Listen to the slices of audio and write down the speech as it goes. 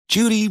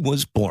Judy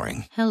was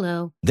boring.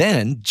 Hello.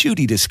 Then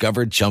Judy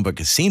discovered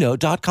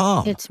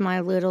ChumbaCasino.com. It's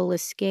my little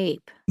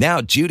escape. Now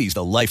Judy's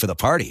the life of the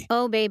party.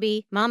 Oh,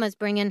 baby, mama's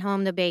bringing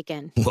home the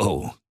bacon.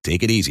 Whoa,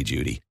 take it easy,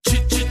 Judy.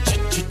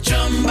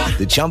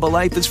 The Chumba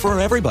life is for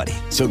everybody.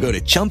 So go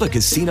to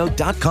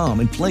ChumbaCasino.com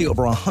and play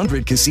over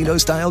 100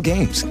 casino-style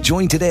games.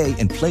 Join today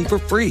and play for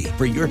free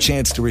for your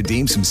chance to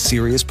redeem some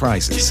serious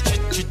prizes.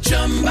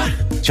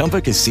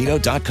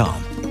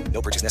 ChumbaCasino.com.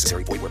 No purchase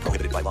necessary. Void where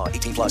prohibited by law.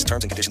 18 plus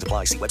terms and conditions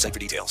apply. See website for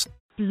details.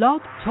 Blog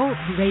Talk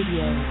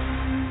Radio.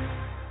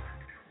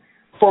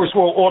 First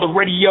World Order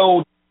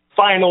Radio.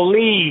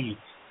 Finally,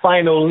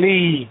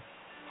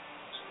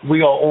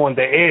 we are on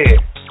the air.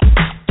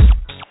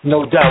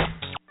 No doubt.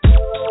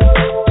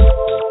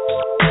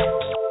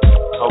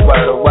 All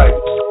right.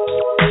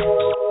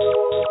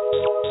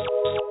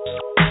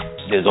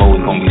 There's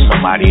always going to be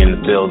somebody in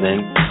the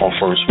building on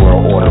First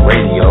World Order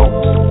Radio.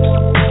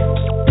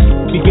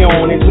 We get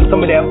on into some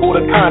of that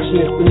order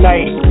consciousness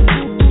tonight.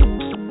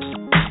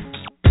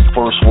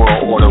 First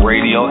World Order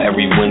Radio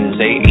every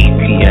Wednesday, 8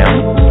 p.m.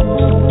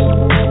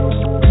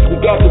 We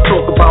got to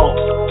talk about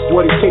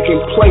what is taking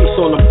place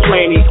on the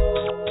planet.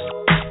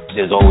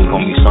 There's always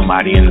going to be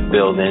somebody in the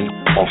building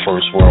on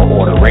First World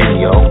Order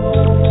Radio.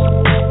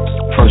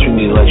 First, we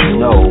need to let you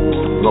know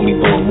we're going to be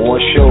doing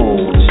more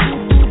shows,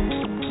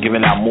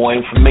 giving out more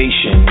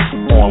information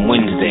on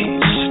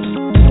Wednesdays.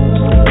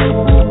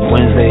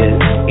 Wednesday at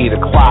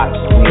 8 o'clock,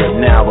 we are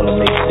now going to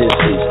make this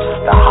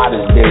the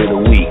hottest day of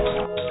the week.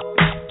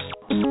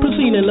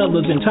 Preceding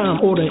others in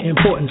time, order,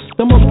 importance.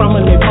 The most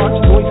prominent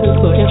parts, voices,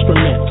 or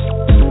instruments.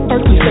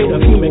 Earthly state of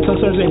human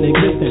concerns in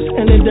existence.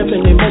 An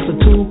indefinite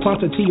multitude,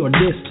 quantity, or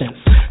distance.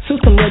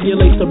 System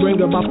regulates to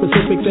bring about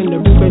specifics in the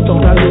group based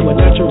on value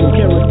and natural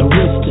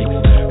characteristics.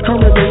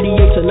 Current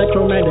radiates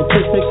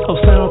electromagnetistics of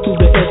sound through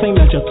the air, same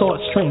as your thoughts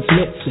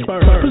transmits it.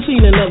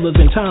 Preceding others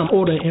in time,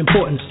 order,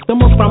 importance. The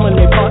most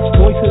prominent parts,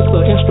 voices,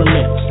 or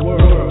instruments.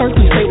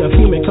 Earthly state of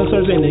human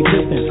concerns in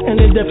existence. An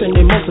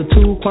indefinite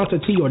multitude,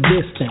 quantity, or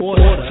distance.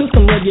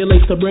 System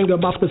regulates to bring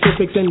about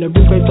specifics in the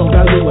group based on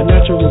value and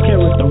natural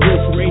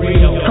characteristics.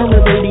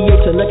 Current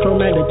radiates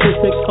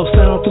electromagnetistics of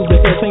sound through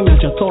the air, same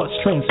as your thoughts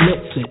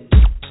transmits it.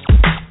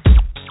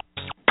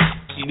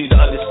 You need to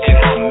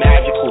understand how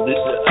magical this,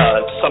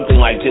 something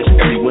like this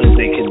every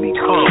Wednesday can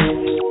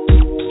become.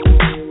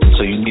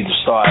 So you need to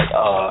start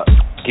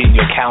getting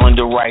your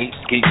calendar right,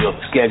 get your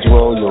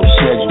schedule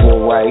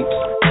right.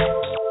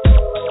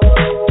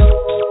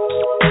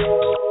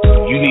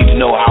 You need to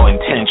know our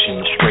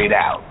intention straight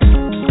out.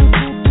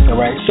 All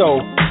right, so,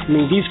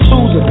 these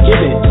clues are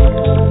given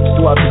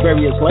throughout the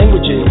various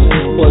languages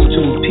was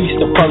to piece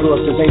the puzzle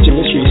of this ancient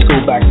mystery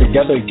school back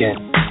together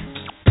again.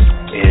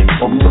 And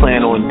what we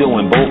plan on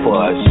doing, both of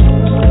us,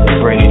 is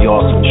bringing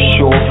y'all some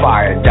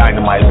surefire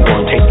dynamite. We're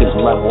going to take this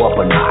level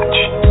up a notch.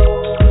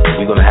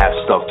 We're going to have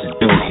stuff to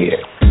do here.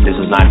 This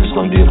is not just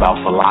going to be about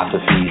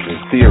philosophies and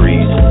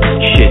theories,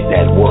 shit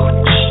that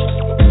works.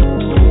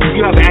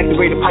 You have an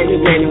activated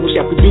pineal gland in which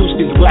that produced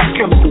this black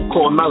chemical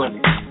called melanin.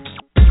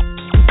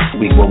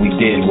 What we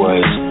did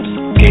was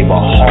gave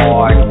a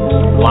hard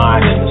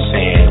line in the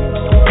sand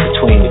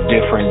between the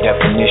different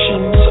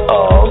definitions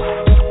of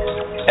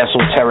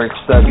esoteric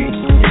study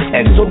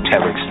and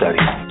exoteric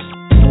study.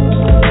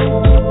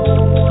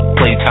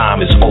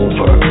 Playtime is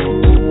over.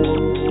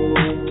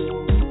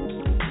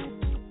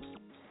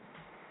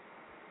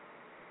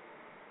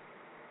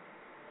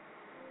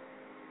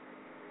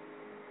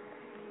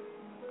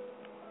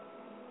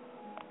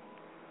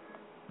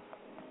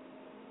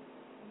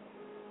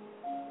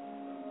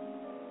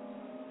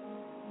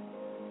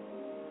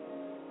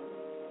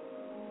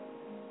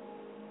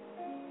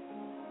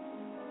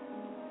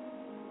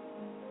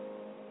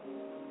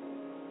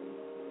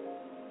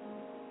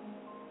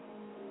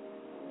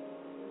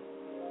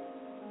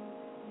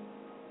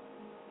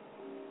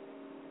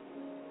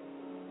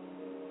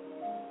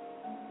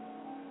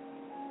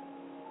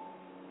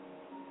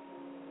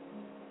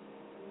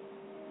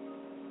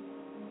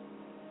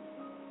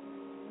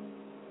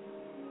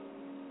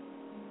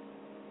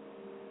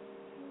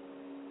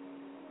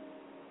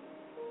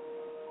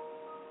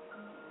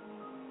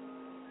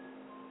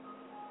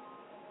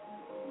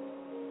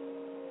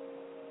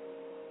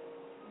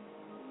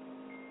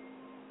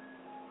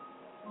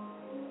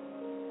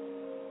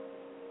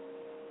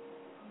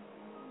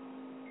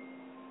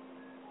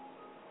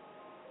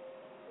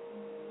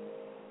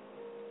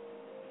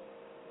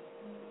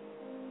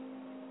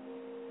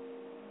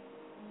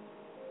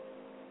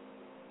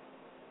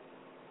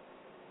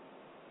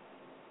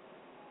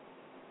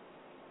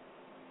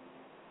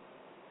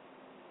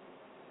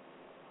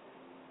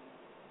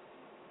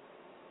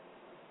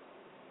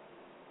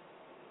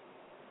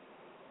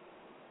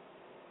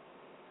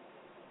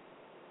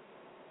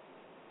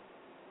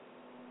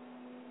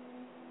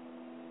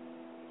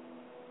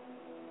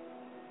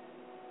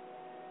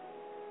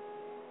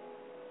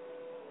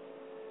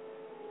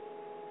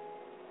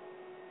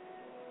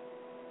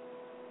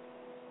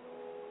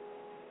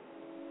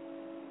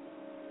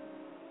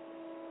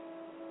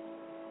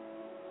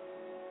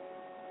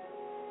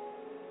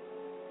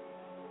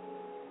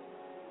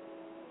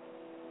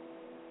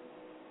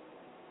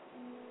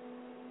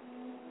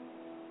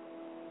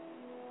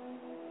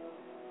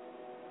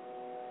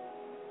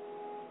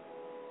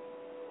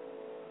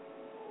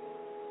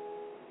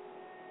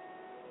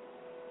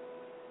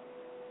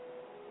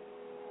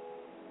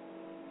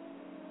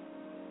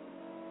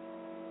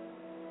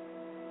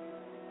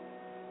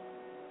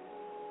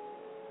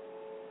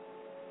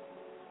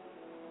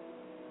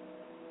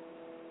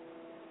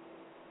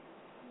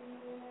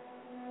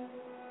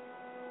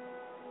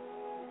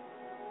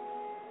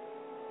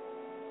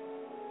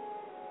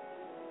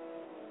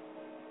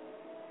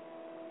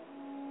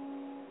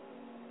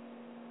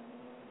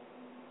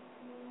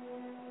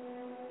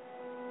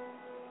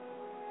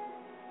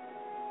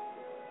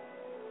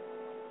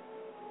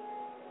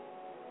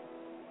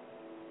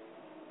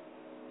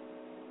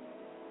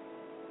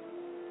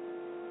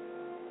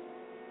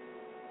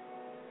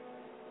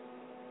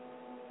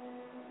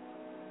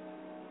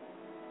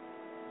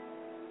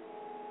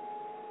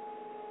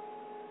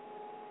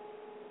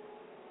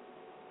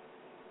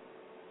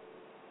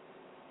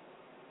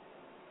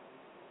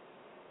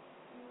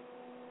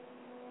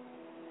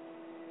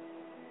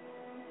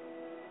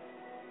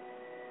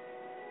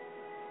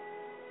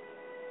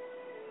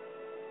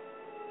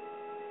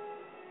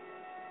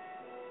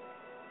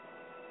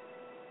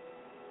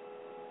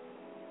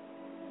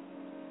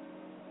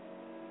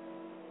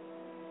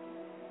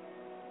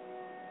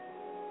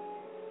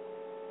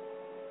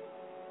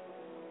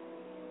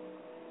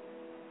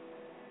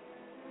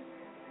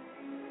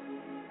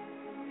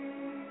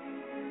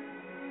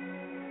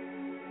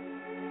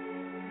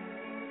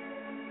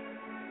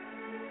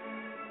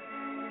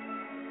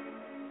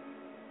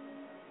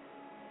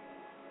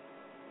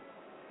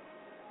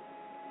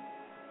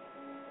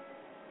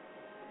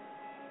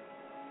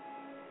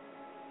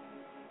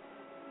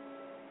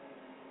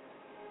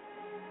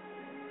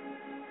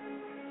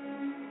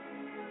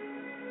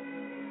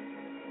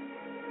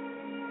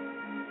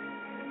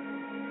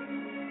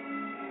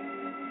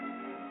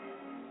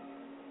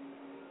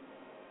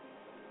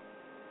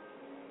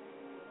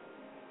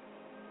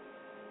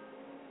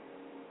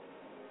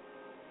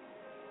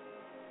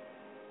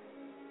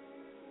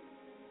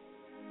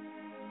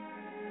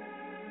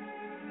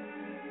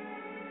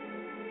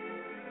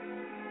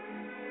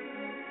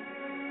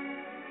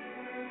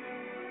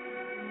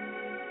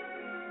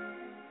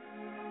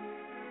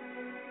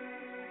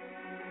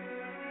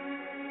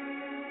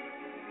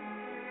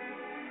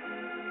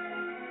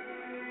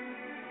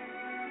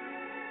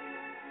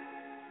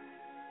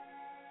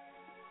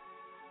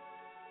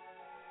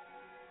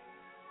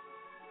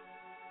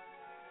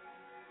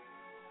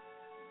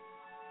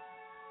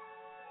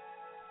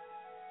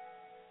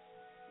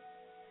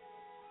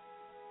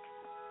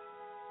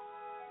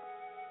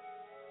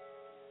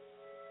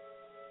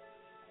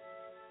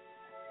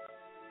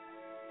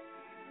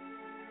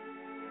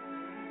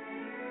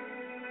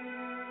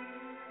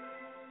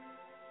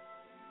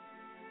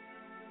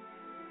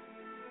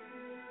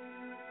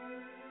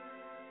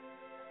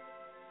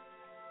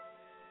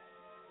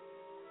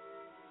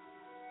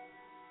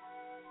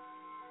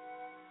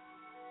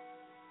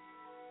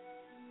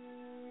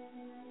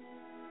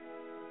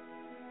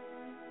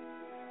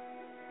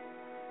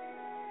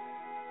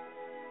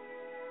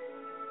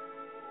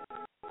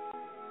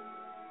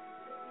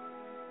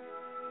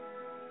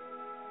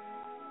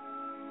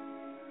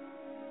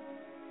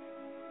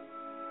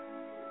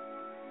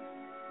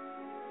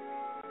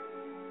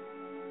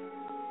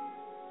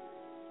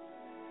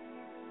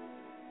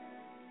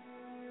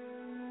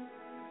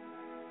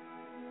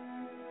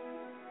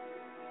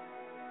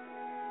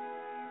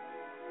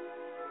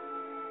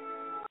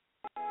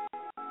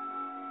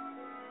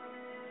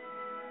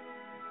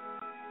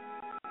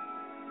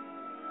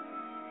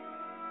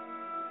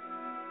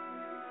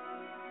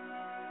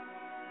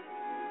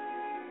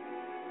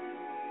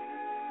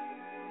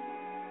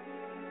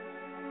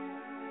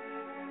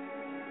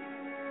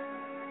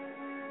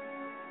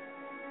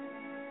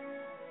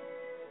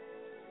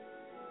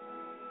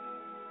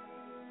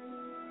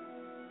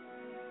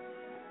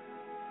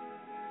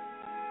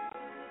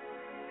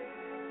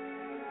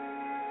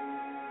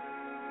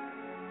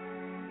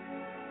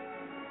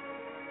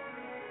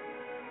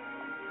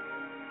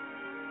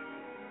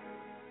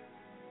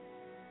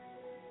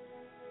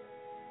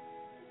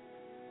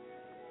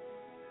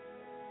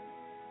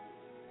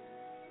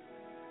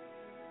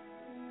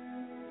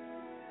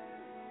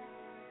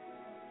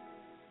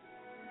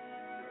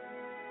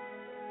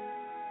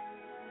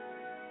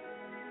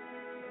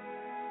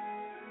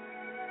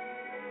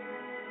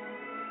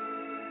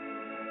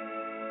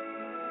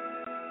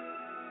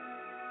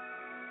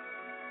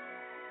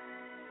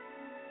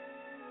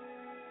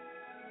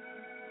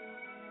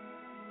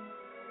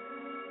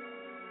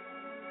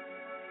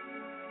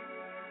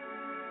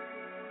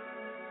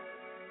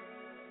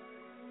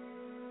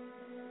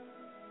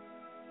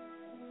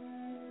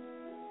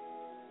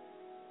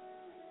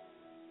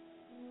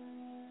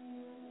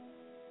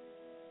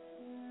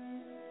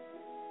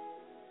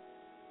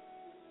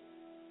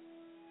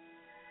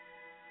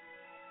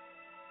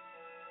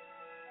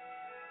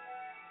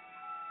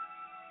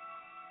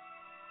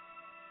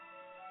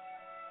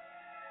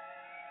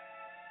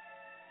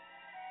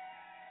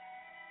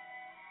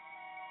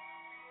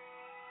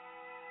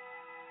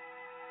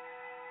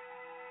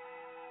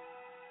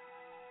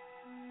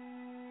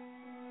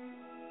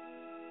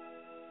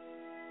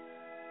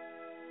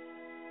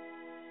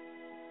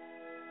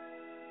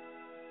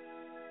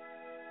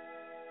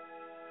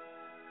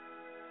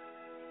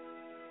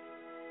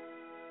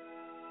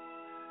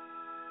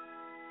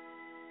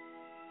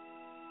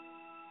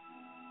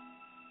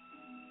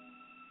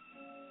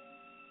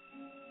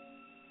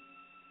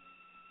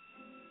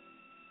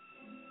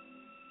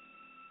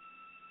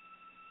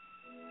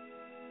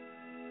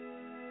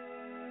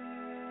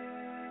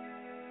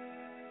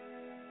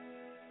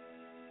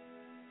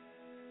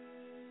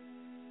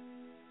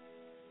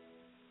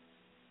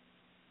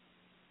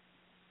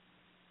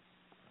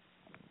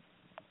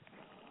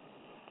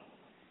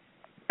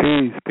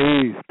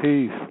 Peace.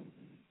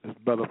 This is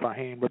Brother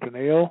Fahim Richard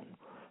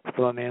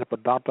filling in for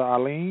Dr.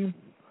 Alim,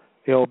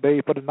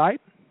 El-Bey for the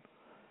night.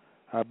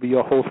 I'll be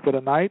your host for the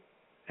night,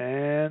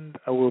 and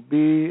our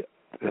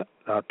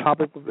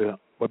topic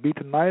will be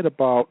tonight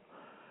about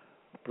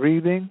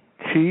breathing,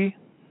 chi,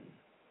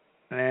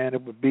 and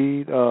it would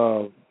be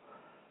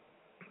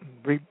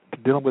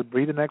dealing with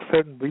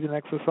certain breathing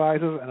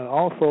exercises, and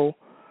also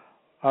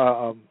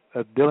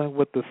dealing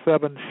with the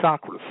 7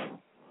 chakras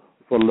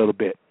for a little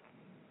bit.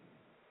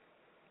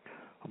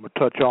 I'm going to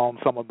touch on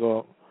some of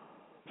the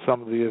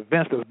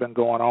events that's been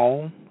going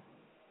on.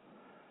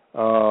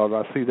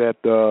 I see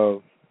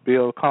that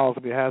Bill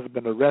Cosby has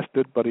been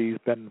arrested, but he's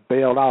been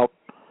bailed out,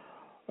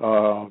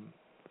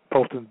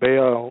 posting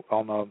bail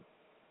on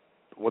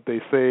what they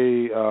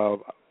say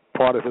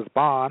part of his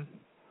bond.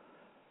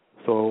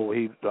 So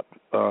he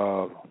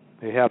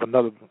have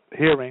another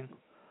hearing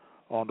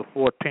on the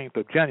 14th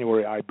of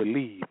January, I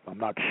believe. I'm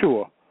not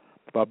sure,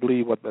 but I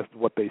believe that's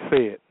what they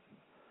said.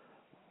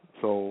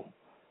 So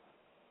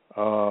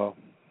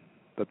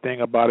the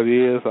thing about it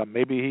is,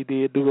 maybe he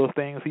did do those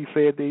things he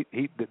said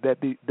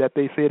that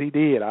they said he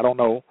did. I don't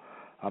know.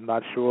 I'm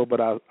not sure, but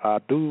I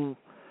do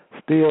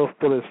still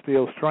feel it's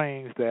still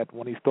strange that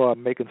when he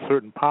started making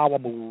certain power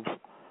moves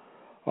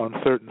on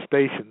certain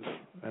stations,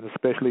 and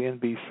especially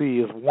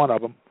NBC is one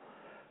of them,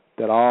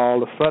 that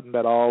all of a sudden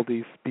that all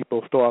these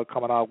people start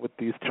coming out with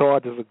these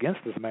charges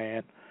against this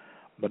man,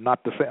 but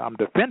not to say I'm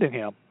defending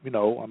him.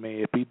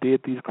 If he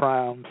did these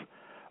crimes,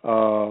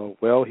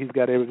 well, he's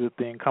got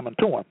everything coming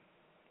to him.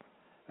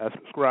 That's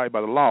prescribed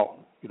by the law,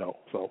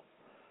 So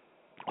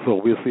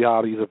we'll see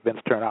how these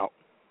events turn out.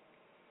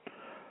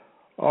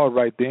 All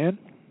right, then.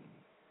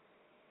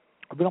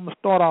 I'm going to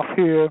start off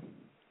here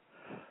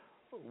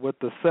with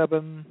the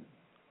 7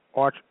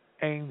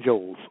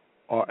 archangels,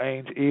 or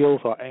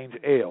angels, or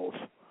angels.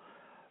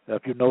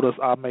 If you notice,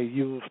 I may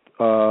use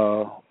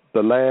the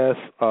last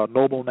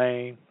noble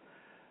name,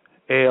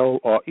 El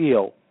or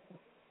Il,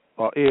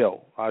 or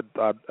Il.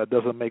 It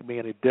doesn't make me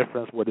any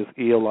difference whether it's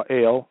Il or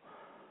El,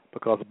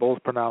 because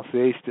both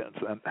pronunciations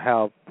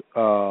have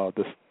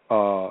this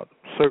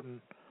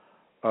certain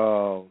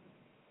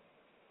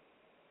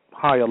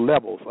higher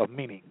levels of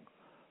meaning.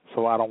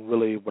 So I don't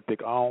really I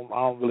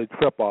don't really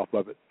trip off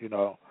of it. I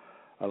know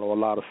a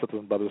lot of sisters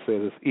and brothers say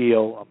it's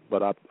Il,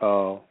 but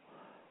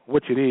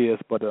which it is,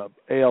 but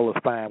El is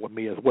fine with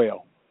me as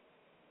well,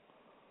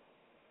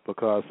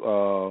 because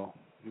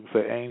you can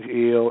say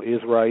Angel,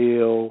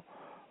 Israel,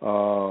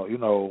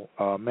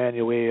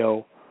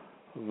 Manuel.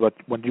 But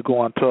when you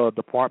go into a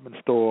department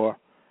store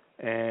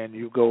and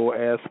you go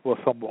ask for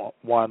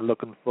someone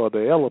looking for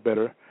the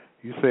elevator,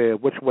 you say,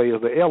 which way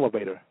is the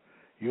elevator?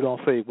 You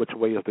don't say which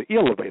way is the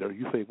elevator.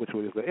 You say which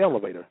way is the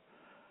elevator.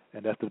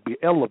 And that's to be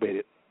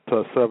elevated to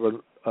a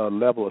certain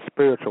level of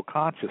spiritual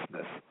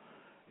consciousness,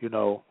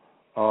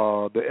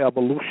 the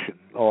evolution,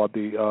 or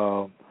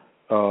the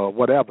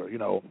whatever,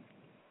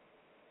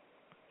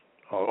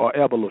 or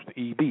evolution,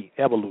 EV,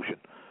 evolution.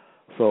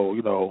 So,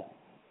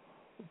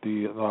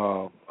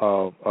 the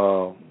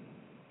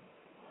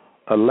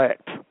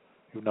elect,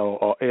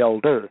 or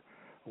elder.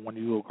 When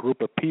you're a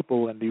group of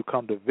people and you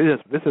come to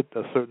visit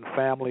a certain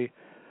family,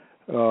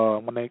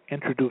 when they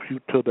introduce you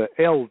to the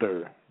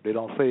elder, they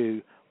don't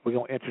say, we're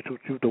going to introduce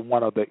you to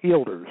one of the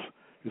elders.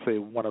 You say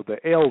one of the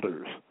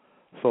elders.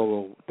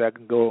 So that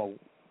can go,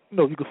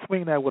 you can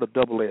swing that with a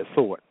double-edged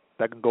sword.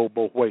 That can go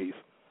both ways.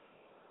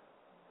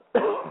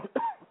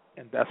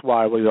 And that's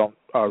why we don't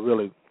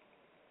really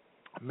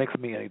makes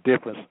me any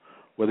difference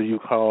whether you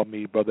call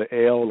me Brother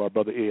L or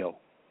Brother L.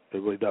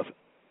 It really doesn't.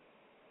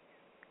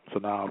 So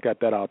now I've got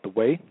that out the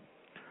way.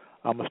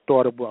 I'm going to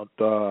start with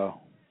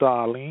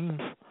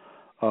Darlene's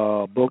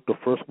book, The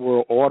First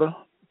World Order,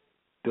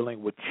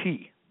 dealing with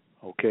Chi.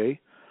 Okay?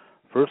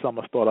 First, I'm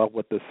going to start off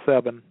with the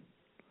 7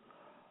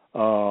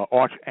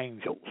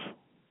 archangels,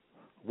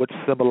 which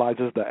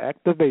symbolizes the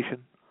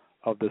activation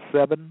of the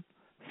 7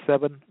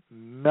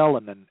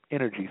 melanin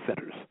energy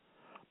centers,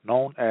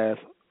 known as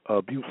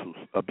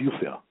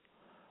abusia,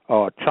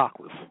 or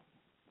chakras.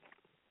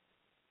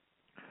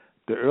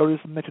 The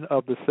earliest mention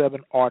of the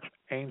 7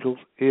 archangels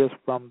is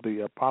from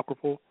the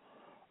apocryphal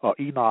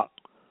Enoch,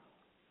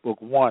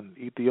 Book 1,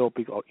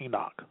 Ethiopic or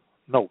Enoch.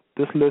 Note,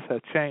 this list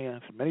has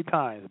changed many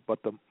times,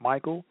 but the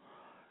Michael,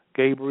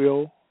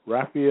 Gabriel,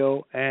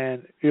 Raphael,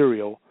 and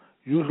Uriel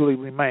usually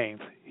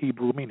remains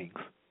Hebrew meanings.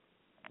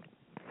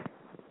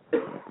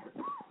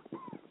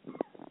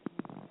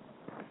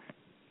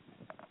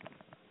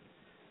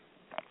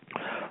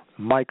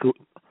 Michael,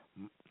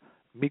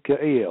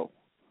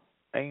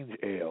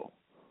 angel,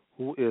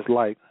 who is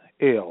like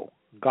El,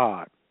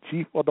 God,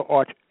 chief of the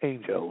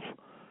archangels,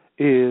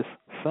 is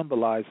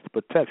symbolized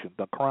protection,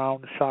 the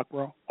crown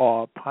chakra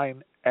or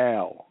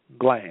pineal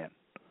gland.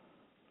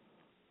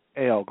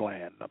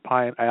 The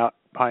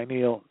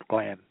pineal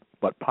gland,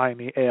 but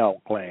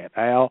pineal gland.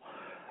 Al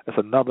is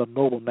another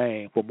noble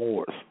name for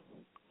Moors.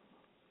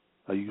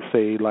 You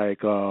say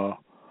like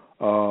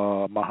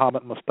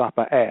Muhammad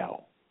Mustafa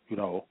Al,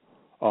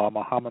 or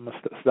Muhammad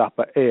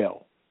Mustafa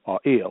El, or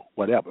Il,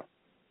 whatever.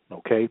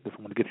 Okay, just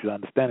want to get you an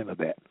understanding of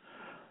that.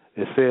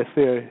 It says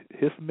here,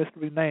 his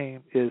mystery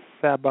name is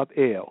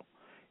Sabaoth.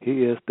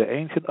 He is the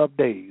Ancient of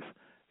Days,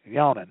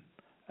 Yonan,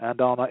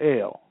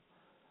 Adonai,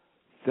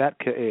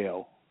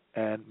 Zadkiel,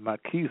 and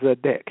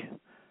Melchizedek.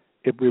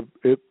 It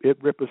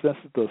represents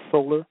the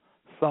solar,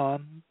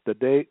 sun, the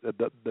day,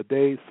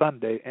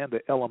 Sunday, and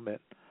the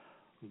element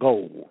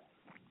gold.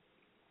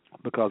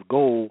 Because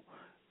gold,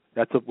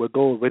 that's where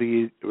gold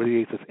radiates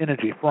its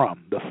energy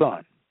from, the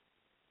sun.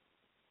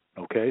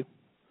 Okay?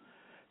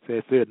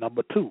 Says there,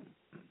 number 2,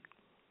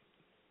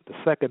 the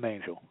second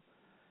angel,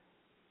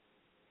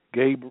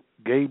 Gabriel,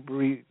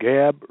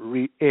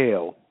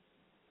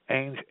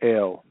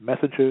 angel,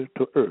 messenger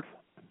to earth.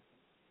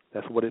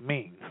 That's what it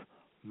means.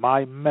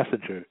 My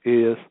messenger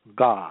is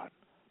God.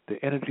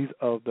 The energies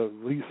of the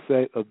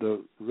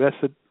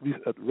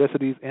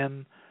residues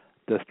in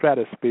the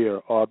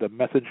stratosphere are the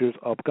messengers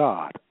of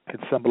God. It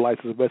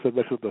symbolizes the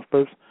resurrection of the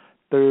first,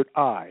 third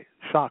eye,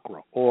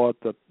 chakra, or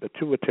the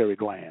pituitary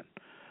gland.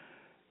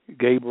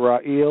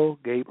 Gabriel,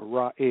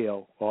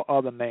 or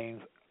other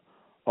names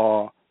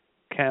are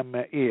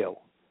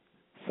Camael,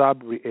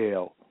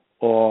 Sabriel,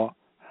 or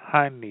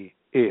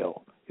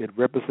Haniel. It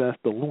represents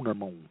the lunar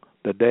moon,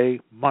 the day,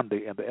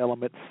 Monday, and the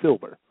element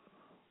silver,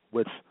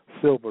 which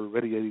silver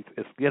radiates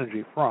its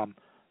energy from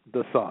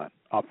the sun,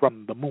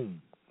 from the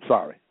moon.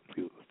 Sorry,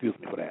 excuse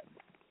me for that.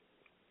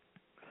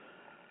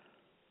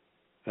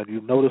 And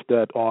you've noticed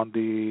that on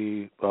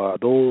the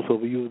those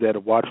of you that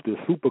have watched the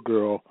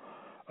Supergirl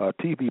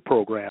TV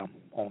program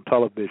on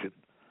television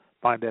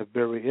find that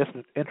very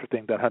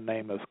interesting that her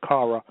name is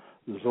Kara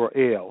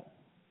Zor-El,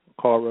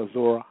 Kara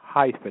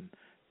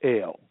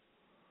Zor-El.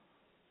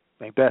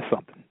 Ain't that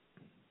something?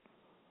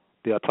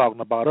 They are talking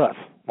about us,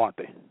 aren't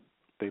they?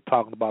 They're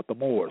talking about the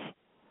Moors.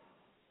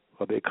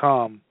 Or they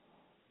come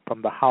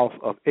from the house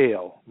of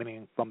El,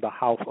 meaning from the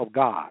house of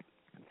God.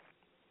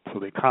 So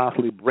they're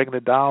constantly bringing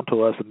it down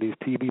to us in these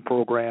TV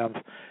programs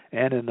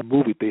and in the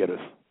movie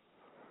theaters.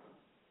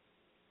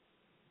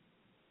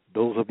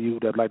 Those of you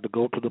that like to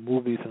go to the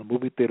movies and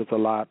movie theaters a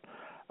lot,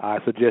 I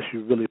suggest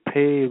you really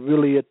pay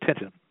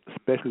attention,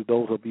 especially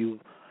those of you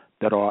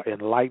that are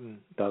enlightened,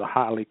 that are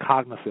highly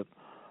cognizant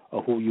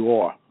of who you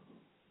are.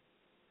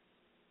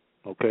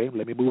 Okay,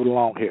 let me move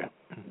along here.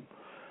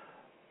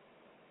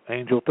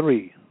 Angel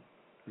 3,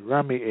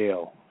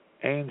 Ramiel,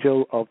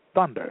 angel of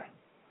thunder,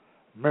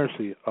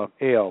 mercy of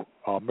El,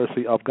 or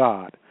mercy of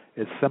God.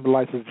 It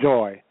symbolizes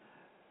joy,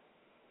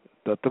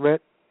 the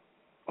threat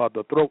or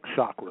the throat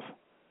chakras.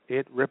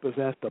 It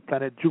represents the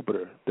planet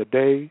Jupiter, the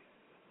day,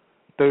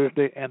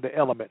 Thursday, and the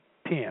element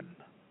 10.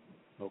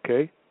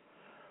 Okay?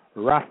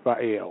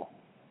 Raphael,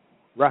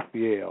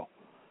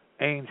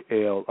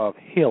 angel of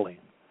healing.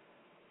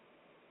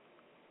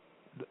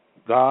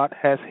 God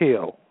has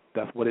healed.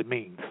 That's what it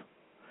means.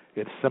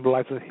 It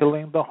symbolizes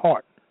healing the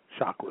heart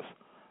chakras.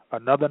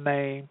 Another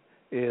name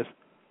is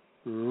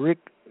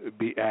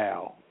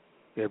Rigbial.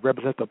 It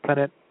represents the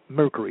planet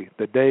Mercury,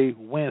 the day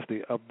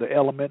Wednesday of the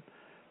element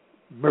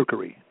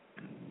Mercury.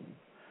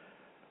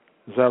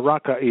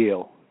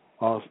 Zarakiel,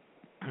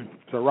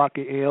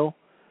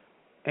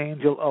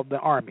 angel of the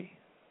army,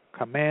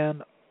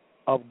 command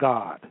of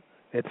God.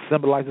 It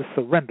symbolizes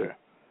surrender.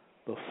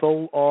 The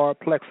solar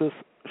plexus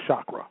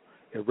chakra.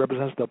 It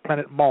represents the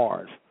planet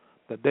Mars,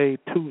 the day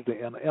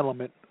Tuesday, and the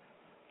element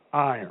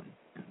iron.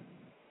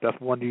 That's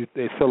when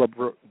they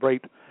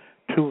celebrate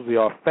Tuesday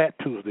or Fat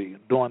Tuesday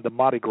during the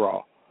Mardi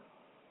Gras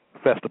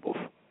festivals.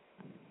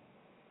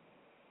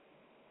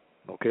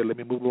 Okay, let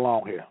me move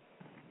along here.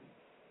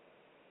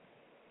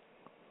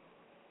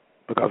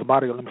 Because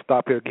Mardi Gras, let me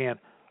stop here again,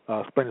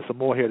 explaining some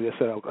more here. They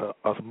said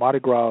Mardi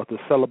Gras is the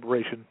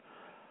celebration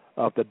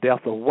of the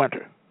death of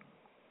winter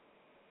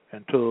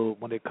until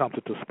when it comes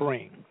into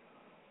spring.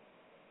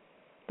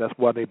 That's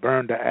why they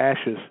burn the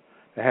ashes.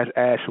 It has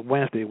Ash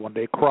Wednesday when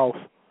they cross,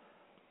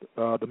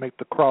 to make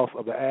the cross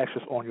of the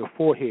ashes on your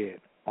forehead,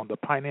 on the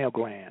pineal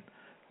gland.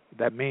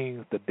 That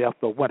means the death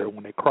of winter,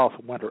 when they cross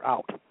winter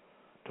out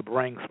to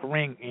bring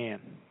spring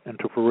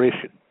into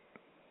fruition.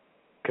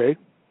 Okay?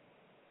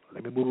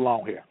 Let me move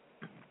along here.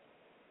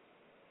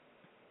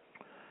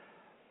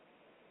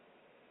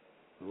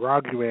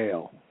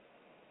 Raguel,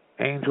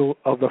 angel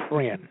of the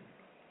friend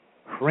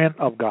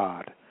of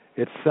God.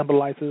 It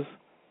symbolizes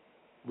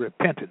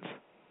repentance.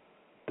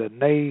 The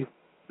nave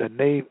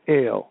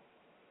El,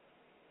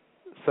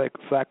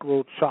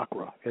 sacral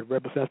chakra. It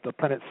represents the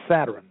planet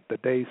Saturn, the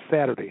day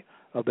Saturday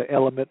of the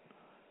element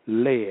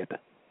lead.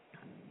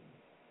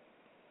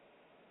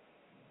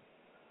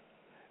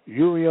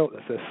 Uriel,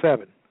 it says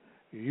 7.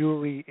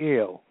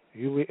 Uriel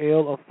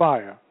of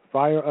fire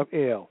of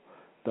El,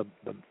 the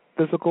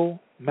physical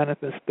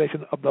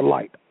manifestation of the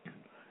light,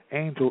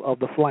 angel of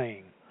the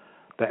flame,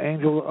 the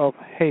angel of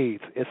Hades.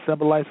 It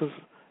symbolizes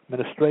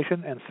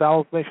ministration and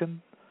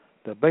salvation,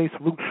 the base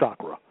root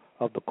chakra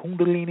of the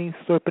Kundalini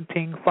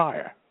serpentine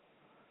fire.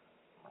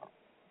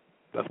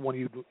 That's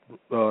when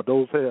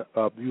those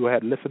you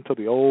had listened to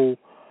the old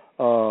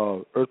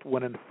Earth,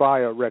 Wind, and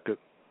Fire record,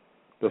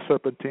 the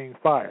serpentine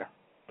fire.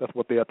 That's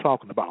what they are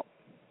talking about.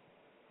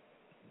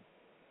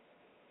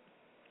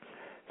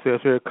 Says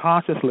here,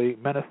 consciously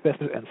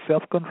manifested and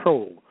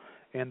self-control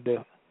in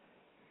the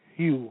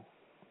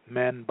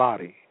human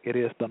body. It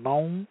is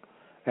known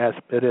as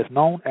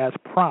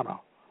prana,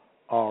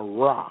 or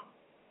ra,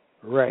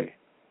 re,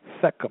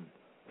 sekam,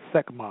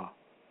 sekma,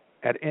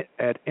 at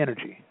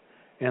energy.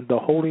 In the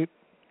Holy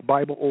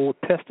Bible, Old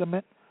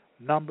Testament,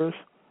 Numbers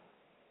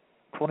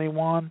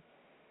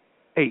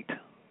 21:8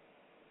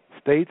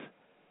 states,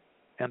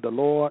 and the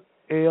Lord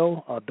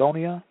El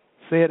Adonia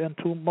said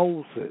unto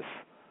Moses,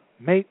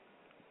 make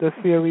the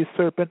fiery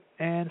serpent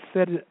and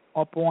set it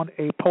upon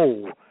a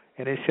pole,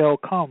 and it shall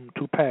come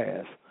to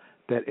pass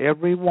that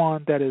every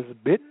one that is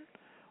bitten,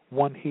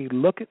 when he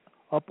looketh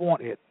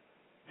upon it,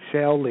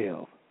 shall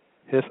live.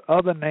 His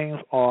other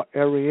names are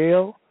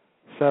Ariel,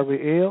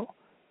 Sariel,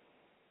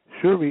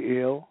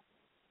 Shuriel,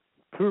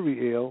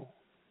 Puriel,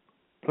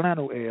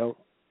 Planuel,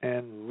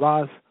 and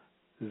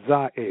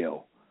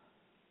Razael.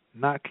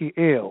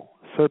 Nakiel,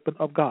 serpent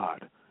of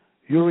God.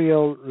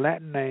 Uriel,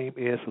 Latin name,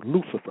 is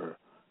Lucifer,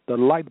 the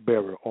light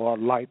bearer or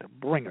light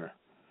bringer.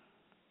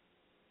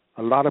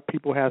 A lot of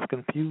people has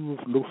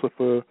confused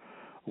Lucifer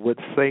with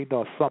Satan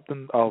or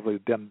something of a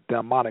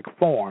demonic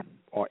form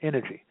or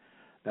energy.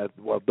 That,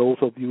 well, those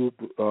of you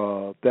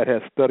that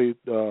have studied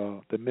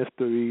the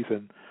mysteries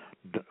and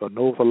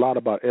knows a lot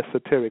about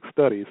esoteric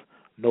studies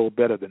know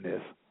better than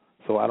this.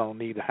 So I don't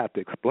need to have to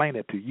explain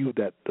it to you,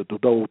 that to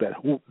those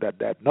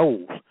that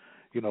knows,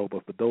 you know.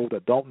 But for those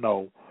that don't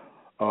know,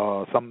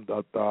 I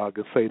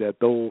could say that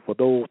for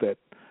those that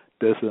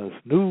this is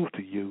news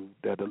to you,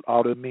 that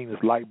all it means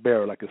is light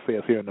bearer, like it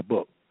says here in the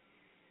book.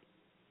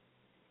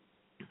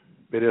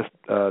 It is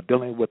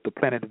dealing with the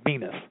planet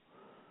Venus.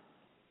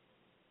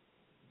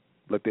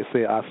 Like they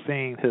say, I've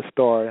seen his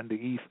star in the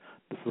east.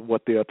 This is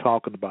what they are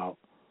talking about.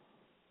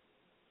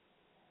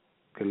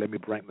 Okay, let me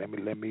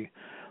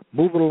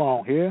move it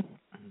along here.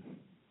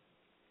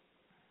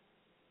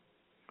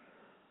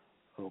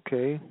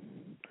 Okay,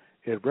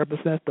 it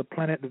represents the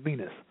planet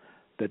Venus.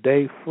 The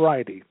day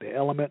Friday, the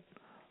element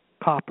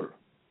copper.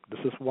 This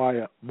is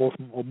why most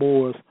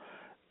Moors,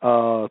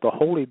 the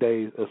holy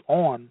day is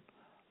on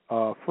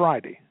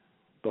Friday,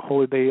 the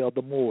holy day of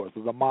the Moors,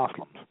 of the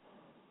Muslims.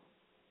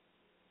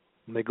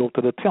 When they go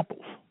to the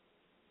temples,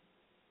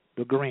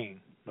 the green,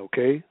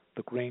 okay,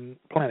 the green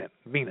planet,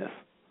 Venus.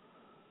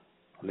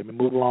 Let me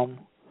move along.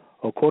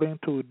 According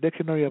to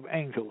Dictionary of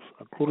Angels,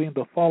 including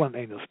the fallen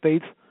angel,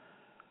 states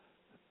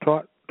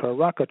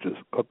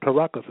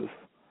Tarakas,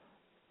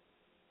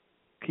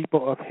 keeper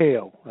of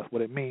hell. That's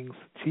what it means.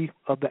 Chief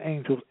of the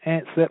angels,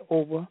 and set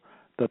over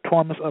the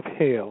torments of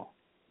hell.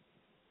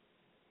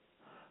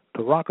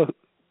 Tarakas,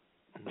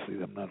 let me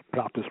see, I'm not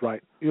pronouncing this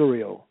right.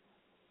 Uriel,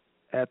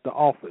 at the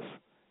office.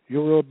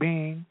 Uriel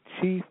being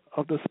chief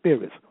of the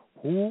spirits,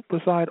 who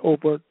preside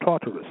over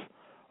Tartarus.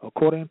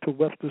 According to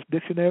Webster's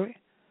Dictionary,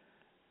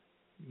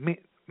 me,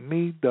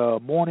 the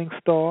morning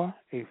star,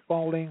 a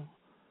falling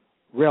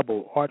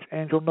rebel,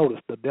 archangel. Notice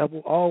the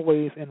devil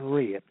always in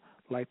red,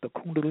 like the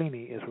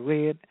Kundalini is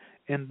red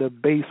in the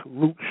base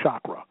root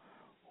chakra,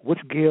 which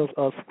gives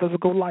us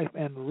physical life,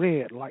 and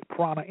red like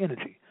prana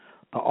energy,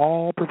 the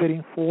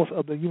all-pervading force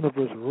of the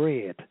universe.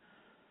 Red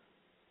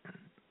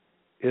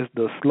is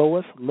the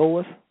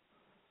lowest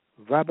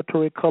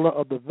vibratory color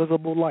of the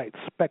visible light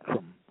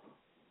spectrum,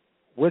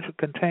 which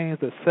contains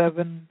the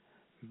 7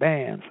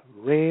 bands: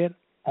 red,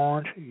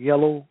 orange,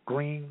 yellow,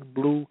 green,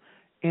 blue,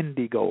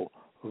 indigo,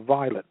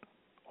 violet,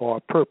 or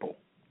purple.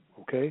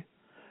 Okay?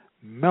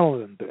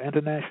 Melanin, the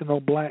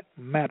international black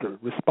matter,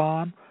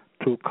 respond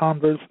to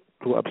converts,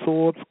 to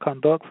absorbs,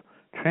 conducts,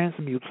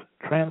 transmutes,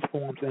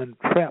 transforms, and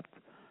traps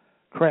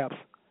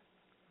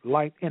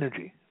light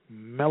energy.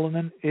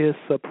 Melanin is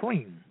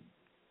supreme.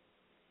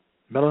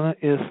 Melanin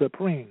is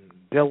supreme.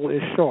 Devil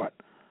is short.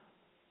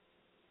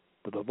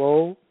 The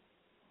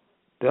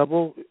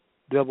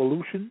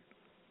devolution,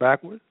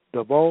 backward.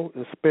 Devil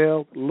is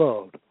spelled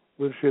loved,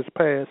 which is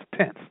past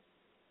tense.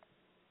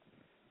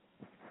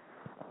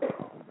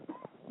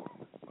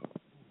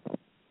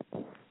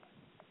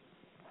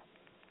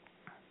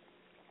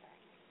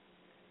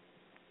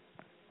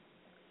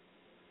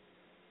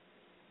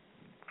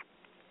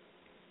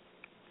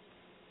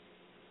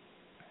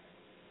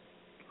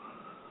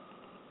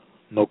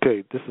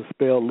 Okay, this is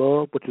spelled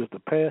love, which is the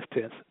past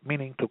tense,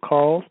 meaning to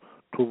cause,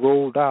 to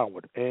roll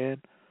downward, and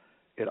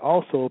it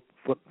also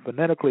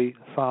phonetically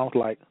sounds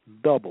like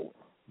double.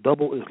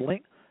 Double is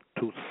linked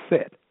to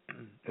set,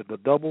 is the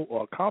double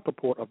or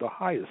counterpart of the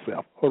higher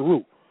self,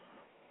 Haru.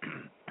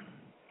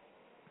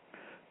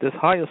 This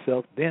higher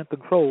self then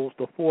controls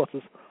the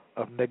forces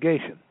of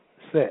negation,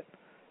 set,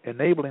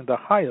 enabling the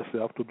higher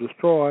self to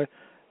destroy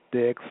the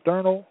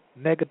external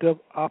negative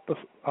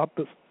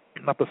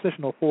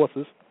oppositional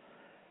forces,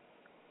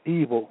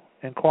 evil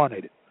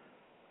incarnated.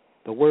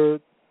 The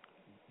word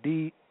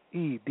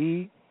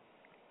DED-EVE-L,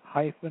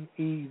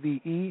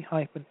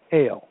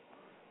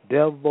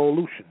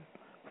 devolution,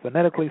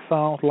 phonetically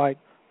sounds like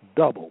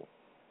double.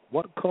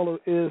 What color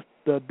is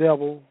the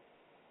devil?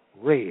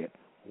 Red.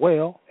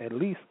 Well, at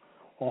least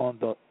on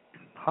the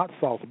hot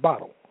sauce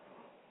bottle.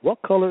 What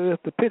color is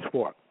the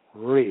pitchfork?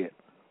 Red.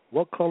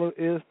 What color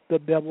is the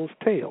devil's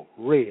tail?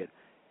 Red.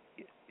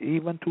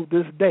 Even to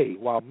this day,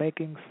 while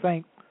making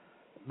salat,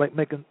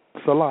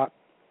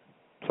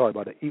 sorry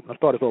about that. I'll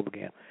start this over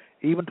again.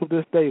 Even to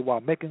this day,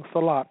 while making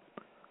salat,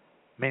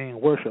 meaning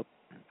worship,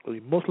 a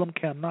Muslim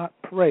cannot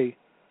pray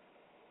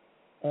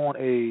on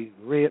a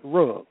red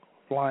rug,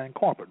 flying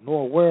carpet,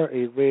 nor wear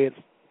a red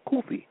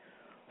kufi,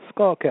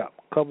 skull cap,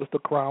 covers the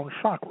crown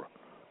chakra.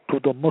 To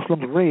the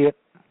Muslims, red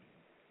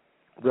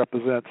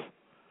represents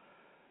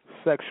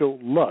sexual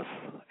lust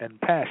and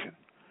passion,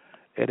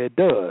 and it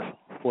does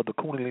for the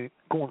Kundalini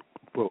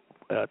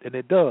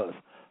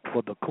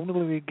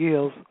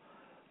gives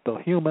the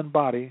human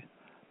body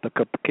the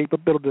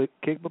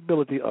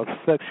capability of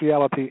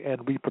sexuality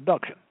and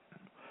reproduction.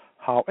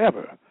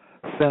 However,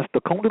 since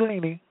the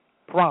Kundalini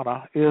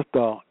PRANA is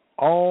the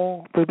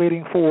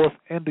all-pervading force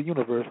in the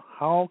universe,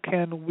 how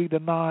can we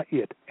deny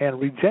it and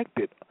reject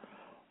it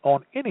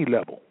on any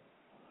level?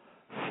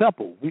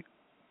 Simple,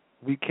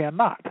 we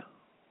cannot.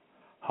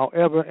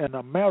 However, in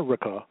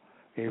America,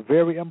 a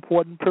very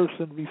important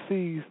person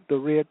receives the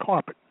red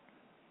carpet.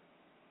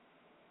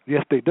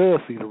 Yes, they do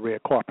see the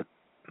red carpet.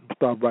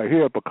 Stop right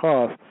here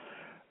because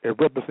it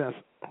represents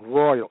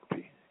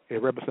royalty.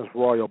 It represents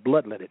royal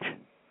blood lineage.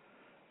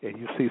 And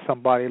you see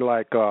somebody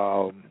like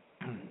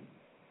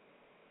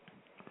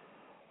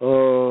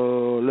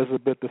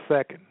Elizabeth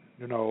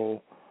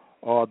II,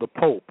 or the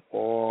Pope,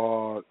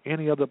 or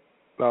any other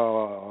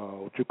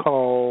what you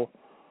call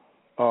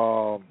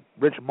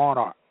rich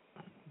monarch.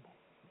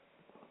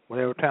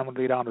 Whenever time we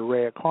lay down the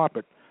red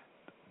carpet,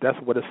 that's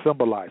what it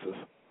symbolizes: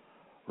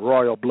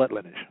 royal blood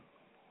lineage,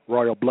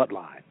 royal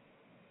bloodline,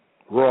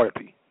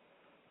 royalty.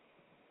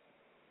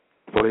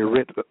 So they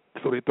lay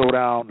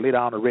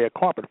down the red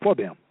carpet for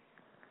them.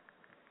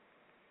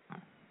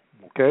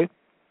 Okay.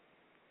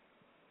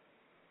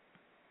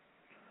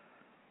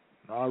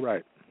 All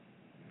right.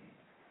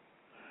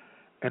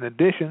 In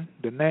addition,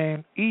 the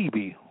name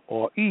Eve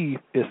or Eve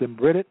is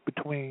embedded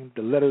between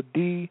the letter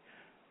D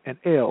and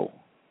L.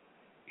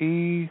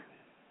 Eve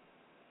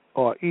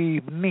or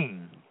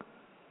evening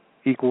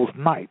equals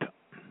night,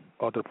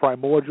 or the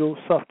primordial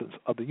substance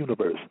of the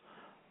universe.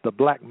 The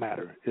black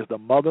matter is the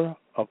mother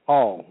of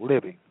all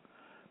living.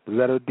 The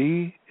letter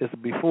D is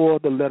before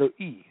the letter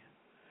E.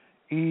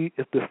 E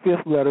is the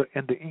fifth letter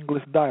in the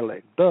English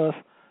dialect, thus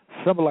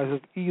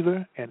symbolizes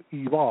either an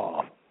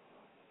evolve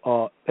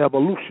or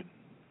evolution.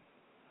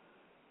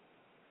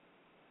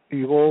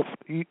 Evo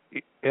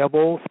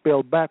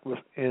spelled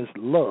backwards is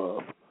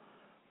love.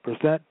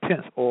 Present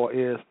tense or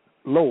is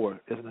lower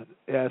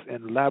as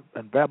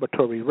in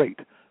vibratory rate.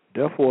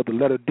 Therefore, the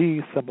letter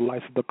D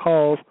symbolizes the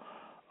cause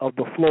of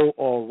the flow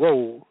or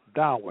roll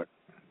downward.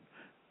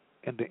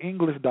 In the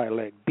English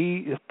dialect,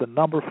 D is the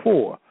number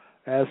 4,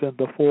 as in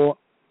the four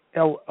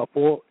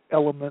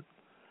elements: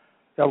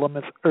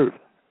 earth,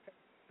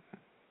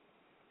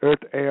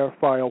 air,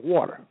 fire,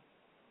 water.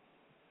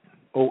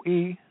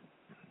 OE,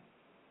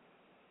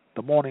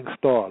 the morning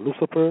star.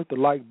 Lucifer, the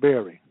light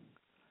bearing.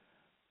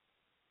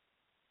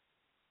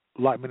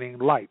 Light meaning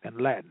light in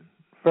Latin.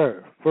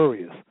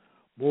 Furious,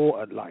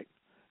 more at light.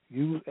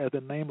 Used as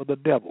the name of the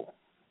devil.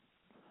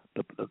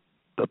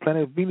 The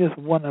planet Venus,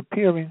 one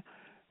appearing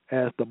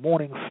as the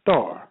morning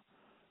star.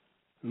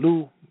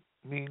 Lu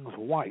means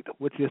white,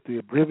 which is the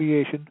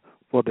abbreviation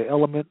for the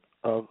element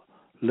of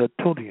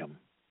lutetium.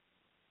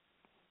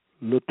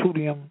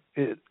 Lutetium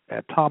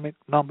atomic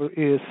number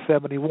is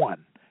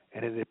 71,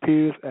 and it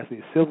appears as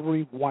a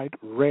silvery white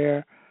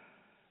rare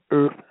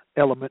earth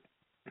element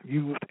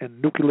used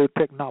in nuclear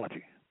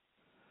technology.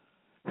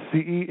 Ce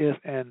is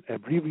an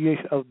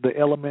abbreviation of the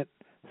element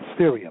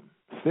cerium.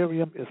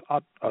 Cerium is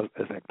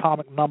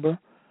atomic number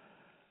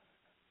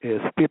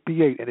is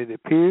 58, and it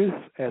appears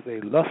as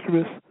a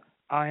lustrous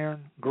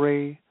iron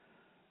gray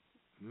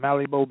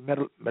malleable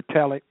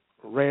metallic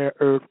rare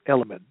earth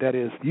element that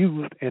is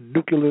used in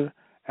nuclear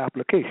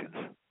applications.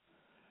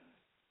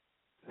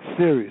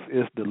 Ceres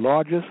is the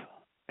largest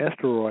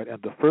asteroid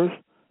and the first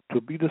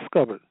to be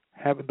discovered,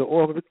 having the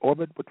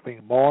orbit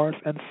between Mars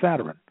and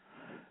Saturn.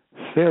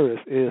 Ceres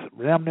is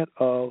remnant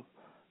of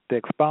the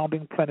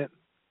expounding planet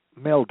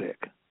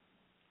Meldic,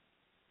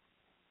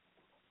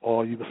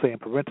 or you can say in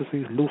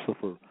parentheses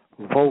Lucifer.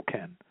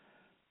 Vulcan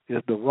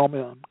is the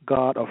Roman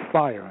god of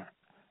fire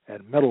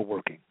and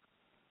metalworking.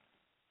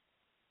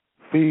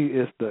 Phi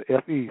is the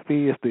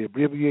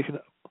abbreviation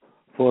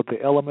for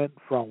the element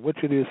from which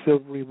it is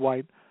silvery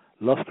white,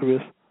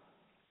 lustrous,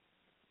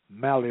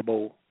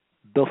 malleable,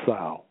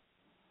 docile,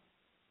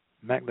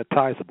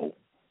 magnetizable.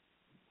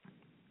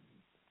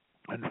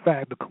 In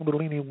fact, the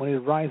Kundalini, when it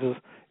rises,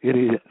 it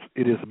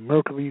is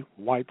mercury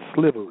white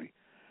silvery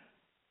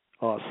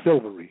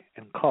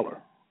in color,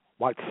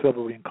 white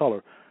silvery in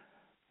color.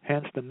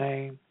 Hence the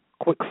name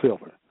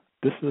Quicksilver.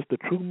 This is the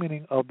true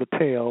meaning of the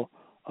tale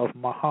of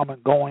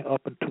Muhammad going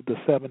up into the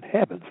 7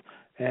 heavens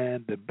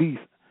and the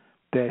beast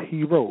that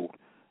he rode.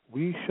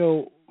 We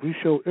showed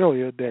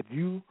earlier that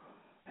you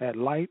had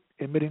light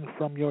emitting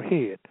from your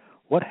head.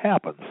 What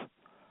happens?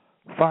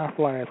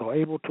 Fireflies are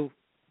able to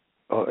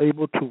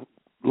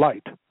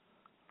light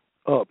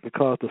up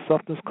because the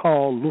substance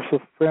called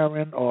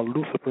luciferin or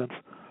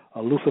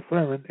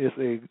luciferin is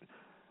a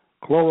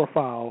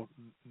chlorophyll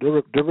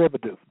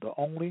derivative. The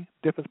only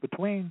difference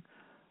between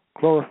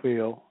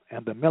chlorophyll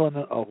and the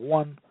melanin of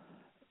one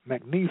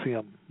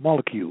magnesium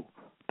molecule.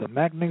 The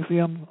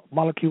magnesium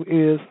molecule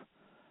is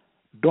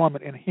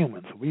dormant in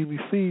humans. We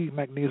receive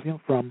magnesium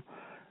from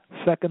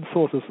second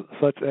sources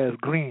such as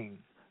green,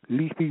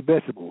 leafy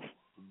vegetables,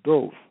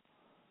 dose,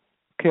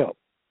 kelp,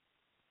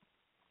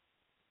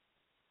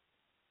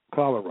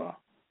 cholera,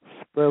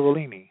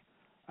 spirulina,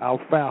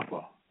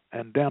 alfalfa,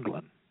 and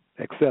dandelion,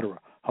 etc.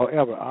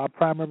 However, our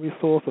primary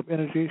source of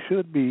energy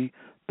should be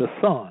the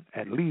sun,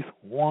 at least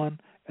 1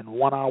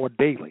 hour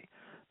daily.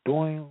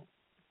 Doing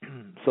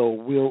so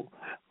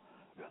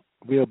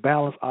we'll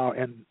balance our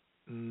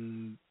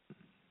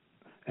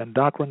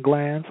endocrine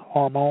glands,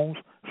 hormones,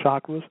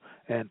 chakras,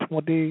 and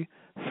 20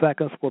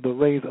 seconds for the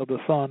rays of the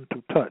sun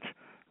to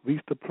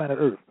reach the planet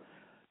Earth.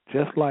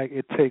 Just like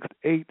it takes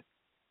 8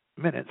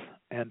 minutes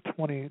and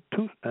 20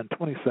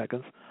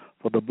 seconds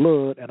for the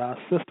blood in our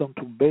system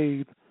to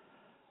bathe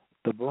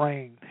the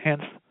brain.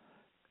 Hence,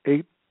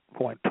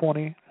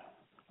 8.20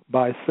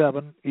 by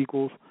 7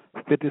 equals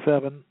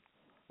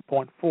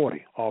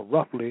 57.40, or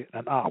roughly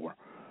an hour.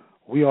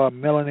 We are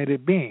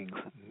melanated beings,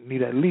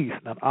 need at least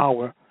an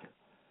hour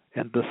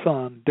in the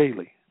sun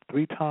daily,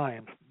 3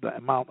 times the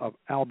amount of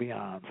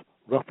albions,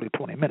 roughly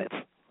 20 minutes.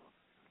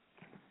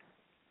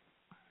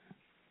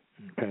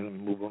 Okay, let me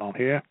move on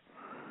here.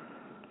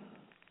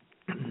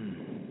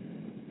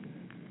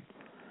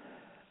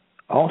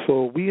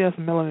 Also, we as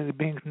melanated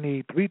beings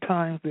need 3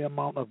 times the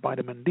amount of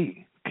vitamin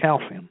D,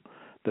 calcium.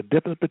 The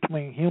difference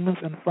between humans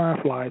and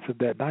fireflies is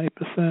that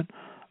 90%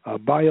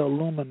 of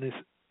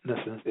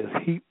bioluminescence is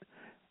heat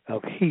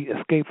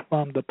escapes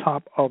from the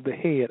top of the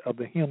head of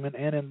the human,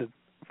 and in the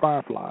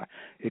firefly,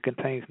 it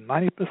contains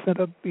 90%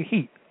 of the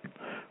heat,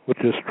 which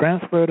is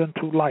transferred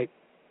into light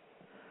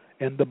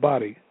in the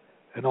body,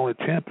 and only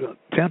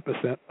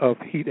 10% of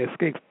heat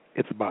escapes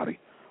its body.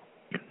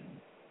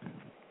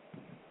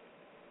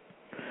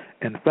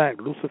 In fact,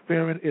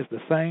 luciferin is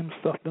the same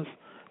substance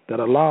that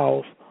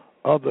allows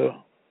other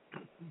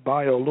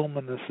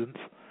bioluminescence,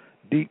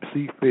 deep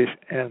sea fish,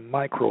 and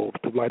microbes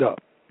to light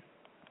up.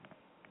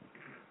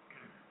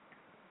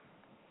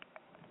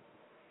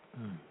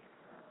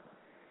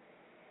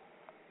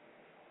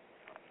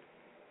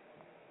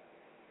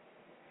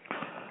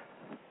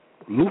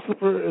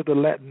 Lucifer is the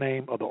Latin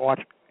name of the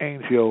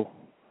archangel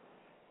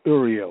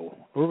Uriel.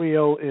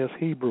 Uriel is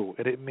Hebrew,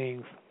 and it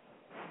means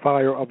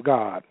fire of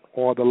God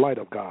or the light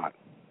of God.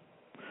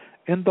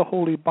 In the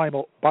Holy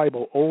Bible,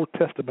 Old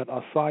Testament,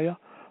 Isaiah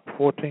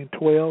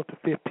 14:12 to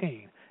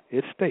 15,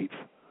 it states,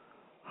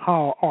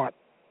 "How art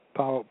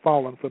thou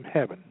fallen from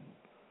heaven,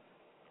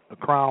 the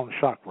crown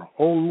chakra,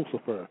 O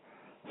Lucifer,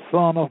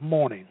 son of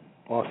morning,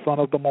 or son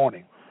of the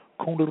morning.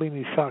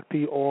 Kundalini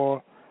Shakti,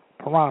 or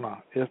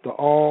PRANA, is the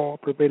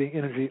all-pervading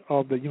energy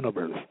of the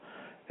universe.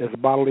 Its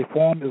bodily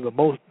form is the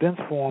most dense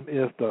form,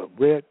 is the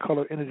red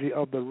color energy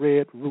of the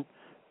red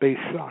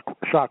root-based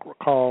chakra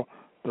called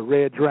the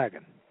red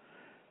dragon.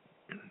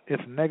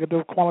 Its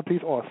negative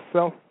qualities are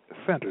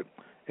self-centered,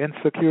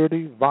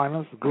 insecurity,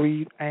 violence,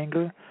 greed,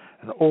 anger,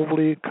 and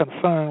overly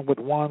concerned with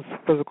one's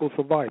physical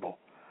survival.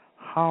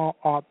 How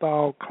art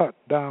thou cut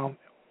down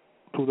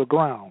to the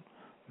ground?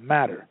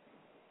 Matter.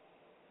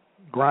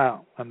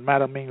 Ground, and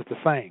matter means the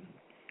same,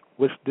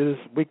 which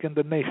didst weaken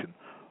the nation.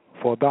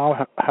 For thou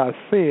hast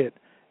said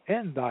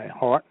in thy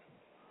heart,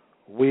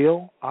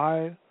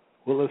 I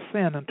will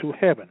ascend into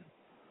heaven,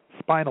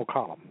 spinal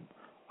column.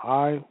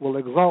 I will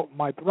exalt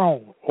my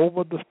throne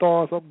over the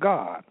stars of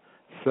God,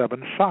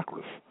 7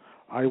 chakras.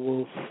 I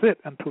will sit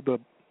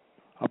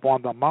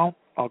upon the mount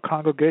of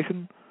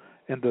congregation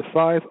in the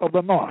sides of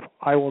the north.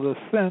 I will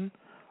ascend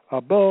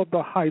above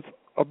the heights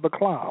of the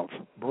clouds,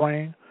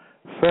 brain,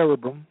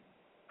 cerebrum,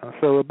 and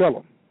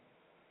cerebellum."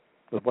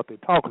 That's what they're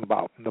talking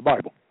about in the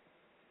Bible.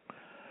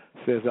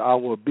 It says that I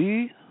will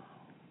be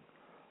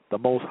the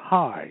most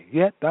high,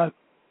 yet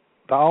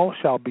thou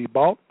shalt be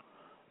brought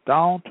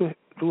down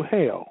to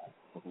hell,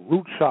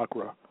 root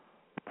chakra,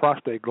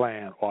 prostate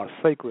gland, or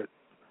sacred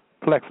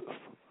plexus,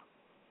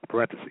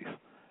 parentheses,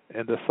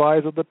 in the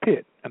sides of the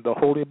pit. In the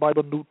Holy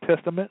Bible, New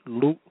Testament,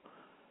 Luke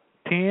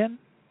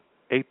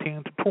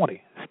 10:18 to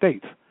 20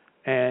 states,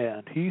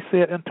 "And he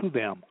said unto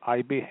them,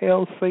 I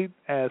beheld Satan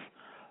as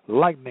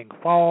lightning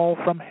fall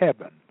from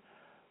heaven.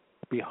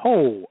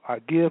 Behold, I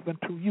give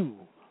unto you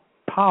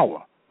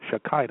power,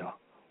 Shekinah,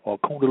 or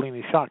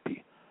Kundalini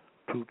Shakti,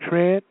 to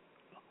tread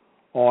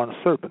on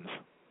serpents,"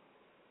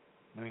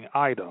 meaning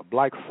Ida,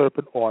 black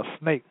serpent, or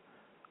snake,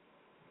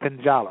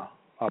 Pingala,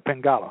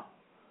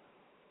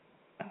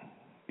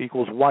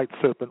 equals white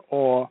serpent,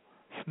 or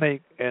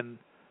snake, and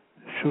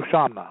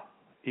Shushana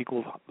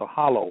equals the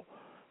hollow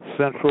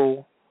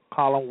central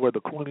column where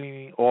the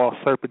Kundalini or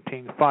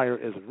serpentine fire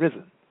is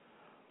risen.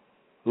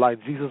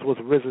 Like Jesus was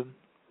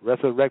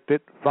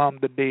resurrected from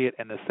the dead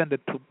and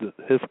ascended to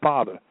his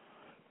Father,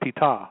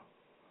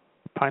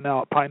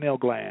 pineal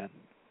gland,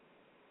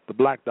 the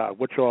black dot,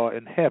 which are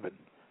in heaven,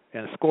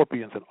 and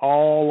scorpions and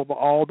all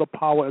the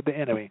power of the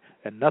enemy,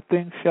 and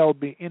nothing shall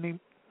be any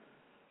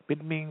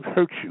means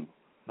hurt you.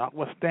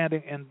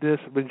 Notwithstanding in this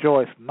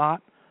rejoice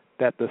not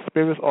that the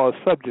spirits are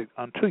subject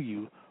unto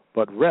you,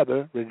 but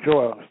rather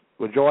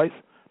rejoice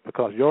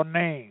because your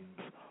names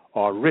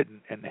are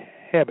written in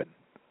heaven.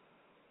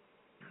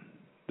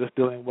 This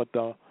dealing with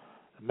the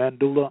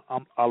medulla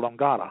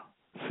oblongata,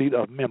 seat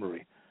of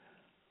memory.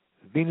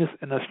 Venus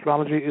in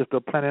astrology is the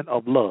planet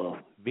of love.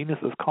 Venus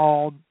is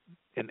called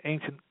in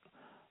ancient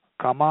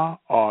Kama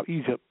or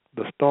Egypt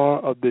the star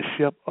of the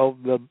ship of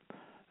the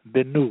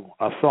Benu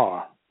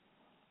Asar.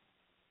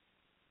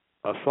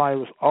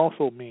 Osiris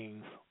also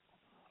means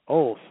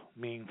Os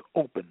means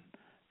open,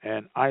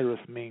 and Iris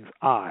means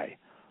eye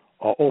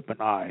or open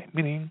eye,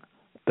 meaning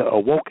the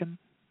awoken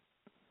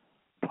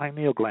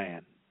pineal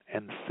gland,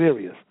 and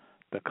Sirius,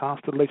 the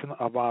constellation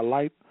of our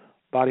light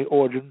body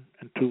origin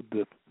into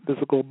the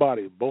physical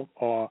body. Both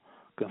are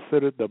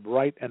considered the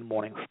bright and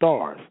morning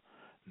stars.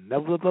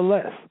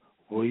 Nevertheless,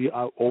 we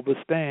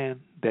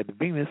understand that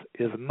Venus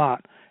is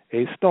not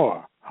a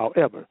star.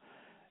 However,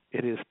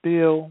 it is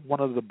still one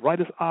of the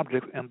brightest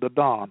objects in the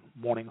dawn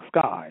morning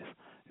skies.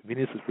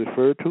 Venus is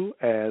referred to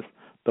as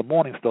the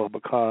morning star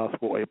because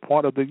for a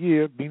part of the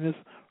year, Venus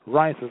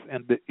rises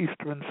in the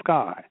eastern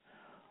sky.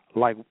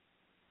 Like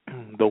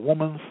the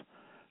woman's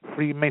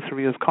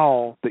Freemasonry is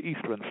called the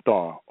Eastern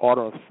Star,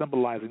 order of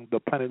symbolizing the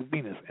planet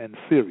Venus and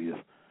Sirius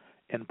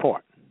in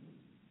part.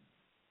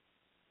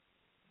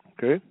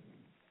 Okay?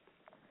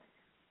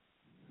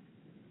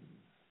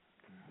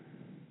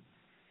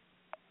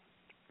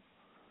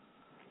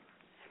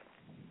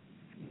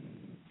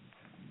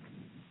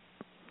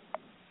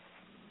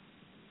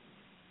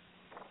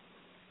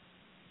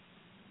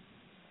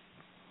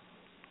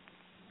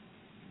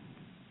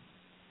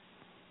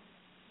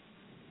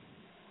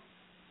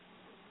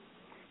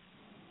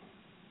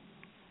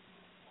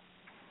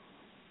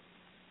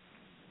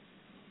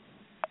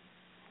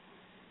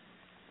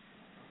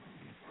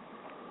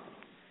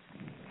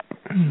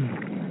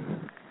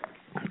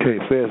 Okay,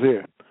 it says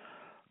here,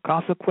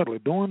 consequently,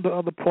 during the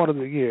other part of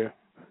the year,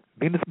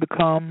 Venus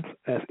becomes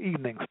as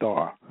evening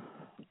star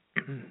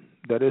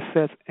that it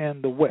sets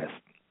in the west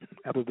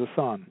after the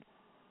sun.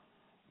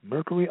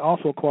 Mercury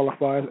also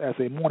qualifies as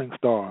a morning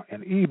star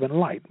and even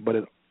light, but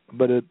it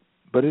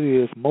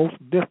is most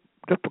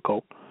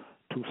difficult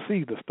to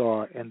see the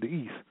star in the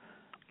east.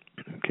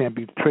 It can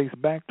be traced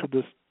back to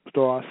the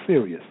star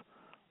Sirius,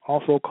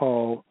 also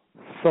called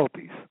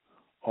Sothis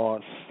or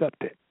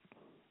Septet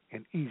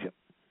in Egypt.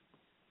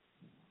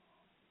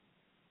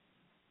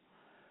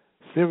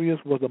 Sirius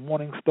was the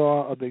morning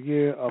star of the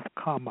year of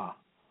Kama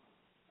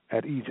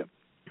at Egypt.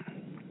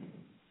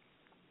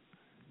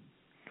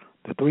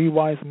 The three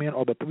wise men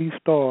are the three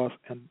stars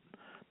in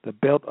the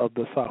belt of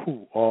the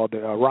Sahu, or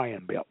the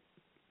Orion belt,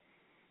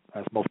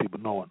 as most people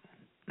know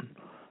it.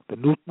 The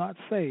do not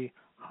say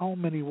how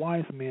many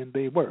wise men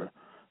they were,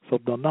 so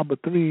the number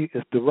 3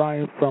 is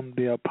derived from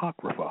the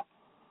Apocrypha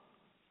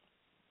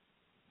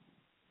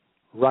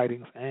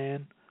writings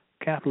and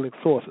Catholic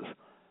sources.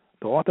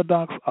 The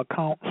Orthodox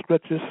account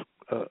stretches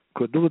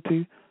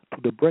credulity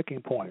to the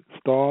breaking point.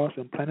 Stars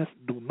and planets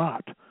do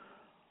not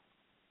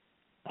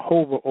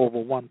hover over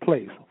one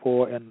place,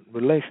 for in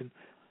relation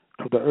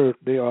to the earth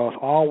they are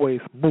always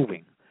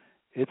moving.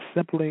 It's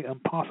simply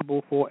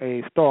impossible for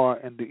a star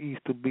in the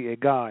east to be a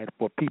guide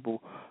for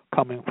people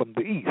coming from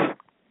the east,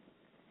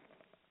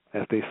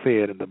 as they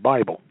said in the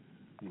Bible.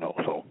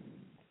 So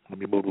let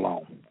me move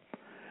along.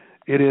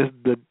 It is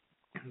the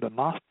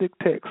Gnostic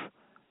text,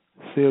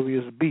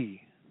 Sirius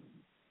B,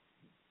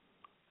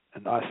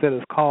 and I said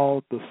it's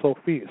called the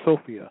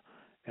Sophia.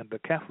 In the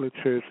Catholic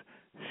Church,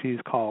 she's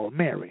called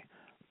Mary,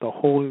 the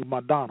Holy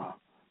Madonna,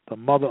 the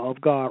Mother of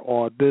God,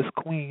 or this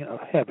Queen of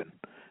Heaven.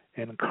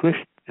 In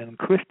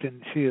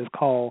Christian, she is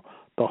called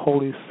the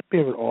Holy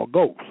Spirit or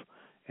Ghost.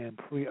 In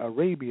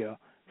Pre-Arabia,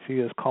 she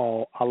is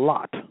called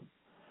Alat.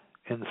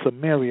 In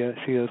Samaria,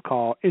 she is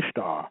called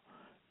Ishtar.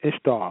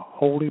 Ishtar,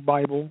 Holy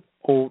Bible,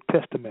 Old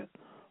Testament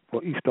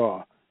for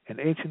Ishtar. In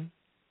ancient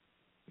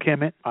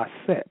Kemet,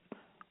 Aset,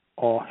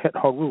 or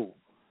Het-Haru,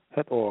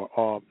 Het-Or,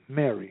 or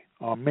Mary,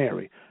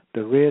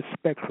 the red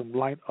spectrum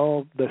light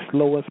of the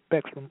slowest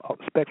spectrum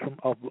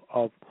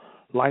of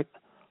light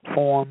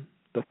formed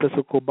the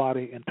physical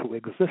body into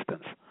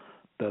existence.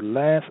 The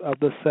last of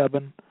the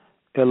 7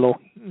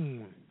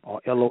 Elohim,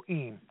 or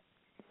Elohim.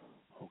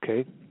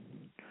 Okay?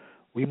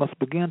 We must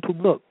begin to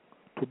look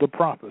to the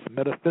prophets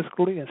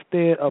metaphysically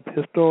instead of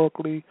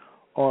historically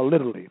or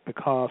literally,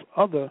 because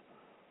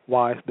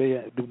otherwise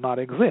they do not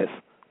exist.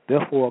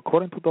 Therefore,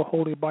 according to the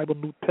Holy Bible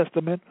New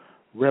Testament,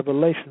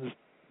 revelations,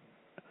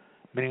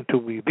 meaning to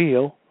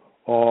reveal,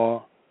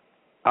 or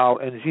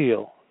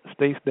Al-Injil,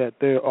 states that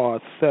there are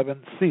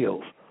 7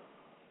 seals.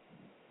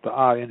 The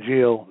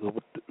Al-Injil,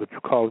 what you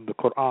call in the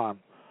Quran,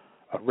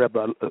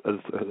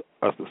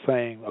 as the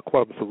saying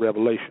equivalent to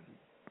revelation.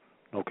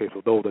 Okay,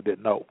 so those that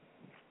didn't know.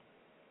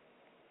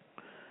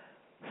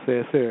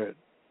 Says here,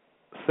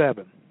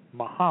 7,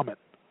 Muhammad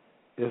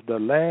is the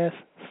last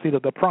seed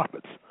of the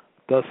prophets.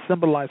 thus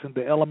symbolizing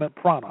the element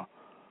prana,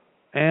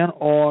 and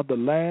or the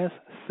last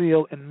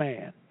seal in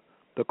man,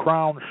 the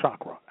crown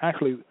chakra.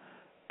 Actually,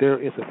 there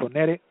is a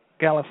phonetic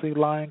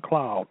galaxy-lying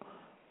cloud,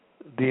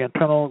 the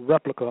internal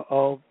replica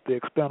of the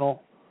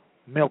external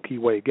Milky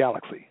Way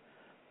galaxy,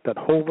 that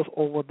hovers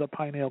over the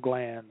pineal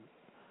gland,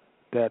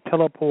 that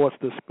teleports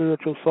the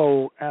spiritual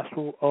soul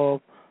astral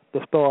of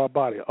the star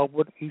body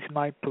upward each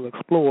night to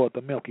explore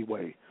the Milky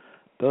Way.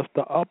 Thus,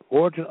 the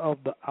origin of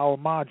the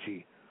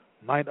Al-Mahdi,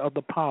 Night of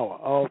the Power,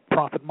 of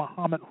Prophet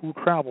Muhammad, who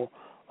traveled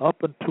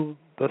up into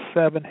the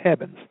seven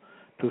heavens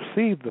to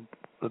see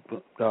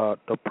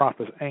the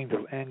prophet's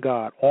angels and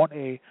God on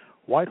a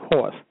white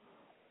horse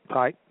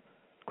type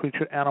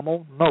creature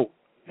animal. Note,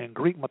 in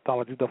Greek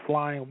mythology, the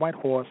flying white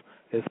horse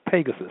is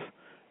Pegasus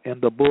in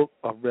the book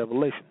of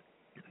Revelation.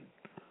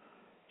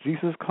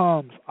 Jesus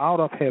comes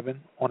out of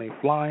heaven on a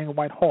flying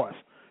white horse,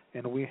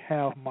 and we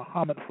have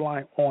Muhammad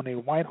flying on a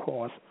white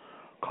horse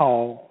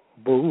called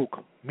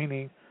Baruch,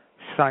 meaning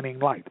shining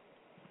light.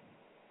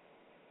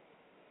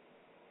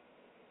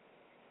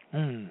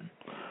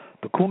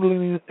 The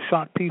Kundalini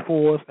Shakti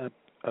force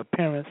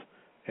appearance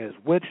is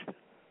witched,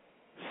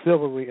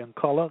 silvery in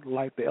color,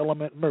 like the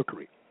element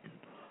Mercury.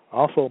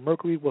 Also,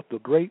 Mercury was the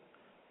great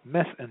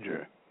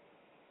messenger.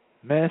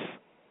 Mes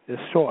is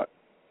short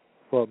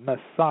for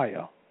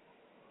Messiah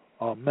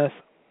or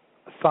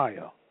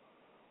Messiah.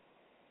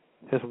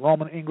 His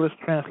Roman English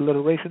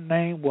transliteration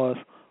name was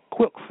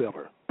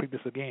Quicksilver. Repeat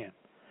this again.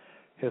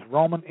 His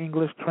Roman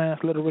English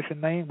transliteration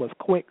name was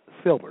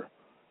Quicksilver.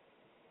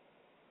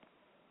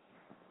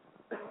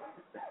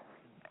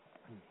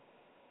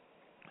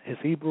 His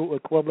Hebrew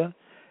equivalent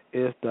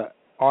is the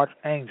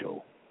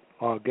Archangel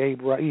or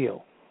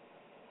Gabriel,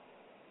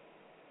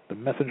 the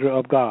messenger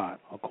of God,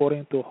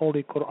 according to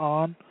Holy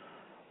Quran,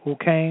 who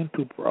came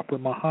to Prophet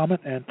Muhammad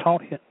and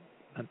taught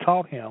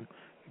him.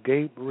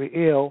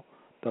 Gabriel,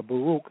 the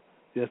Baruch,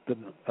 is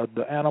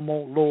the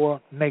animal lower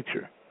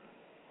nature,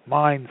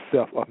 mind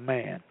self of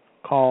man,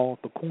 called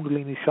the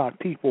Kundalini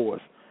Shakti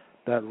force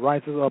that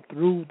rises up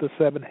through the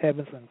seven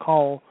heavens and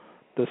called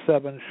the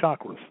seven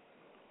chakras.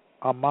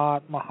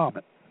 Ahmad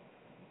Muhammad.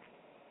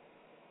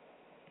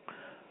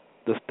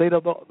 The state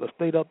of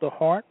the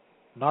heart,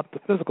 not the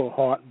physical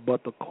heart,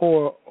 but the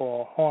core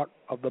or heart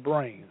of the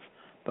brains,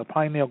 the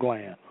pineal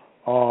gland,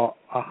 or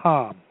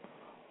Aham.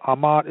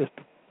 Ahmad is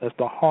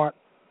the heart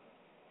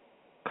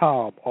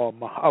Kaab or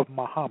of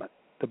Muhammad.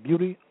 The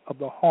beauty of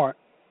the heart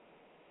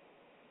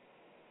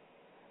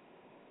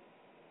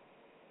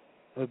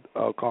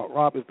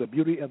Rob is the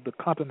beauty of the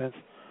continents.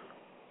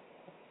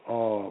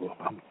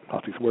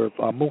 These words: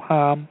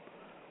 Muham,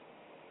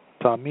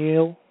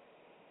 Tamil,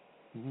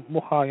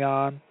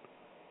 Muhayyan,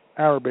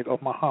 Arabic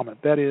of Muhammad.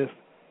 That is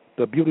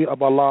the beauty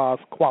of Allah's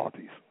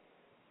qualities.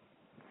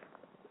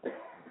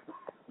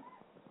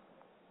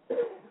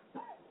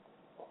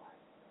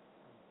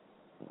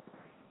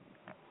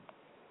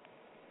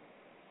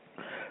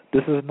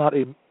 This is not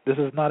a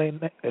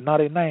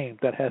name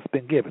that has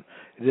been given.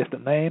 It is the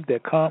name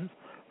that comes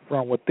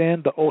from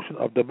within the ocean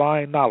of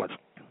divine knowledge.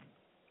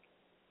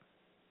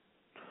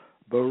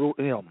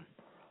 Baru'im.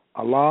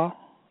 Allah,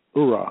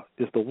 Ura,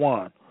 is the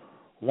one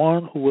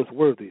who is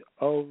worthy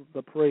of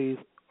the praise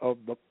of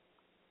the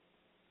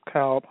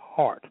Kaab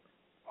heart,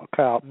 or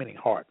Kaab meaning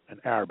heart in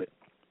Arabic.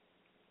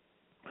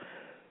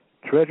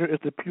 Treasure is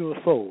the pure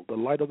soul, the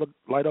light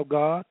of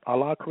God.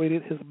 Allah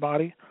created his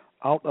body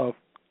out of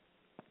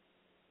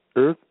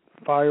earth,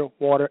 fire,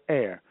 water,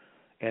 air,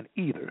 and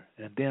ether,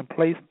 and then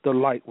placed the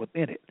light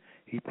within it.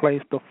 He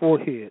placed the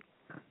forehead,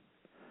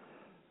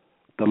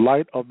 the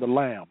light of the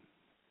Lamb,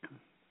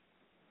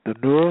 the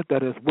nur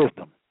that is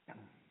wisdom.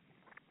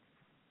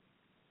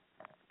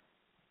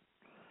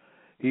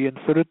 He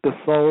inserted the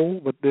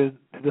soul within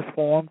this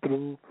form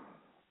through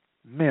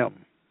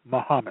Mem,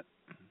 Muhammad,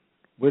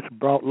 which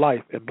brought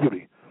life and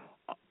beauty.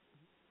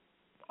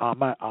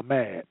 Ahmad.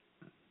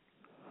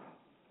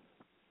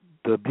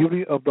 The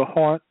beauty of the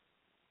heart,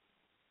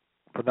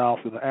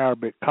 pronounced in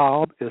Arabic,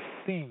 Kaab, is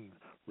seen.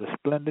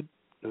 Resplending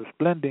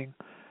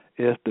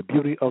is the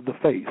beauty of the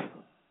face.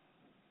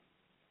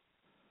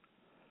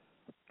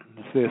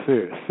 It says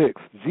here,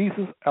 6.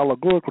 Jesus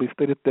allegorically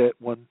stated that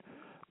when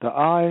the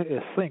eye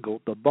is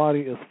single, the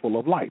body is full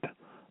of light,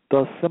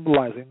 thus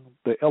symbolizing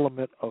the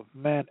element of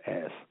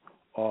manas,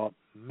 or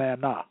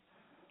mana,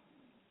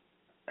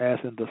 as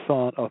in the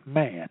son of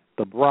man,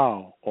 the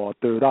brow or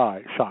third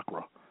eye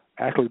chakra.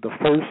 Actually, the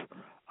first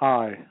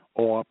eye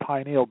or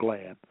pineal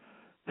gland,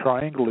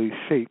 triangularly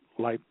shaped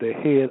like the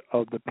head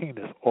of the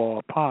penis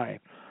or pine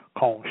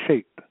cone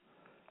shaped.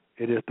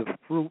 It is the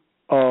fruit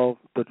of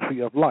the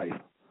tree of life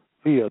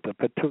via the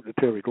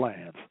pituitary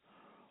glands.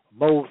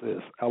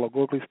 Moses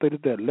allegorically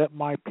stated that, "Let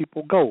my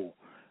people go,"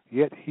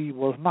 yet he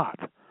was not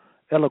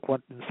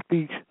eloquent in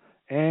speech,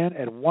 and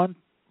at one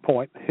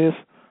point his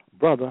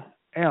brother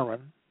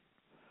Aaron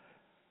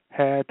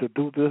had to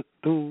do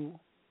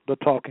the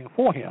talking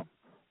for him,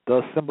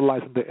 thus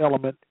symbolizing the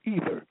element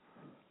ether,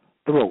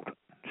 throat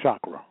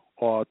chakra,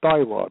 or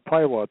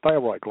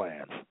thyroid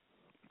glands.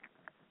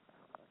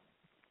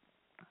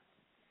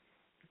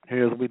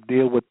 Here's we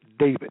deal with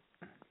David.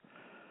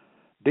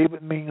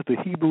 David means the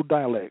Hebrew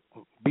dialect,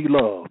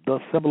 beloved,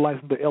 thus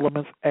symbolizing the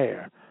elements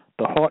air,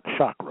 the heart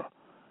chakra,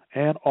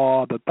 and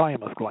or the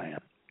thymus gland.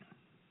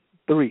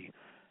 3.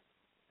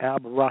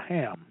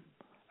 Abraham,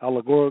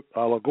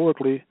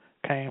 allegorically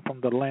came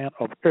from the land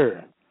of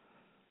Ur,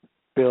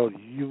 spelled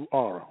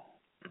U-R,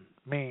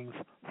 means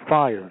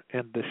fire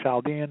in the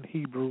Chaldean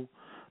Hebrew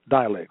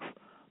dialects,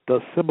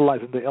 thus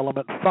symbolizing the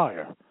element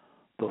fire,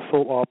 the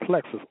solar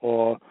plexus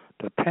or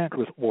the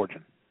pancreas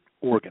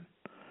organ.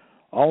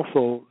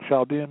 Also,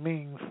 Chaldean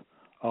means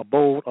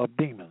abode of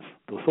demons.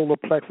 The solar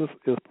plexus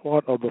is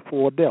part of the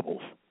 4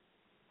 devils.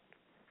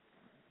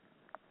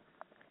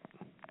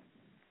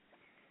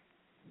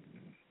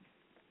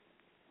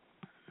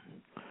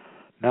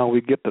 Now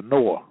we get to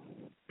Noah.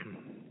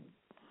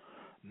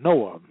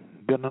 Noah,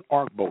 built an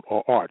ark boat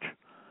or arch.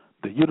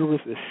 The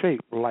uterus is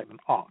shaped like an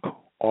ark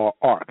or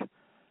ark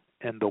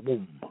in the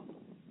womb.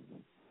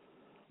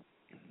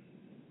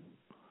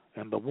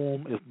 And the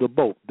womb is the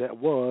boat that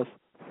was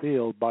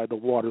filled by the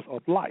waters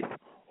of life,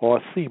 or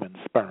semen,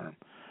 sperm.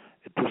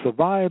 To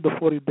survive the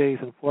 40 days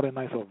and 40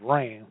 nights of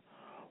rain,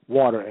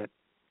 water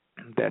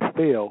that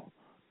fell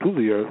to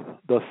the earth,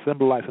 thus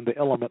symbolizing the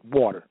element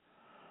water.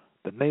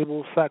 The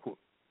navel sacral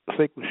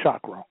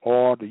chakra,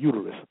 or the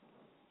uterus,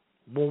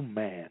 womb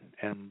man,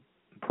 and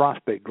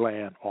prostate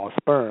gland, or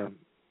sperm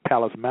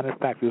palace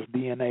manufactures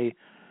DNA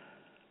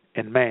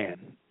in man.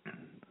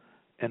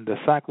 In the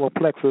sacral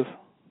plexus,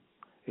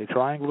 a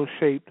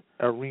triangular-shaped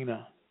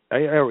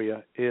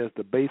area is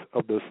the base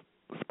of the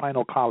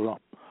spinal column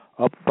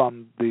up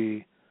from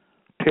the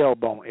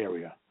tailbone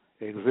area.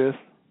 Exists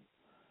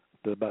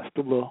the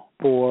vestibular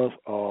pores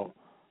of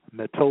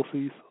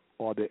mitoses,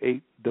 or the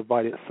 8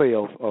 divided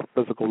cells of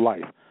physical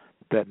life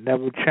that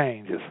never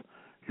changes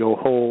your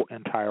whole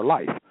entire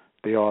life.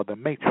 They are the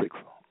matrix,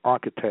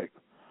 architect,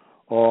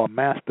 or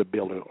master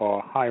builder,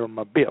 or Hiram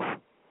Abiff,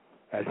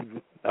 as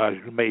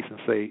you Masons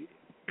say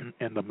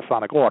in the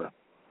Masonic order,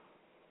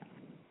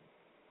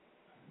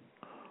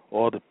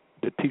 or the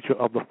teacher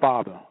of the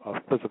father of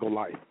physical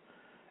life.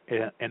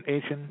 In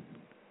ancient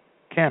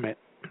Kemet,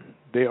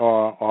 they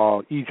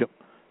are Egypt.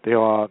 They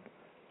are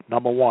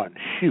number 1,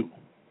 Shu,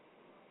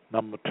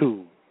 number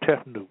 2,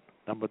 Tefnut,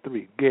 number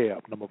 3,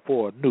 Geb, number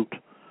 4, Nut,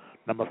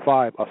 number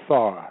 5,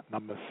 Asar,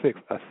 number 6,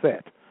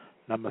 Aset,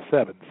 number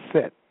 7,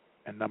 Set,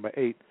 and number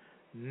 8,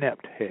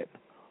 Nephtet,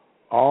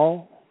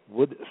 all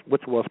which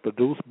was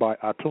produced by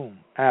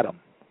Adam,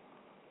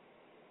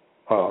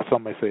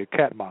 some may say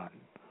Catman,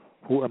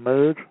 who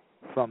emerged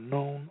from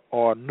Nun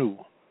or Nu,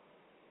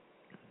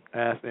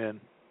 as in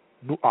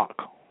Nuach,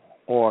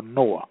 or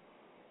Noah,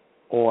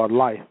 or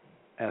life,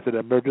 as it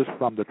emerges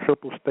from the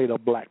triple state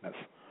of blackness,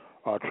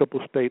 or triple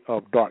state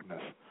of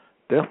darkness.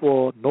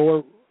 Therefore,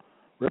 Noah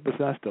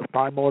represents the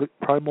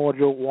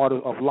primordial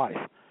waters of life.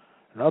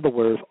 In other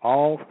words,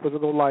 all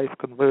physical life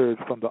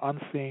converged from the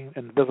unseen,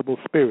 invisible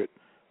spirit,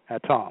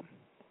 Atom.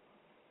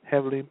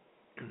 Heavenly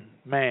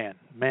man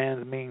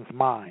means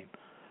mind,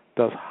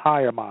 thus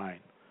higher mind,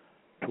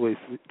 to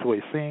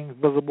a seeing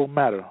visible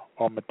matter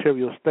or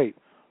material state.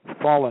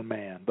 Fallen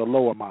man, the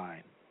lower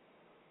mind.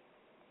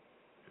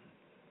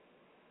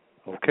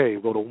 Okay,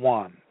 go to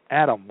 1.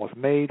 Adam was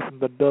made from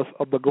the dust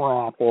of the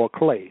ground or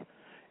clay.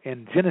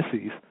 In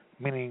Genesis,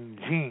 meaning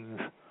genes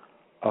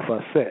of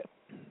a set.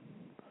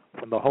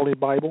 From the Holy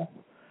Bible,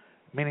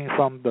 meaning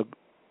from the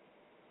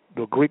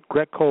Greek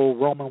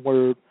Greco-Roman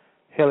word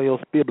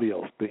Helios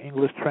Biblios. The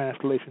English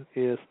translation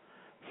is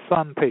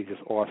sun pages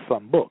or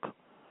sun book.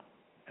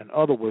 In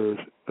other words,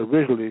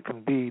 originally it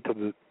can be to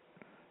the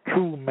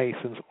true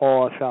Masons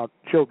or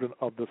children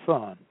of the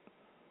sun,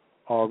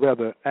 or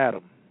rather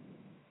Adam,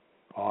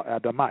 or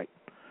Adamite.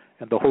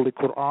 In the Holy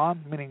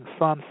Quran, meaning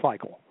sun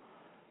cycle.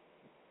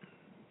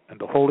 In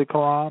the Holy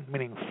Quran,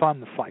 meaning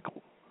sun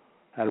cycle.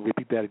 I will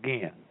repeat that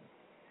again.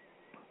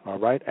 All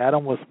right,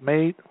 Adam was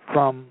made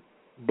from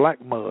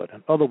black mud.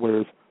 In other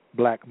words,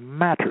 black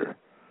matter,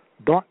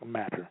 dark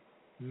matter,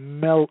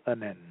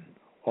 melanin,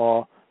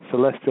 or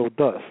celestial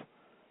dust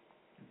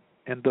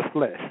in the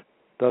flesh,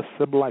 thus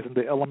symbolizing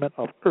the element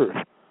of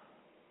earth.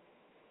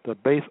 The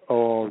base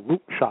or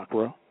root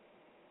chakra,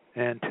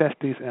 and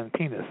testes and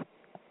penis,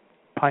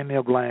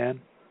 pineal gland,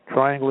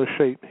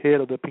 triangular-shaped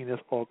head of the penis,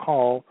 are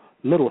called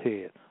little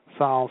head.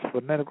 Sounds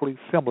phonetically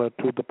similar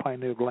to the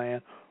pineal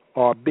gland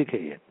or big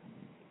head.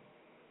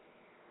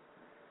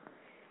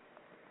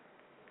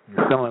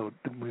 When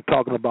we're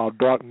talking about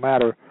dark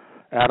matter,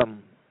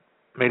 Adam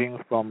mating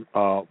from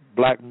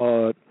black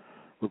mud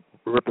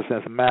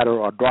represents matter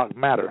or dark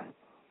matter.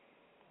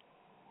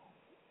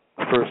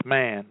 First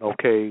man,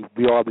 okay,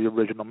 we are the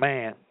original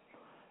man,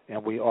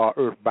 and we are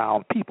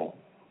earthbound people,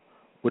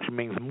 which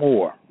means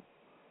more.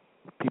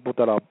 People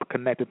that are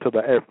connected to the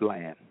earth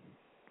land.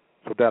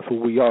 So that's who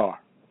we are,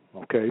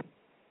 okay?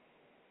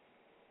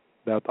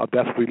 That's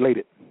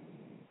related.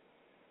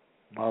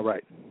 All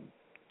right.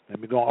 Let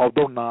me go.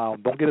 Although now,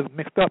 don't get us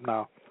mixed up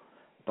now.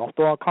 Don't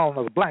start calling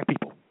us black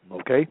people,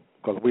 okay?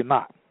 Because we're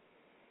not.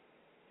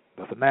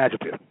 That's an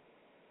adjective.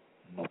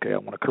 Okay, I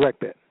want to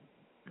correct that.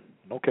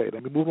 Okay,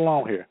 let me move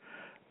along here.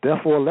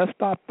 Therefore, let's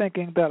stop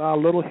thinking that our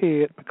little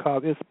head,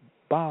 because it's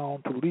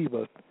bound to leave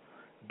us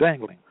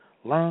dangling.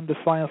 Learn the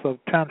science of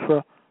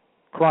Tantra,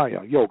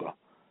 Kriya, Yoga,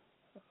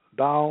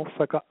 Tao,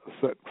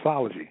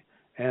 Sexology,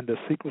 and the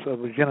secrets of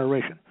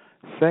regeneration.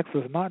 Sex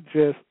is not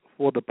just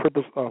for the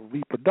purpose of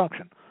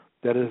reproduction.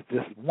 That is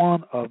just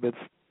one of its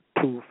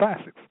two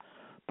facets.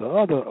 The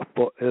other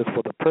is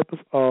for the purpose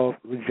of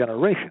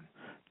regeneration.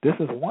 This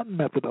is one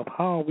method of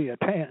how we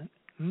attain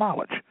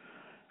knowledge.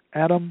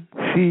 Adam,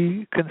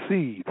 she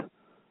conceived.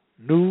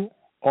 Knew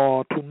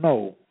or to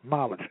know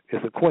knowledge is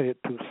equated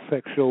to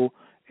sexual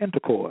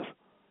intercourse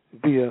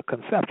via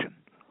conception.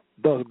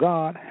 Thus,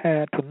 God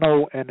had to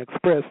know and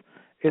express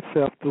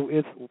itself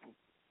through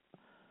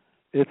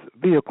its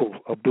vehicles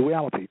of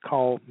duality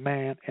called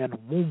man and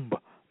womb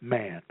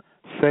man,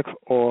 sex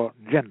or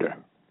gender.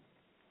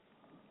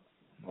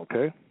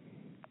 Okay?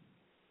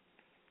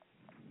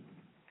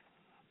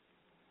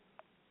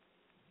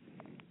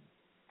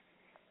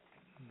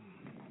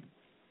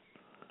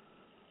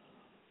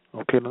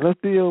 Okay, now let's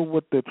deal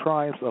with the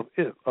tribes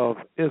of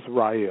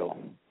Israel.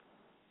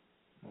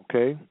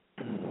 Okay?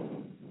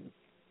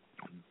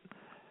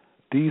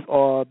 These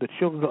are the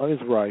children of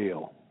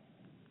Israel,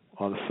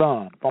 or the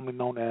son, formerly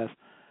known as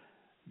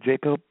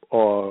Jacob,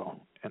 or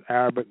in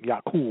Arabic,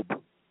 Yaqub,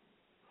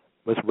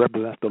 which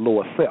represents the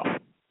lower self.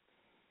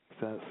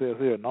 So it says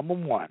here, number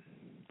 1,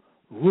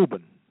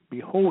 Reuben,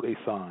 behold a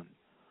son.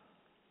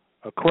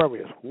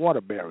 Aquarius,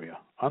 water barrier.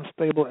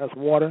 Unstable as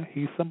water,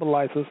 he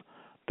symbolizes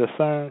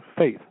discerned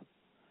faith.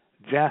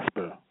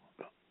 Jasper,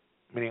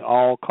 meaning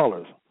all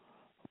colors.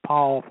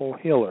 Powerful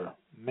healer,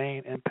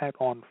 main impact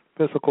on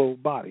physical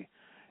body.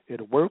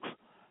 It works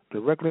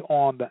directly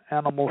on the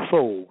animal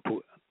soul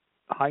to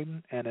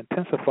heighten and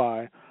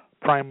intensify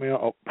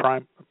primal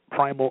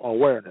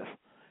awareness.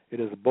 It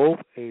is both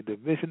a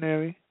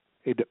divinatory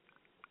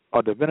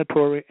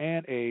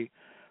and a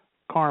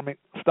karmic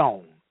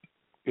stone.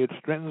 It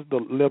strengthens the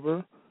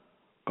liver,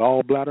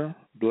 gallbladder,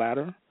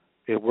 bladder.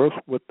 It works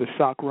with the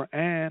chakra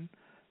and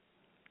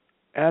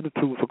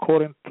attitudes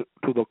according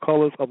to the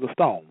colors of the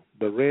stone.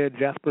 The red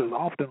jasper is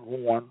often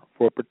worn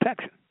for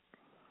protection.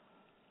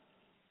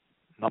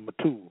 Number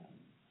 2,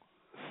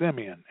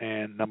 Simeon.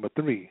 And number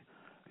 3,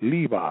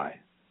 Levi.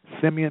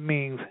 Simeon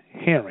means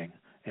hearing,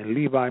 and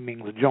Levi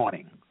means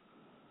joining.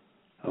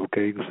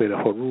 Okay, you can say the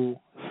Haru,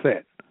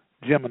 Set,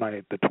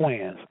 Gemini, the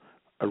twins.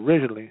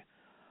 Originally,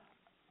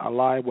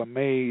 allied were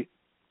made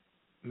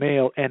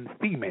male and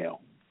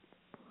female.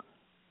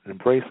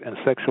 Embrace and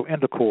sexual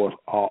intercourse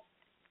are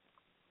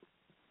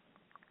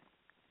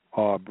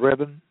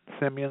brethren.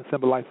 Simeon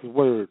symbolizes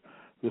word,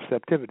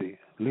 receptivity.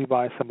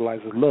 Levi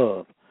symbolizes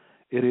love.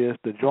 It is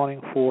the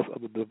joining force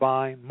of the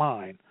divine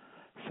mind.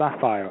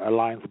 Sapphire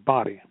aligns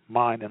body,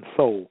 mind, and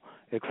soul,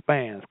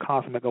 expands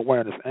cosmic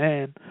awareness,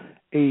 and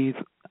aids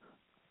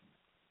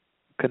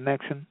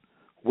connection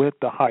with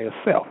the higher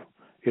self.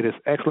 It is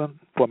excellent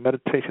for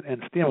meditation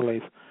and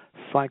stimulates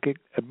psychic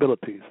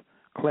abilities,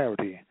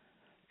 clarity,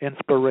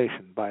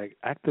 inspiration by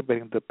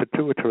activating the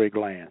pituitary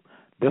gland.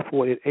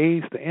 Therefore, it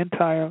aids the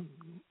entire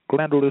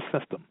glandular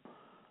system.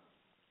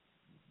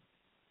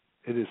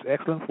 It is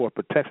excellent for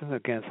protection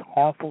against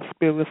harmful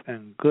spirits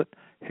and good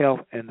health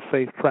and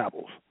safe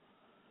travels.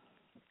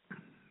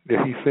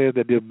 If he said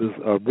that it was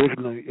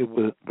originally it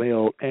was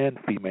male and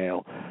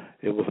female,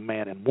 it was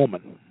man and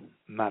woman,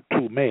 not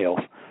two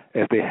males,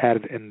 as they had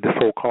it in the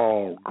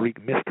so-called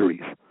Greek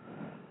mysteries.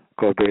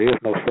 Because there is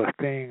no such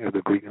thing as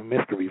the Greek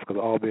mysteries, because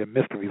all their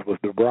mysteries was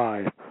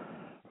derived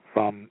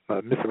from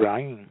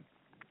Mizraim,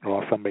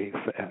 or somebody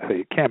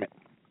say Kemet.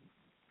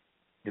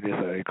 It is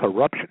a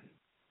corruption.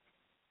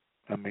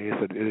 I mean,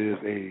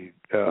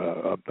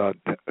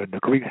 the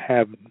Greeks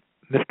have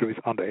mysteries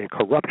under a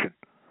corruption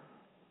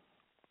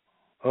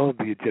of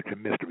the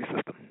Egyptian mystery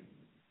system.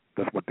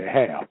 That's what they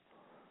have.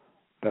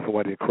 That's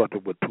why they're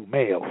corrupted with two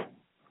males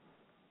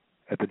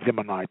at the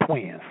Gemini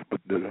twins.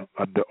 But the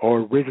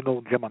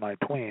original Gemini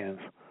twins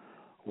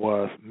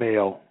was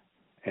male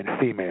and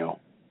female,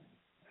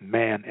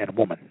 man and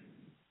woman.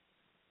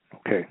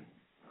 Okay.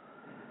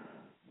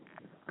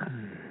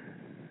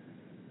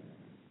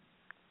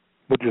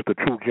 Which is the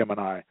true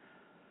Gemini,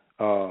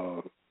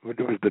 which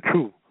is the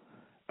true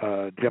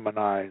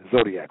Gemini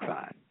zodiac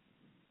sign.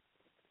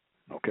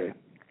 Okay.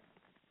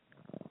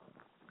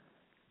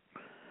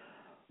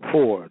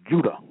 4,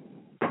 Judah,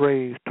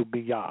 praise to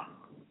be Yah.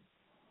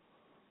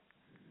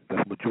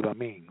 That's what Judah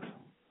means.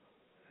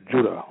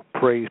 Judah,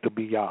 praise to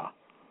be Yah.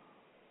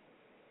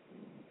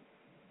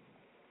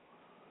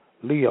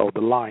 Leo,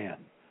 the lion,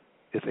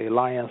 is a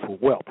lion's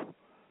whelp.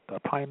 The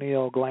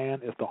pineal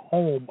gland is the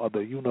home of the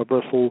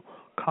universal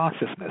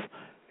consciousness.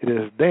 It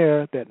is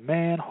there that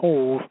man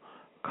holds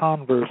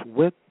converse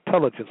with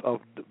intelligence of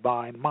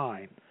divine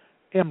mind.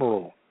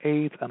 Emerald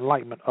aids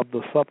enlightenment of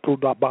the subtle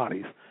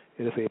bodies.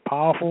 It is a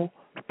powerful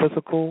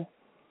physical,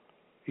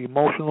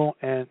 emotional,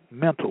 and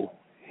mental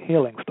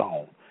healing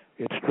stone.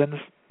 It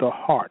strengthens the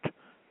heart,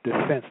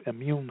 defense,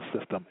 immune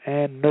system,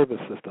 and nervous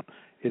system.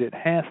 It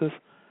enhances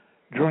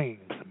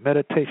dreams,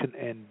 meditation,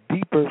 and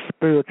deeper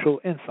spiritual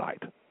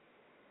insight.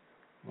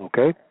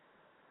 Okay?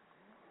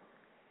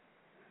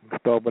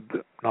 Let's start with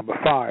number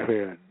 5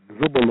 here.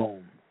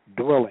 Zebulun,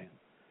 dwelling.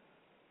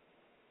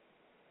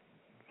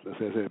 So it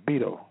says here,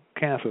 Beetle,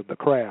 Cancer, the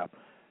crab,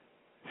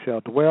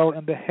 shall dwell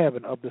in the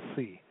heaven of the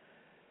sea.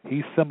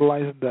 He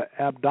symbolizes the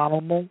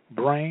abdominal,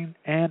 brain,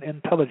 and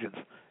intelligence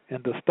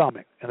in the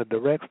stomach, and it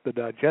directs the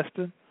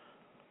digestion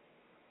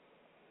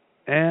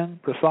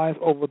and presides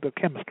over the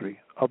chemistry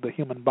of the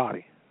human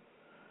body.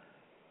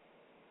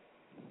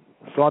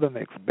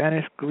 Sardonyx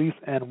banish griefs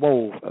and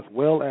woes, as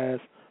well as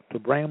to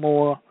bring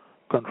more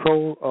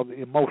control of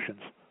the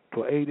emotions,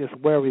 to aid its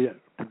warrior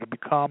to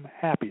become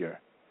happier.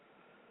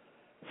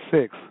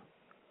 6.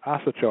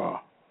 Asachar,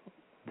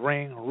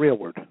 bring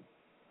rearward.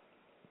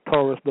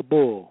 Taurus the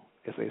bull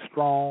is a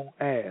strong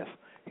ass.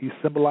 He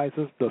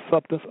symbolizes the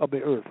substance of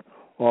the earth,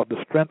 or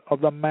the strength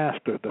of the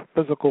master, the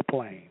physical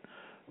plane.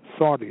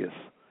 Sardius,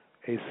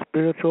 a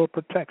spiritual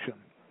protection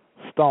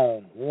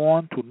stone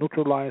worn to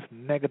neutralize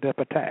negative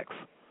attacks.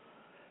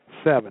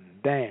 7.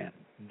 Dan,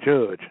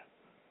 judge.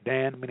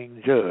 Dan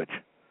meaning judge.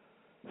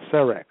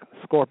 Serac,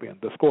 scorpion,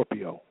 the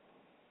Scorpio,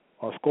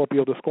 or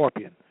Scorpio the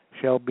scorpion,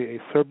 shall be a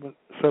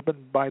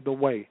serpent by the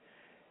way.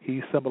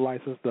 He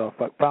symbolizes the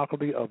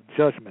faculty of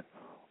judgment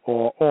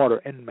or order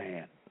in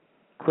man.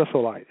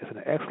 Chrysolite is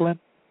an excellent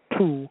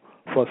tool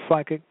for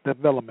psychic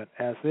development,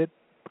 as it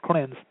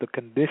cleanses the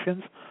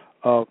conditions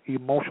of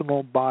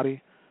emotional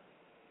body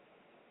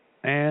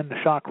and the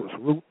chakras: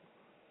 root,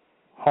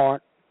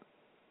 heart,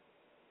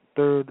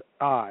 third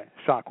eye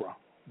chakra,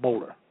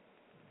 molar.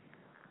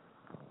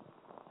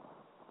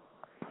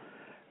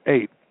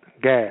 8.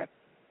 Gad,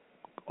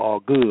 or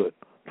good,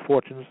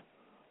 fortunes,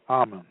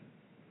 Amun.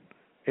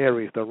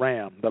 Aries, the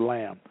ram, the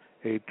lamb.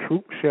 A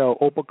troop shall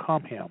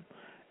overcome him.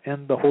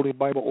 In the Holy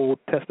Bible, Old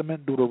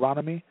Testament,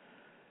 Deuteronomy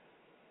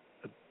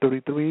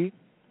 33,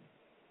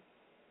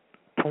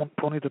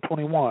 20 to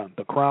 21,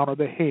 the crown of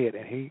the head,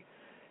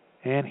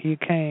 and he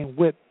came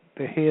with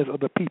the heads of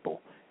the people.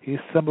 He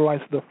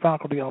symbolizes the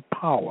faculty of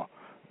power,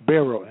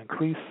 burial,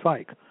 increased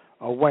psych,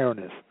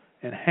 awareness,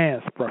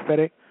 enhanced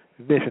prophetic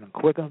vision,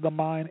 quickens the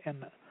mind,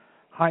 and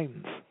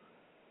heightens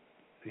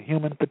the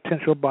human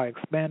potential by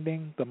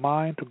expanding the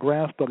mind to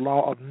grasp the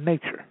law of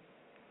nature.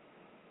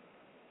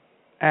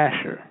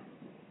 Asher,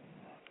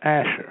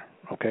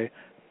 okay,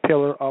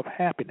 pillar of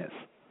happiness.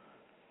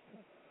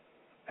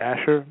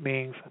 Asher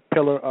means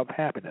pillar of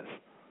happiness.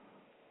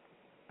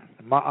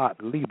 Ma'at,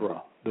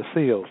 Libra, the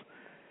seals.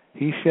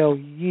 He shall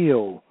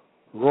yield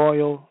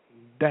royal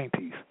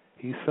dainties.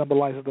 He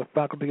symbolizes the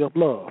faculty of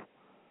love.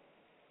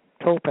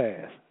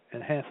 Topaz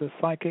enhances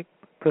psychic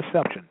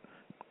perception,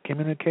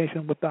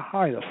 communication with the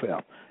higher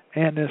self,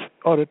 and is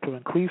ordered to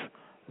increase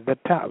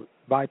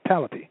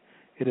vitality.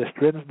 It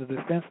strengthens the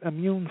defense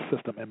immune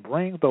system and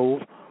brings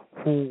those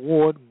who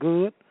ward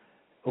good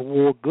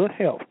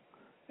health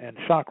and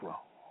chakra,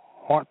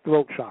 heart,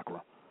 throat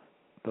chakra,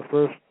 the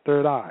first,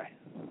 third eye.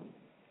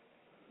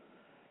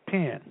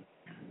 10.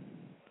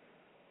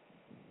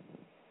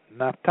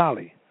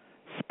 Naphtali,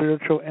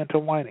 spiritual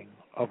intertwining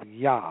of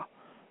Yah.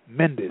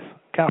 Mendes,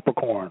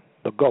 Capricorn,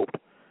 the goat,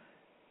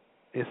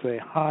 is a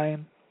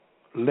hind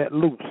let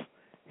loose.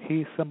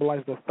 He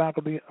symbolizes the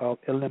faculty of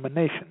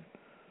elimination.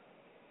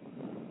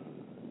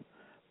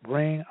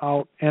 Bring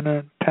out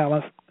inner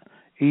talents,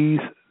 ease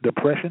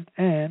depression,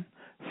 and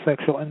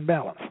sexual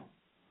imbalance.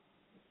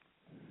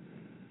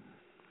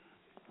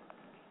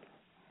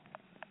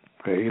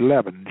 Okay,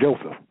 11.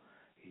 Joseph,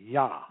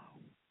 Yah,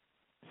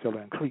 shall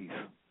increase.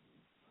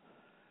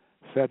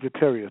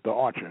 Sagittarius, the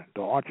archer.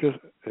 The archer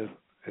is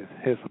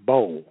his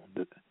bow.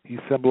 He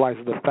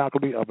symbolizes the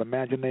faculty of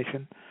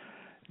imagination.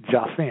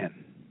 Jacin.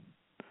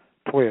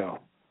 12.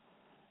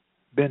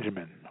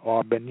 Benjamin,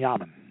 or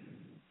Benjamin,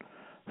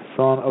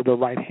 son of the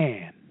right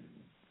hand.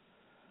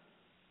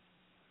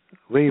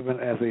 Raven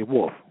as a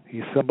wolf.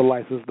 He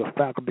symbolizes the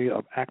faculty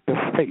of active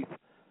faith.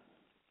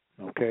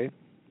 Okay.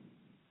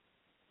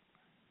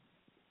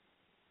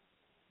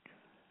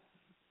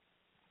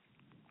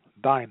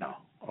 Dinah,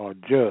 or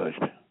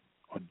judged,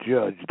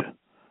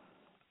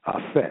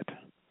 Aset,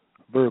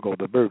 Virgo,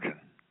 the virgin.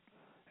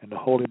 In the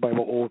Holy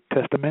Bible, Old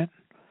Testament,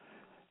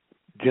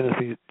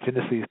 Genesis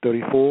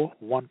 34,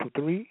 1 to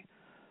 3,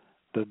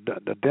 the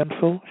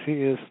damsel, she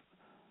is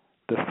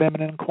the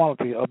feminine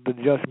quality of the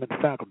judgment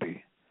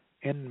faculty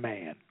in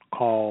man,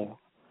 called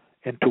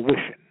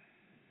intuition.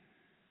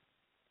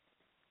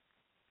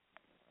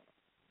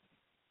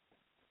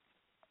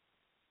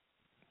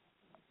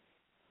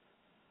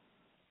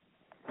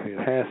 It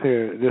has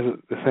here,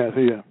 this has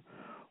here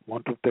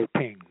 1 to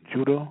 13.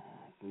 Judah,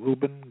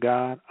 Reuben,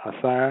 Gad,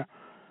 Asir,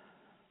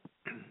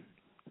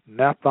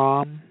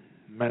 Naphtali,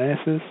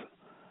 Manasseh,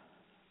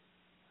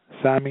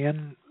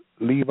 Simeon,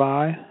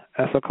 Levi,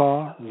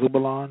 Issachar,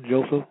 Zebulun,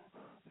 Joseph,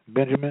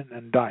 Benjamin,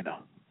 and Dinah,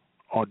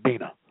 or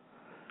Dinah.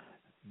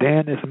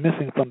 Dan is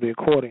missing from the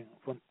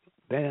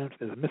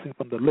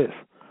list,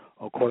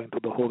 according to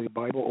the Holy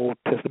Bible, Old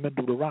Testament,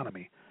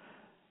 Deuteronomy.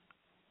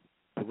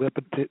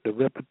 The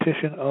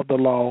repetition of the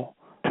law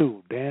to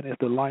 22, Dan is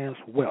the lion's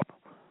whelp.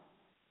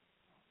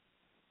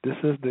 This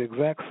is the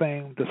exact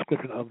same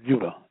description of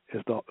Judah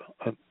as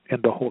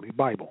in the Holy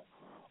Bible,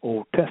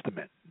 Old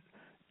Testament,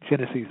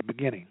 Genesis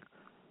beginning.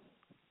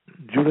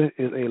 Judah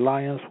is a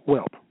lion's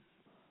whelp.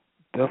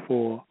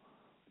 Therefore,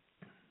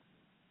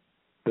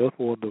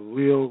 the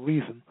real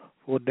reason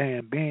for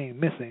Dan being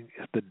missing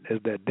is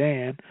that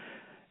Dan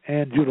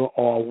and Judah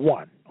are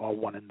one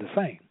and the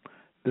same.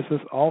 This is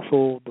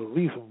also the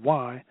reason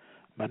why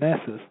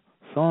Manasseh,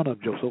 son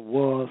of Joseph,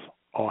 was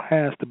or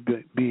has to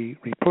be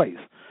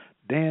replaced.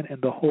 Dan in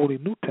the Holy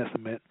New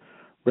Testament,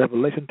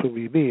 Revelation to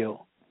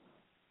reveal,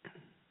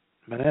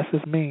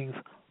 Manasseh means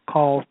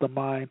cause the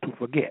mind to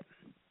forget.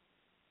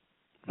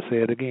 I'll say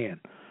it again.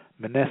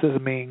 Manasseh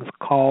means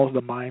cause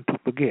the mind to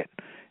forget.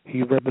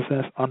 He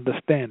represents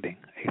understanding,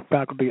 a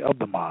faculty of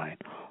the mind.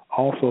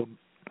 Also,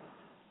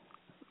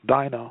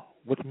 Dinah,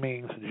 which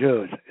means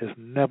judge, is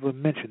never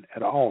mentioned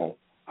at all.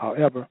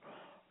 However,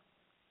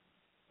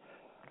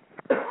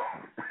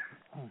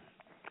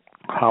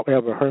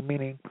 her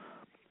meaning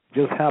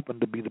just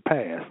happened to be the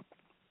past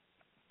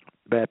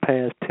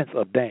tense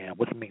of Dan,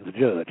 which means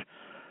judge.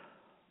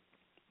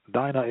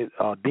 Dina is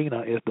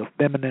the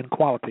feminine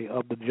quality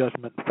of the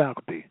judgment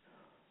faculty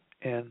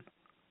in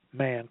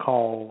man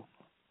called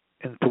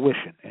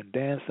intuition, and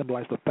Dan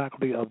symbolizes the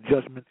faculty of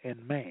judgment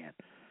in man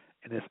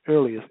in its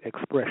earliest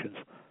expressions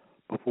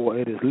before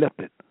it is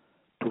lifted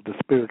to the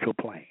spiritual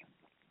plane.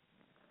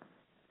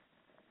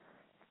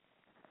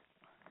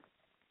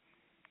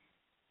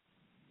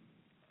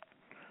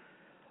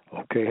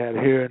 Okay, had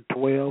here in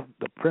 12,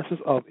 the princess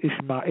of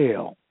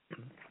Ishmael.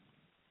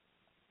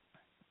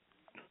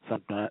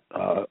 Something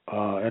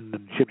in the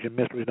Egyptian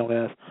mystery known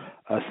as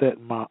Aset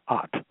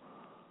Ma'at,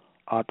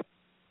 At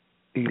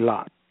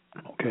Elat.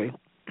 Okay.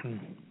 In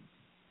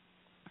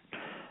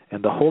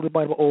the Holy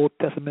Bible, Old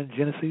Testament,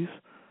 Genesis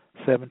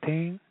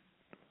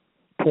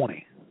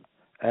 17:20.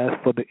 As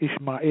for the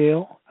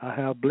Ishmael, I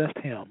have blessed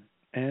him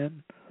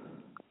and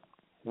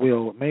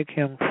will make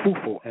him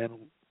fruitful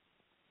and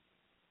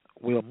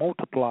will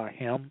multiply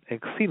him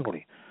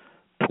exceedingly.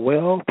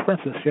 12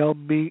 princes shall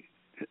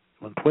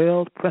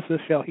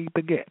he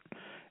beget,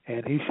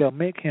 and he shall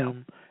make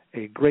him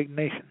a great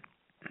nation.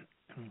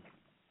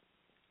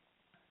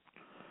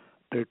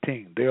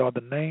 13. They are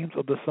the names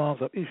of the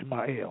sons of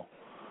Ishmael.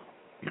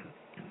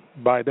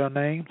 By their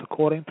names,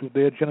 according to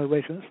their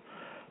generations,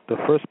 the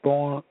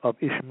firstborn of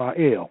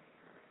Ishmael.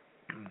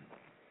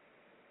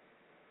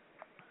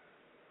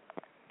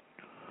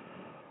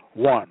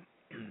 1.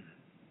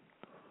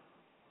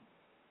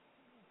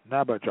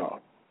 Nabajah,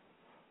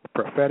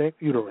 prophetic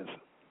uterus.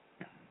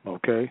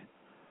 Okay.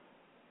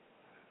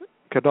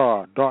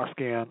 Kedar, dark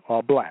skin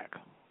or black,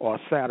 or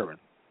Saturn.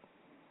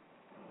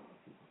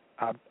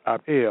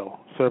 Abel,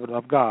 servant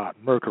of God,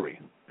 Mercury.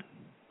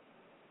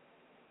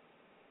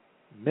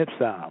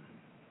 Mibsam,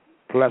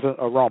 pleasant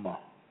aroma,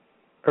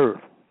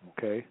 earth.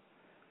 Okay.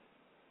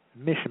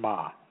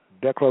 Mishma,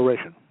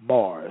 declaration,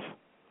 Mars.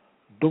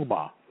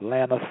 Duma,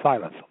 land of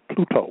silence,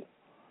 Pluto.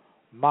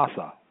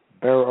 Massa,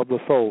 bearer of the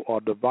soul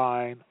or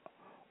divine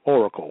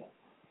oracle,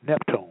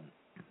 Neptune.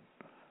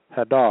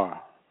 Hadar,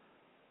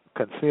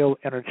 concealed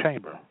inner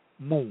chamber,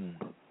 Moon.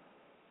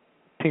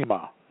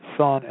 Tima,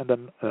 sun in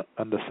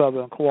the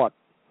southern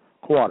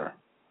quarter,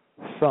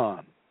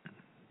 sun,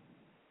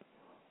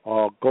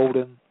 or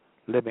golden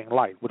living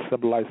light, which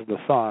symbolizes the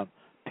sun.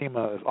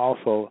 Tima is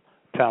also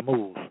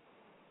Tammuz,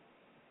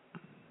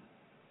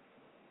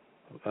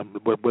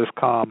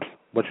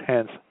 which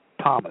hence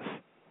Thomas,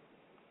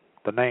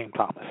 the name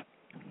Thomas.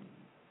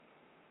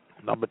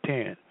 Number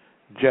 10,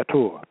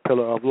 Jetur,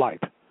 pillar of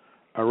light,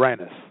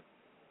 Uranus.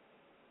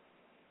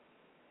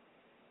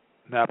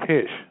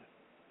 Naphish,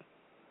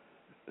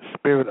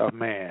 spirit of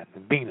man,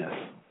 Venus.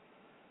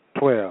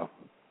 12,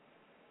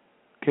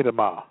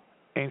 Kedema,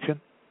 ancient,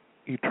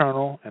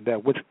 eternal, and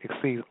that which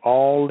exceeds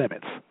all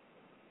limits.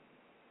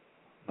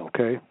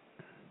 Okay?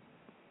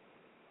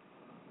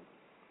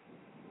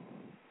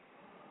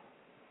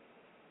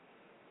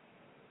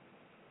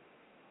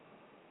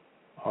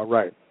 All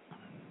right.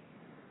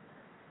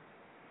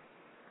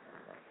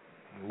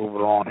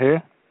 Moving on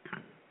here.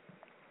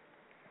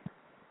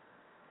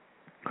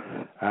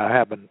 I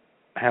haven't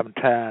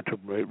time to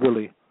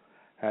really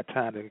had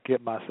time to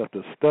get myself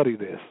to study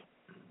this.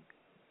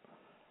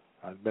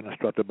 I've been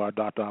instructed by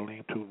Dr.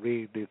 Alim to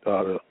read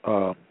one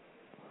of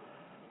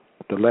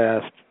the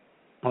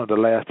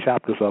last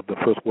chapters of the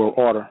First World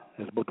Order,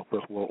 his book, The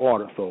First World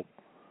Order. So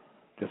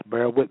just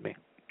bear with me.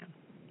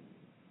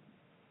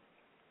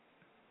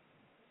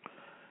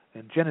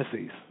 In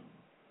Genesis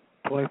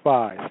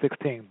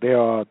 25:16,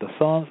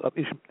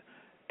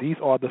 these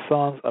are the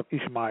sons of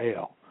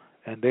Ishmael,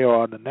 and they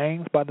are the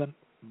names by their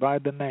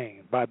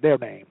names,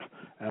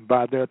 and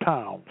by their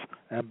towns,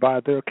 and by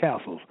their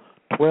castles.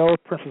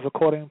 12 princes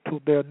according to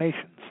their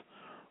nations.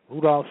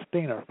 Rudolf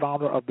Steiner,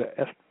 founder of the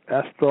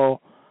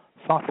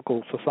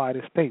Astrosophical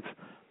Society, states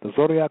the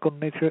zodiacal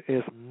nature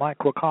is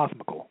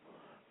microcosmical.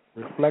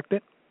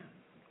 Reflected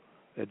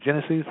in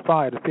Genesis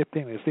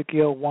 5:15,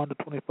 Ezekiel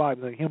 1:25,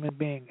 the human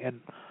being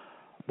in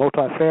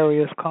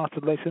multifarious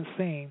constellations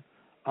seen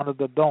under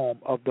the dome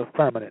of the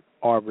firmament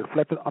are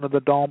reflected under the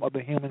dome of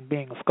the human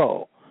being's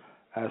skull.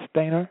 As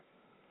Steiner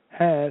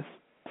has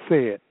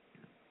said,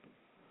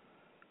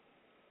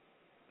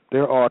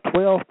 there are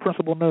 12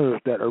 principal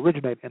nerves that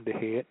originate in the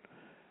head.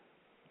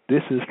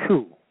 This is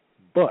true,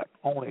 but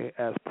only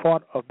as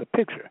part of the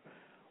picture.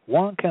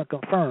 One can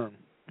confirm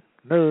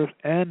nerves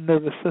and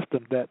nervous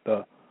system that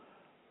the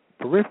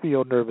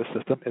peripheral nervous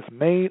system is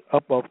made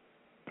up of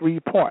 3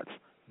 parts,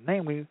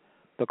 namely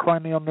the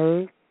cranial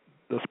nerve,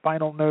 the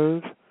spinal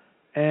nerves,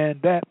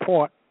 and that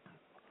part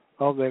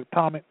of the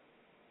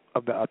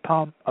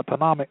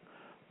autonomic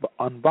but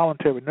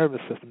involuntary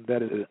nervous system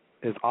that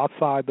is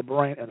outside the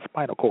brain and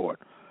spinal cord.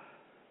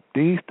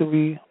 These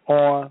 3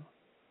 are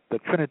the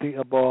trinity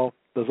above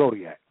the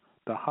zodiac.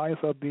 The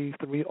highest of these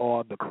 3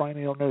 are the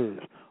cranial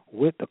nerves,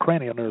 which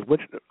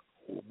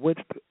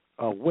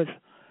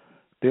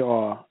there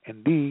are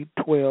indeed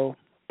 12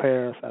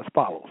 pairs as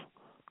follows.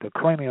 The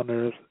cranial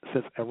nerves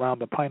sits around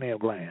the pineal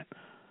gland,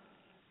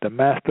 the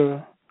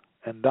master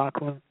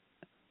endocrine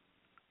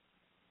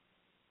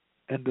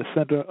in the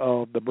center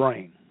of the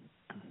brain.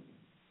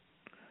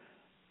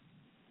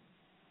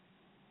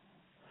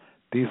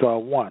 These are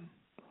 1,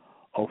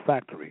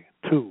 olfactory,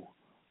 2,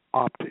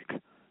 optic,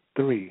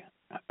 3,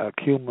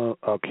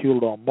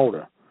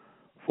 oculomotor,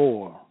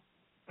 4,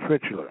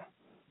 trichellar,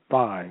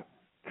 5,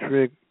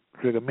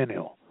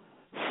 trigeminal,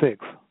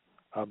 6,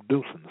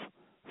 abducens,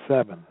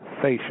 7,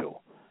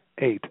 facial,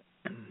 8,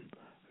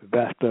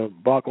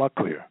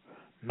 vestibular,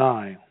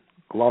 9,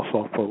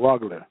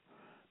 glossopharyngeal,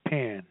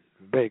 10,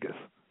 vagus,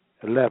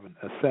 11,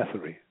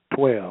 accessory,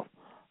 12,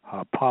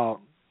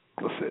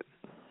 hypoglossal,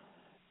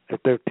 a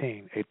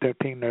 13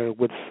 nerve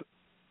which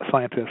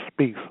scientists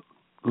speaks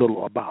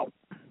little about.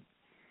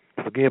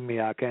 Forgive me,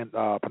 I can't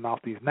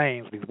pronounce these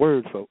names, these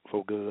words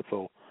so good,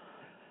 so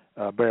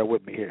bear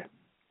with me here.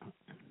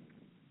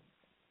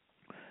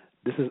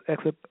 This is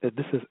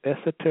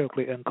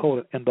esoterically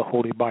encoded in the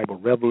Holy Bible,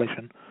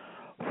 Revelation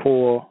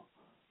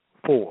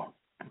 4:4.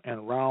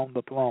 And round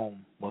the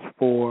throne was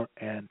 4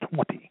 and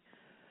 20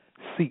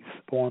 seats.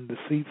 On the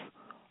seats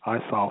I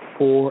saw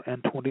 4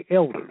 and 20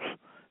 elders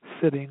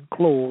sitting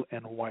clothed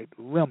in white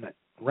raiment,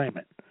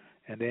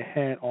 and they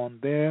had on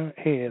their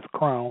heads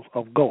crowns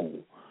of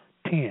gold.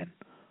 10.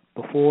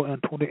 The 4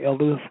 and 20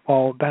 elders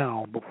fall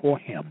down before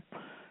him.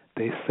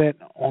 They sat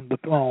on the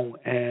throne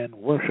and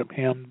worship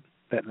him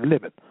that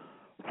liveth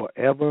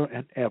forever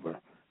and ever,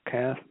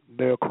 cast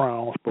their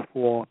crowns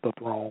before the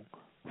throne,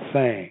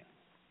 saying,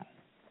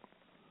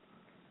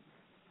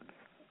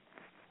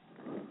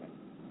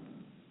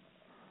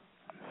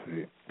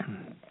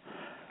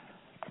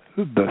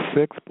 the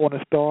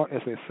 6-pointed star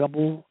is a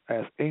symbol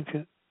as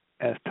ancient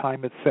as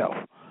time itself,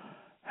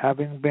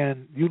 having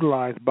been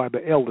utilized by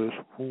the elders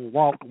who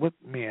walked with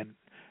men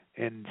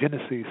in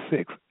Genesis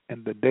 6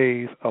 in the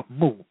days of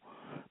Mu.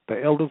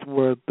 The elders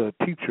were the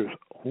teachers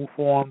who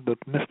formed the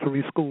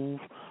mystery schools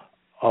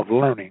of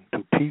learning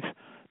to teach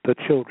the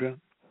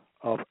children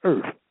of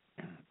earth.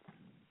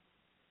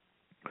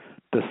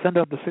 The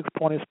center of the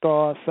 6-pointed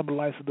star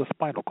symbolizes the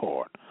spinal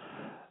cord.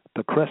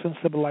 The crescent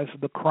symbolizes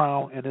the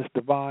crown and its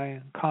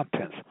divine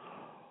contents.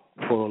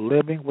 For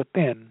living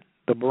within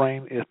the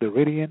brain is the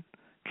radiant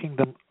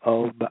kingdom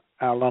of the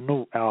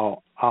Allahu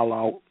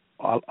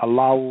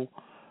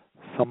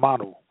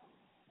Samanu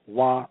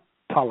wa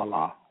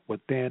Talala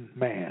within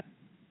man,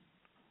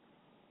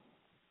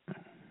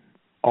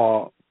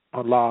 or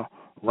Allah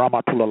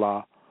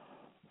Rahmatullah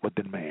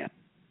within man.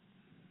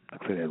 I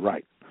say that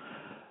right.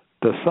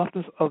 The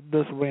substance of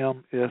this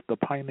realm is the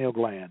pineal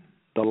gland,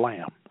 the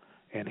lamb,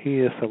 and he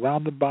is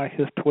surrounded by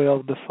his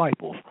 12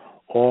 disciples,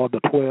 or the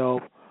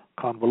 12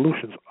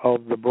 convolutions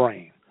of the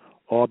brain,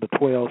 or the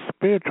 12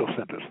 spiritual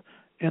centers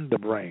in the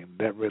brain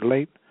that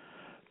relate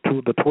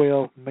to the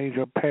 12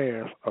 major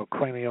pairs of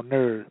cranial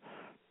nerves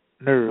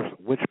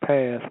which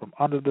pass from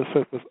under the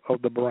surface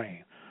of the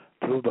brain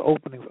through the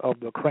openings of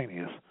the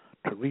cranius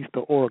to reach the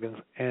organs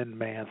in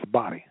man's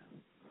body.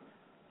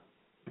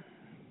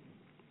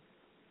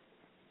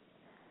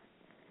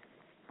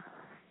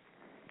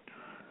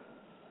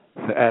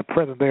 So at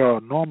present, there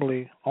are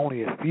normally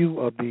only a few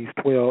of these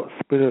 12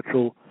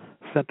 spiritual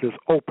centers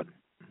open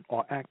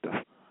or active,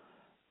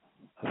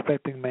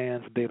 affecting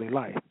man's daily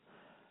life.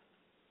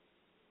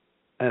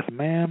 As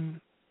man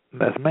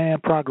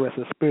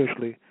progresses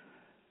spiritually,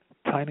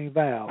 tiny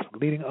valves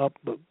leading up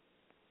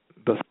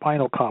the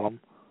spinal column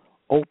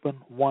open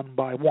one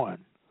by one.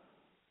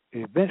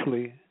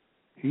 Eventually,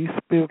 he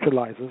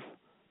spiritualizes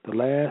the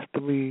last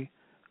 3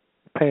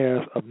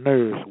 pairs of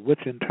nerves,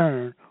 which in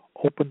turn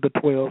open the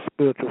 12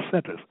 spiritual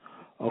centers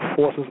of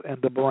forces in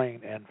the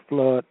brain and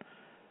flood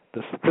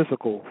the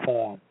physical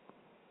form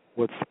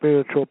with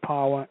spiritual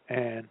power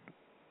and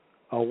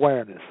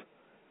awareness,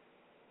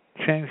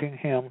 changing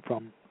him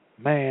from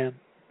man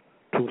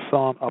to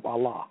son of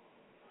Allah.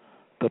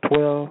 The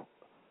 12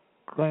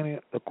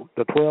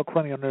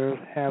 cranial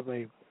nerves have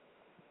a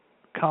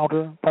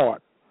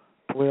counterpart,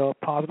 12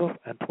 positive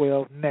and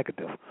 12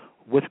 negative,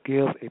 which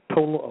gives a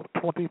total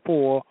of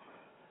 24.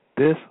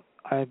 This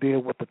I deal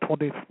with the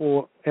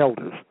 24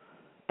 elders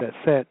that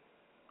sat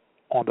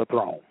on the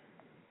throne.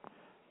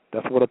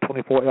 That's where the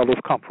 24 elders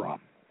come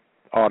from,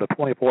 or the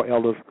 24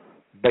 elders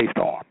based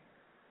on.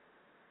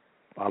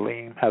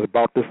 Alim has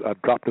dropped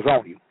this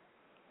on you.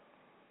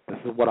 This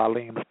is what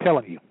Alim is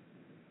telling you.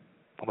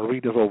 I'm going to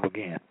read this over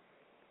again.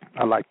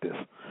 I like this.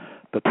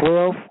 The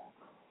 12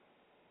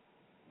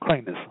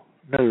 cranius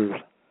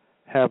nerves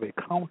have a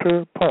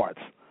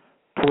counterparts,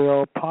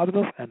 12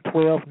 positive and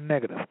 12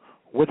 negative,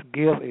 which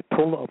gives a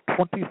total of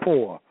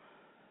 24.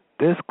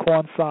 This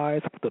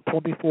coincides with the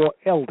 24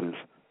 elders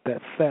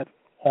that sat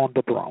on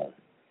the throne.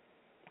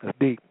 That's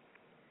deep.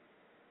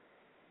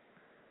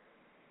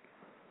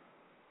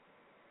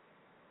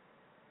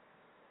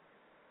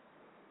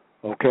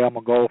 Okay, I'm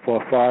going to go for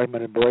a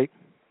 5-minute break,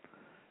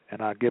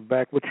 and I'll get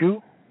back with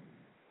you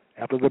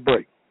after the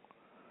break.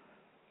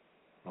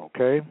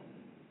 Okay?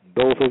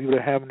 Those of you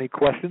that have any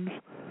questions,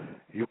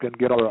 you can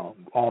get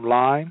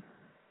online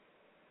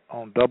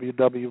on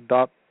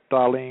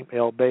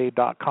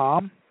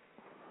www.El-Bey.com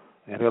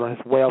and hit on his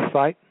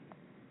website.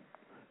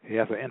 He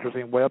has an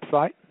interesting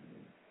website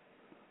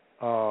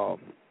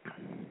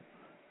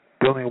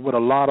dealing with a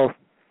lot of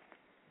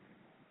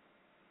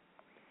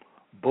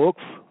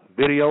books,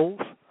 videos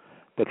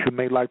that you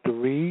may like to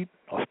read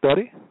or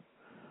study.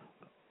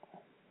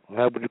 We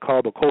have what you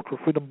call the Cultural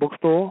Freedom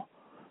Bookstore,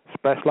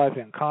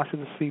 specializing in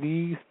consciousness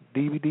CDs,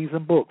 DVDs,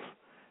 and books,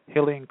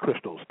 healing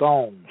crystals,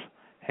 stones,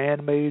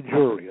 handmade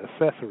jewelry,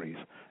 accessories,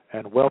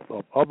 and wealth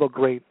of other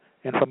great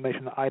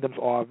information items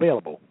are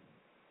available.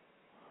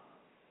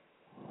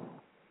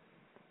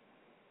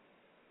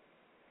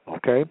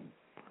 Okay?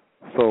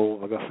 So,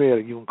 like I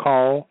said, you can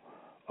call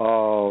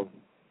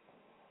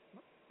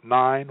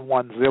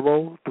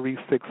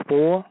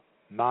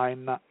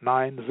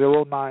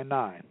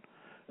 910-364-9099.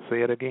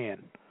 Say it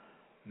again,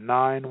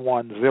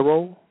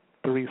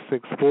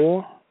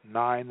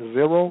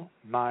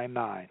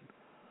 910-364-9099.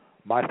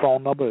 My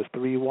phone number is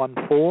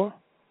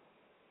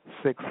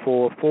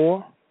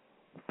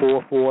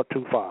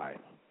 314-644-4425.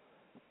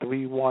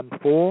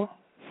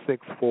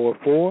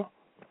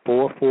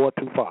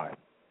 314-644-4425.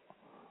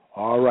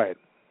 All right.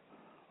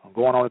 I'm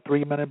going on a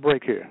 3-minute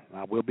break here.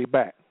 I will be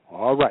back.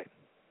 All right.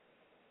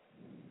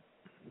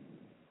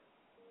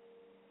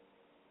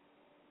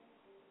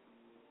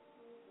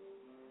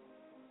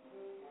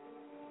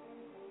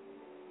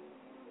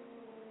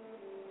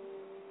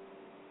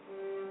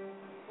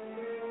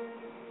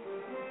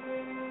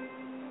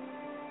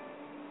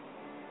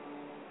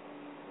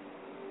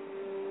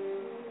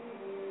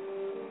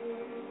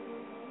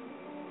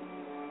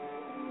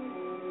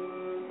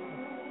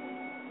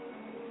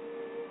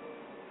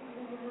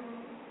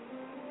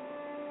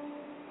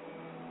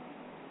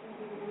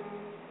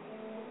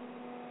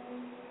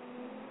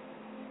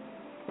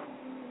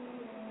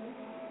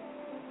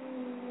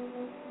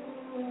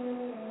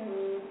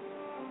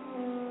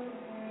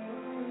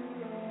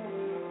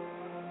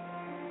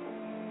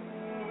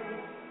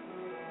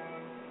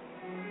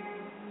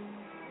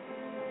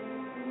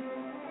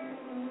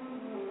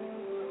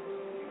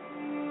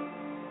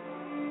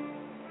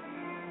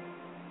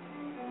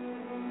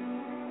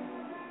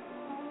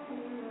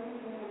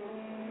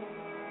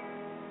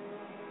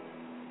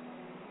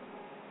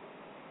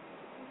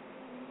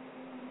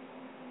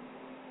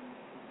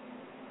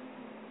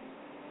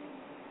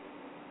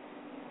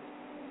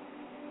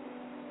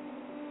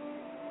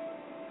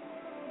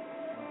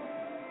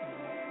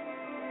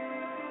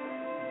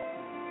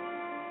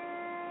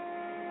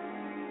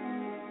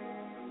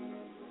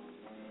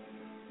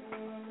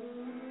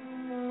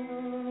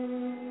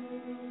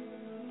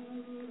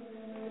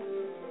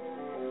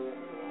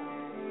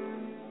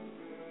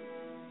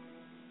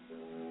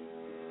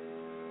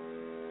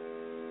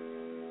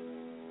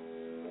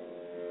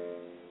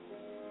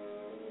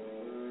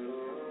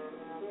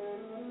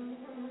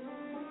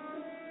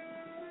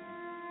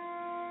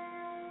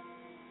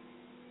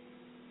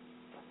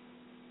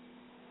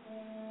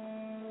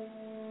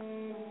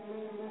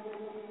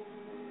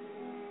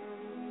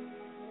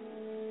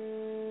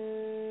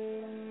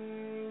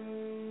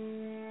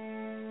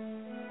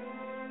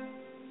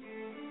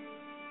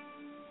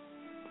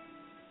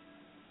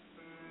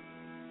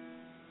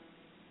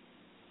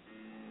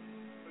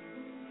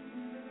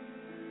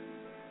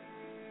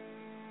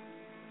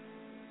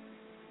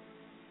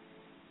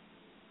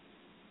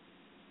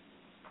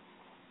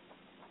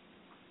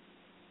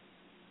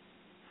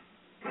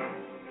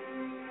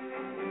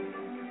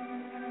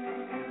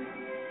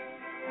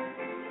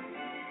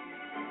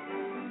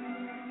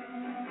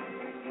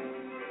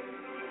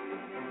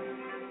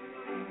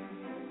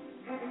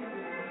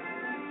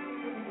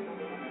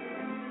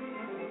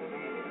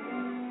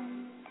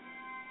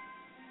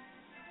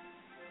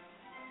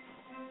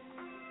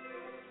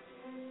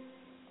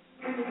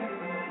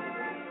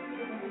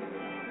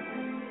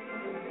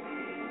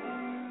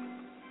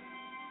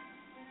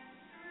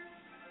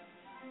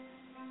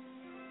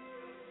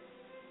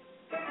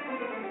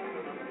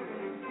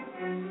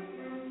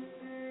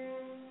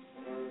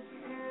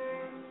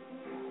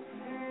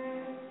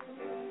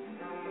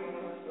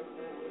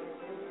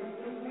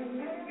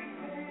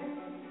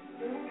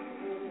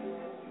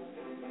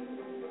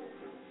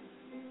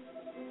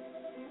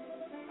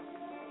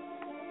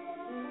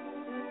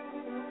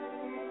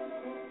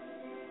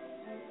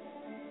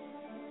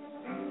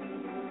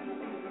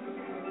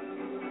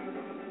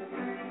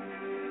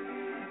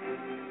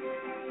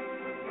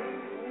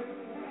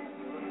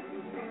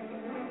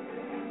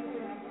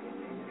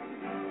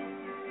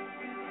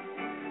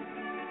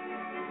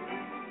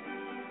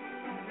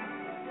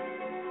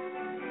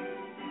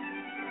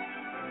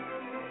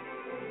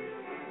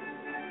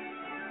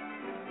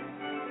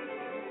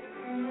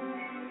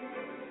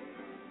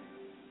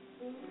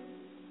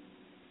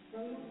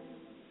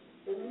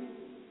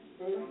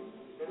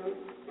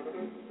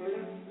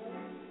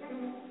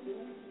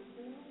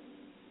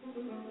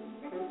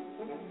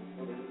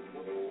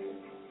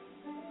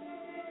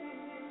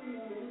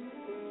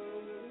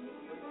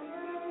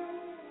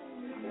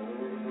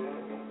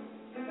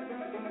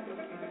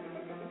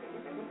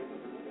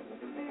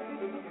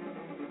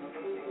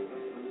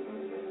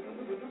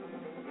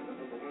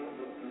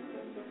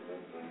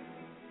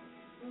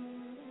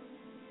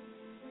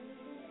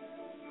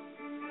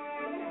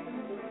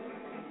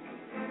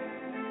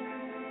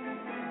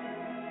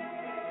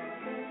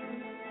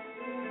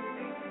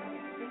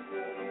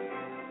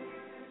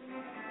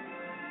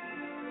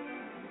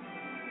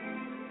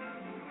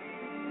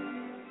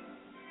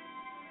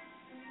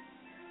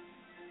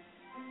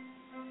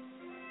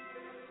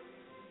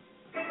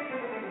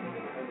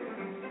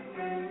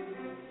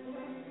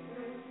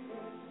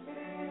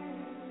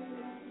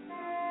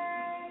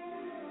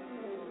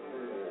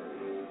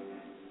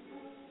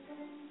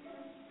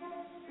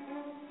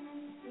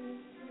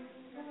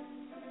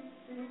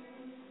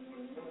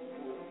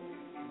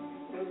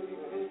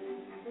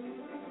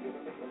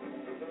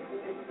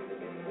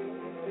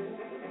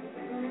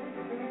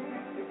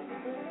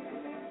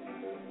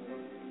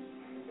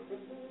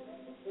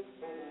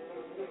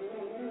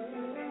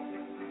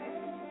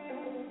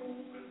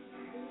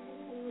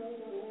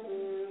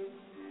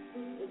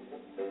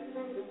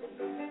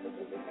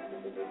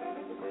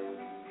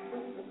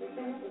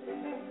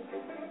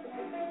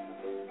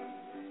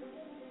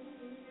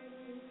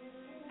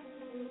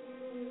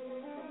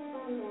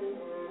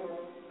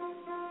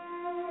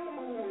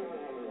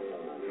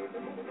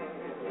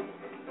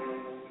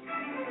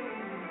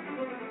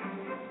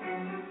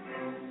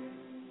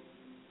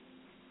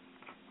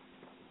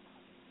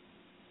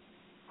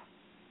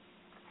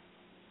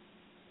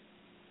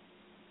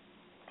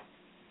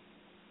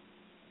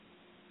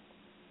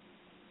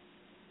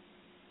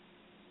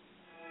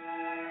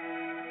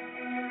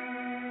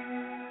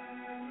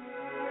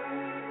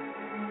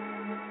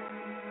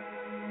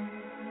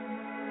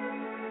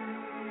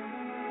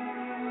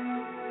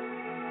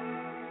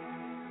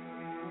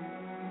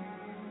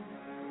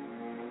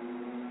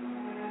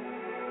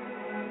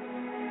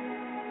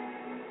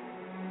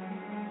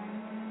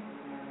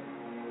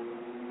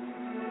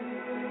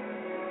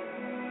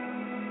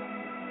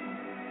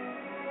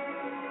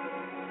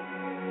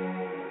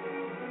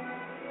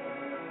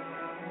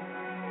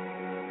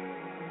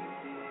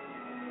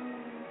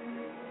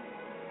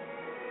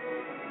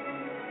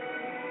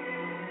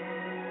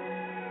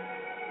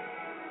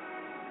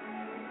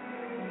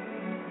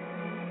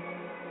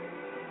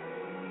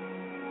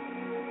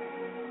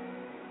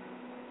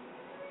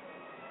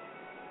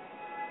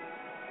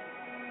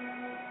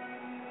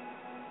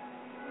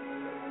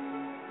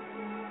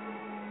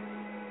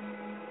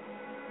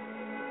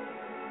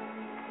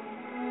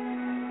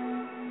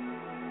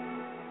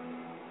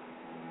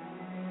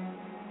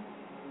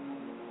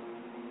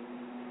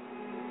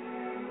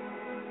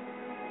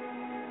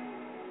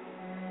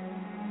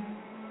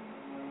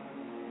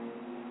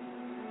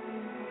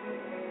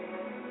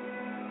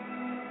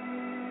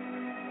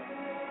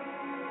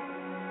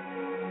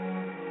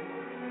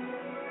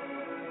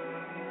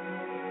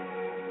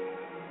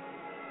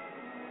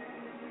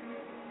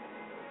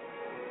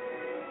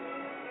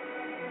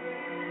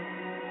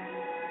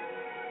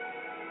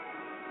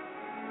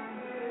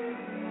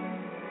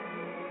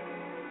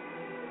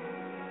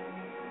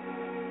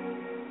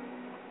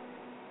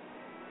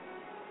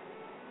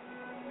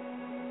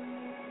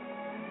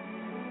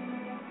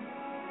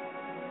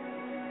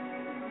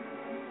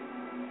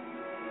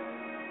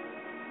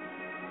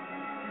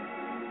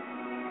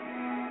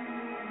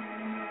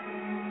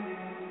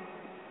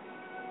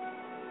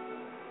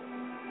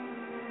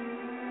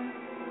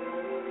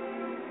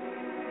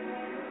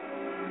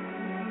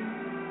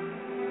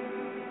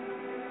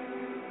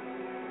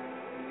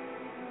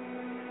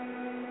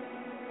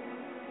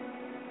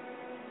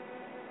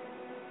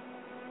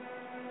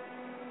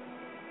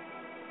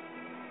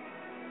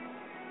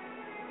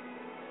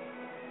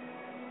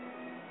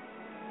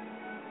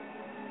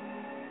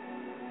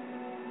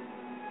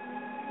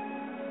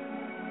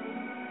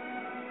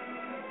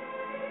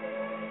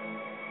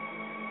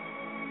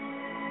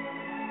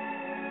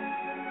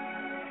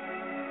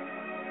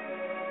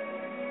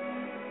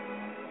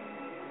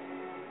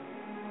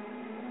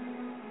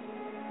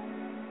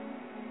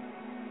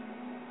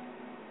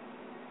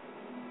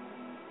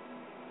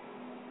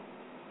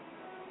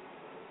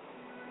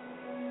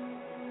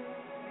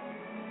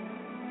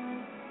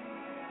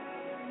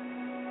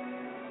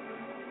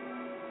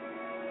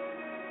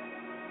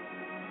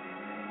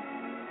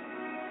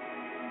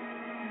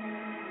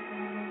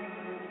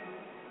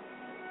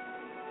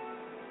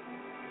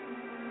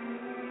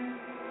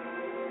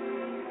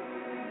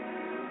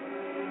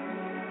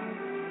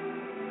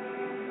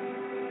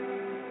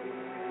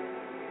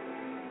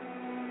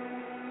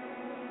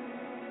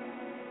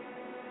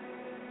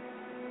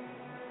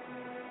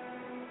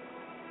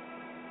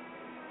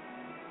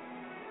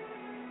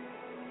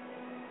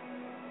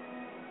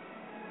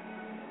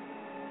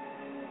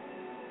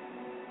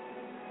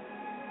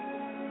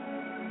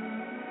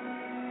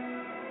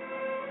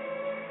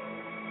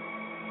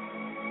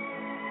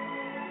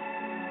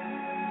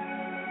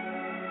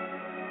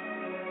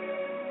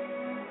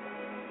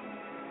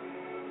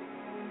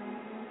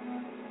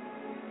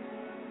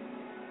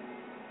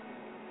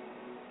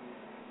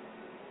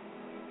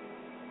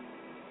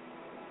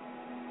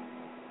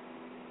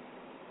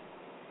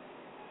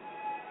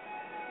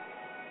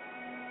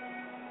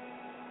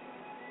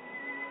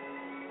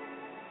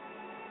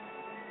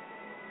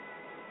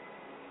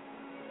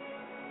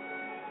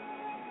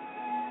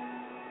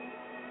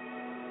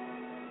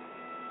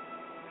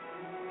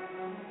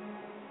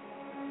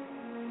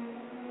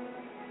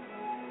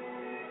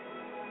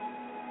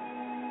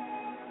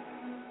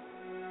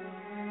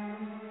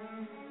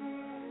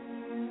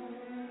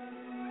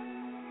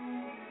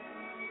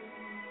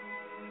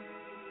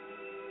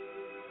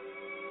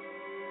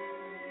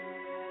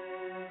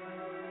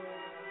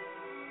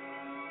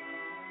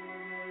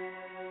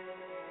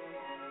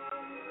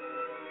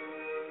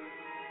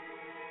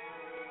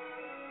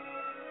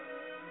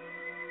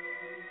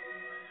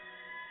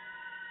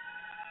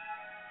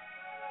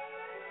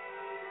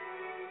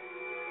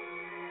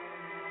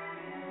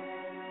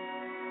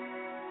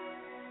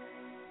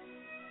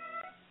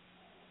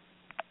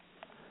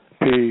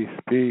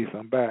 Peace.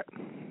 I'm back.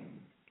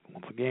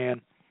 Once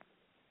again,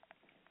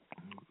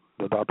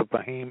 the Dr.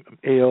 Fahim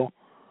L.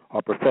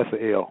 or Professor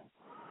L.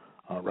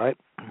 All right.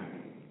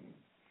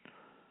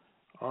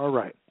 All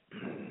right.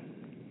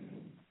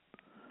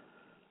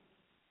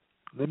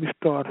 Let me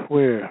start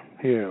here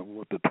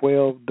with the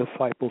 12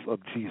 disciples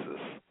of Jesus.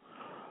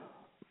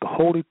 The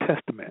Holy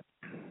Testament,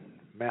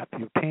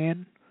 Matthew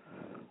 10,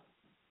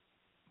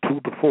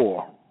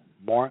 2-4,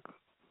 Mark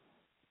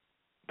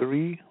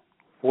 3,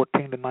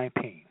 14 to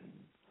 19.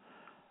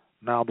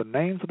 Now the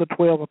names of the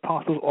 12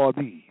 apostles are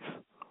these.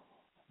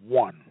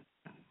 1,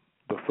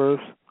 the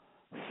first,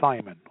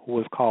 Simon, who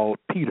is called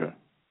Peter,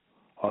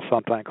 or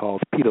sometimes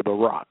called Peter the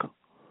Rock.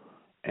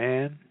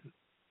 And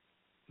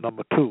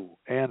number 2,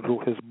 Andrew,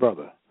 his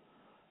brother.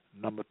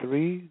 Number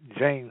 3,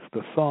 James,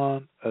 the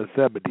son of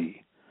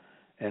Zebedee.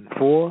 And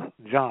 4,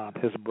 John,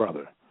 his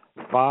brother.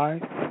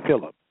 5,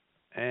 Philip.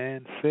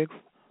 And 6,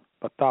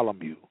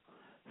 Bartholomew.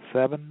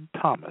 7,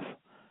 Thomas.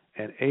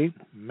 And 8,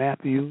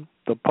 Matthew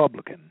the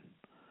publican.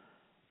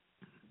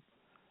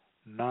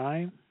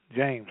 9,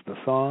 James, the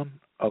son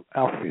of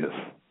Alphaeus.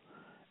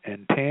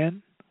 And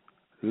 10,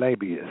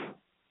 Lebbaeus,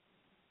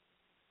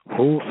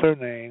 whose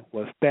surname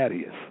was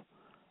Thaddeus.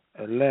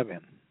 11,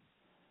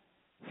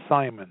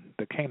 Simon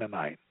the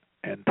Canaanite.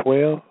 And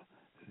 12,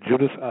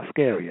 Judas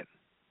Iscariot,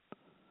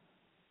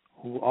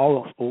 who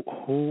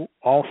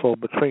also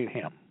betrayed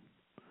him.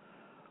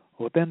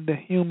 Within the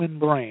human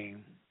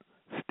brain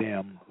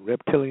stem,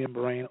 reptilian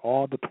brain,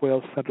 are the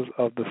 12 centers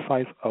of the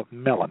sites of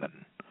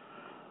melanin.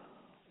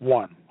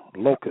 1,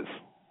 locus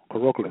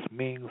coeruleus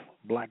means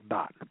black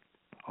dot,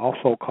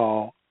 also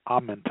called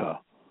amenta.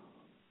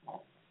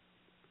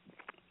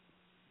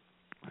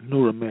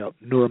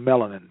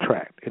 Neuromelanin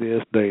tract. It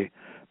is the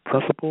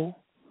principal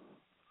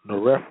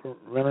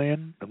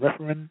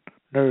norepinephrine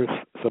nerve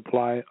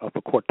supply of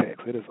the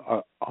cortex. It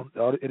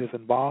is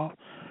involved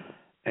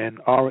in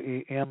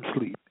REM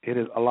sleep. It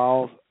is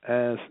allows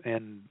as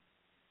in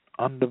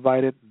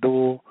undivided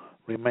dual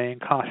remain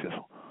conscious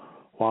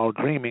while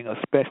dreaming,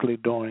 especially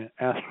during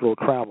astral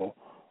travel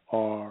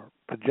or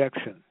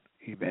projection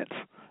events,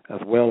 as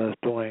well as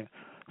during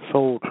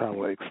soul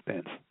travel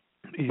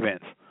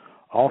events.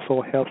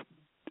 Also helps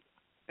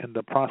in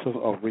the process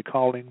of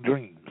recalling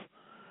dreams.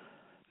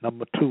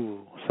 Number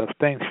 2,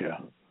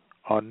 substantia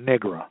or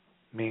negra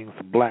means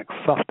black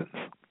substance.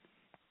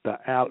 The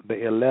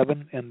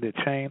 11 in the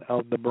chain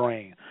of the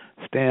brain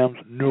stems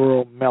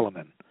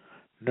neuromelanin,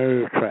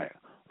 nerve tract.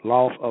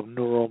 Loss of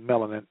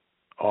neuromelanin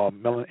or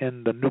melanin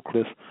in the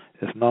nucleus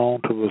is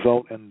known to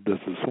result in the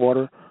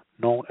disorder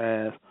known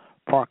as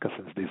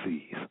Parkinson's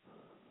disease.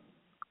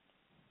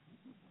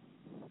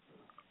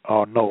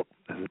 Or note,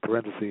 as in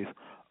parentheses,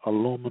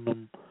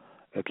 aluminum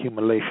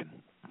accumulation.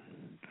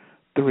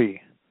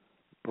 3,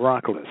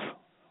 bronchitis.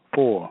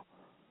 4,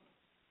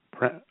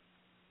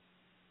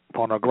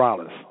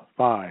 pornogralis.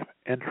 5,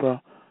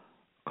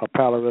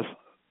 intracarpalaris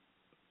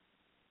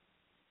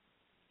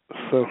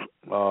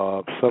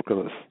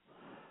circulus.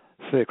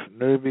 6,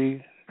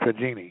 nervi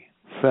tragini.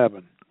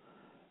 7,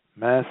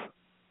 mass.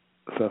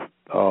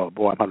 Oh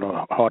boy, I'm having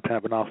a hard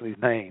time pronouncing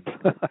these names.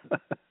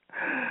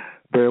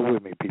 Bear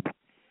with me, people.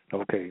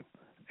 Okay.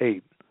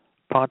 8,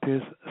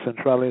 pontis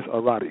centralis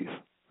auratis.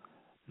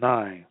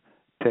 9,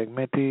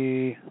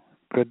 tegmenti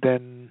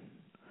creden.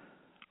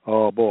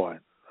 Oh boy.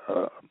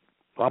 I'm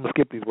going to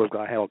skip these words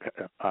because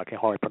I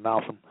can't hardly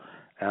pronounce them,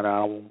 and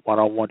I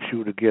don't want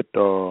you to get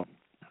pronounce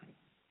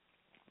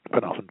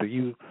them to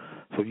you,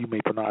 so you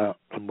may pronounce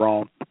them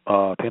wrong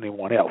to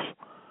anyone else.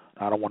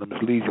 I don't want to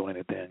mislead you or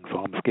anything, so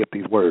I'm going to skip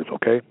these words,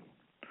 okay?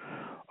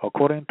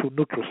 According to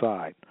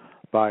Nutricide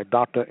by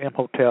Dr.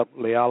 Imhotep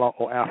Leala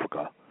of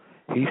Africa,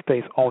 he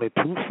states only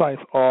 2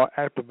 sites are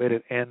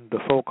activated in the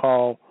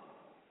so-called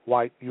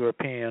white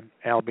European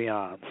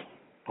albions,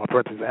 or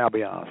parentheses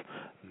albions.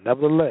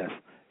 Nevertheless,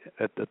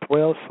 the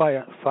 12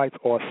 sites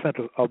or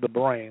centers of the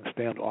brain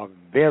stems are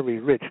very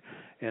rich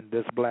in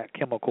this black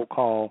chemical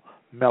called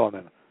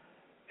melanin.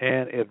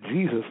 And if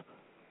Jesus'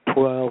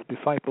 12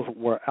 disciples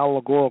were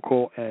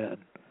allegorical and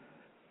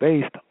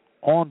based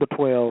on the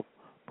 12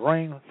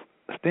 brain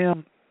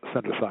stem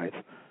center sites,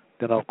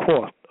 then of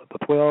course the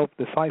 12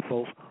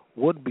 disciples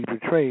would be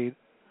portrayed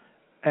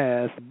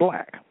as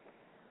black.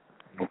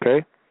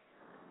 Okay?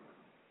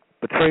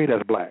 Portrayed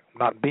as black,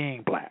 not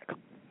being black.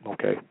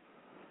 Okay?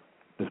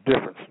 There's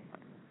difference.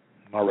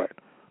 All right.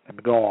 Let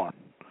me go on.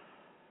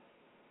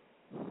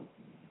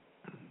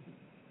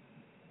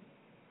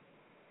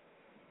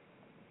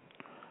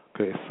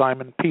 Okay,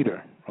 Simon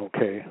Peter.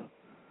 Okay.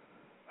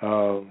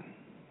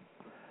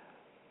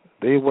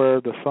 They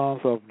were the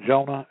sons of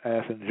Jonah,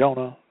 as in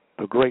Jonah,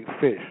 the great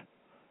fish.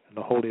 In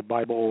the Holy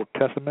Bible Old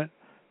Testament,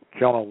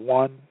 Jonah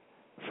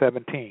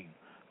 1:17.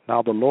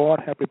 Now the Lord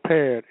had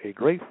prepared a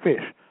great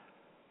fish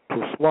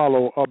to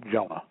swallow up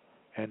Jonah.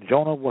 And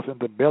Jonah was in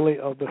the belly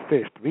of the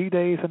fish 3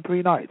 days and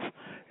 3 nights.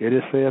 It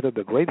is said that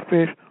the great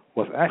fish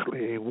was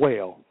actually a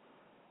whale,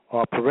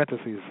 or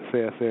parentheses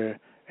says there,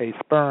 a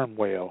sperm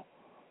whale.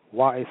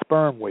 Why a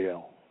sperm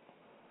whale?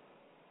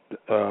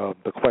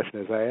 The question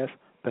is asked.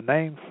 The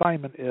name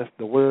Simon is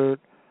the word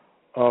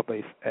of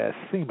as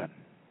semen,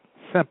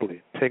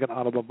 simply taken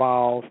out of the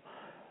vowels.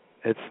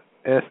 It's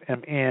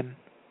SMN.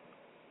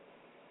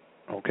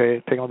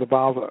 Okay, taken out of the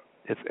vowels,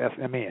 it's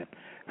SMN.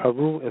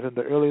 Haru is in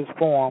the earliest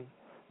form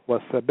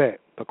was Sebek,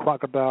 the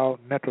crocodile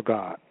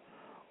netrogod,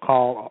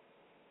 called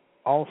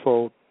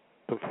also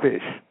the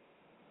fish.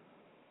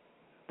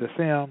 The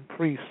Sem,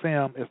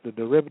 pre-Sem, is the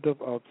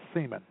derivative of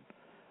semen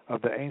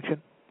of the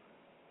ancient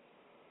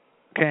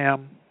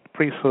Cam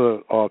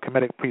priesthood or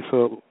Kemetic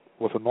priesthood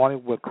was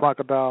anointed with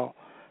crocodile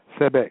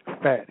sebek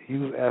fat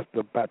used as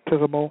the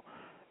baptismal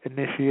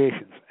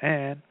initiations.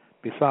 And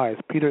besides,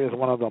 Peter is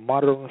one of the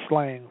modern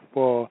slang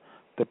for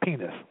the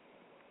penis,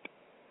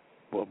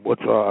 which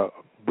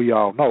we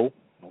all know.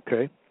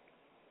 Okay.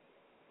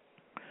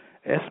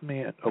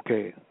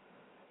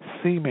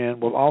 Semen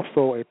was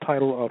also a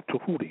title of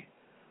Tahuti.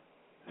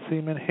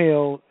 Semen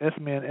held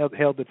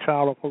the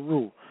child of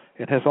Haru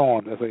in his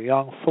arms as a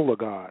young solar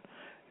god.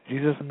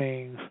 Jesus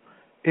means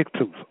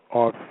ictus,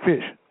 or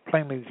fish.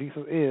 Plainly,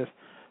 Jesus is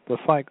the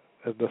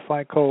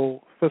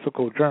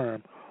psychophysical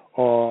germ,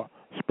 or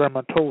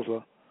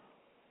spermatozoa,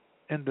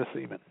 in the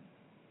semen.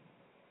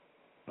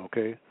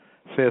 Okay?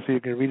 Says you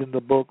can read in the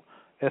book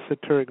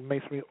Esoteric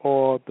Masonry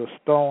or The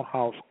Stone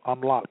House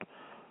Unlocked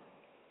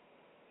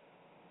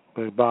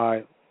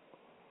by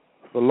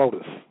the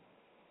Lotus.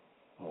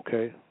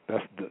 Okay?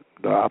 That's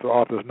the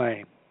author's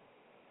name.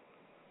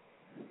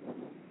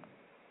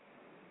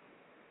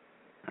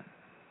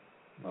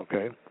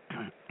 Okay.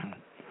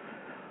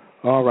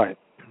 All right.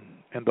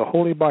 In the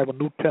Holy Bible,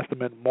 New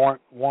Testament, Mark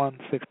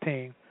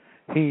 1:16,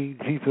 he,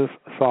 Jesus,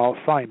 saw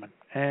Simon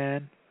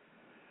and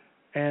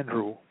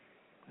Andrew,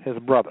 his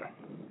brother,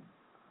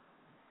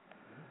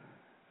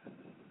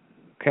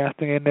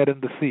 casting a net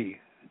in the sea,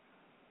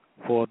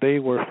 for they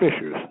were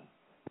fishers.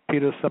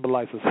 Peter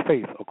symbolizes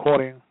faith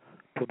according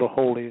to the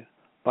Holy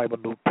Bible,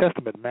 New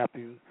Testament,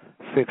 Matthew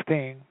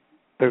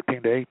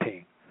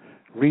 16:13-18.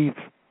 Reads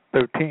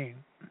 13.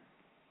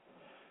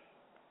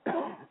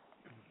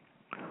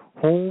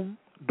 Whom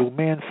do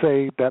men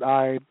say that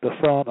I, the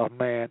Son of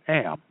Man,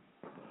 am?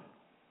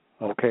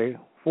 Okay,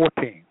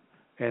 14.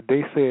 And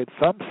they said,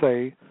 some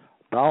say,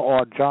 thou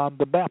art John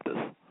the Baptist,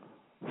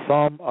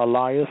 some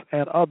Elias,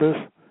 and others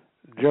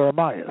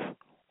Jeremiah,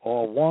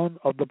 or one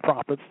of the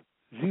prophets.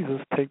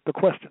 Jesus take the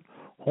question,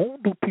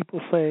 whom do people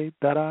say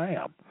that I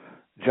am?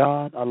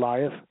 John,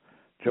 Elias,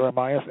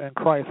 Jeremiah, and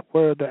Christ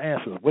were the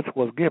answers, which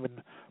was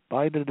given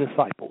by the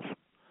disciples.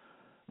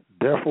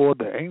 Therefore,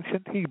 the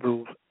ancient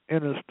Hebrews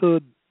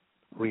understood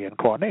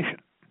reincarnation.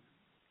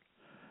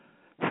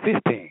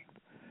 15.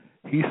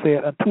 He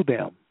said unto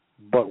them,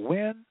 but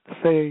when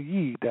say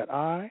ye that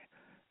I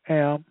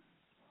am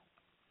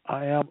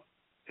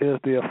is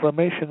the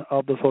affirmation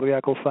of the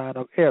zodiacal sign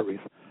of Aries,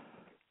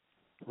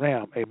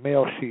 ram, a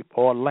male sheep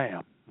or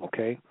lamb.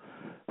 Okay.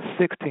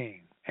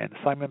 16. And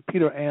Simon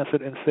Peter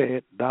answered and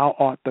said, thou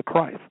art the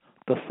Christ,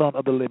 the Son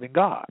of the living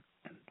God.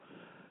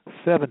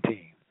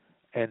 17.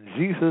 And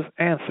Jesus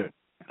answered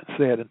and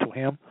said unto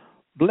him,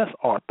 blessed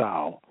art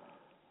thou,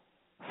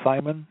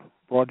 Simon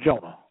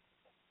Bar-Jonah,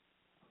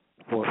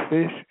 for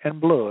flesh and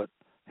blood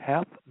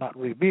hath not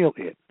revealed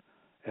it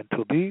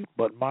unto thee,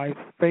 but my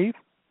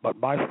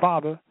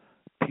Father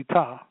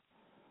Pita,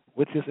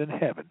 which is in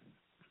heaven.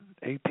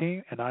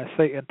 18. And I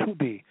say unto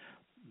thee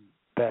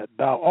that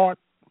thou art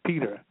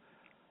Peter,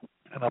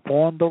 and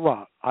upon the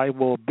rock I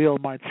will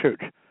build my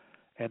church,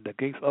 and the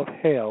gates of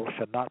hell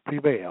shall not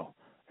prevail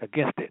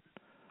against it.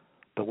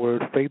 The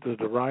word faith is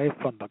derived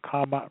from the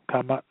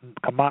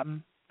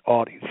Kamatan,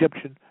 or the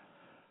Egyptian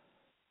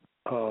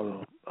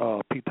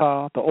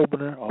Pita, the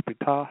opener, or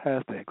Pita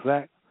has the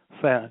exact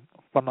sound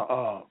from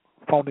the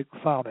phonic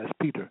sound as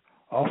Peter,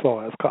 also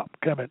as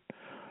Kemet,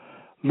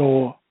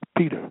 Lord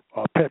Peter,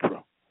 or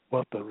Petra,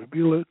 was the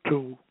revealer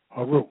to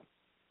Haru.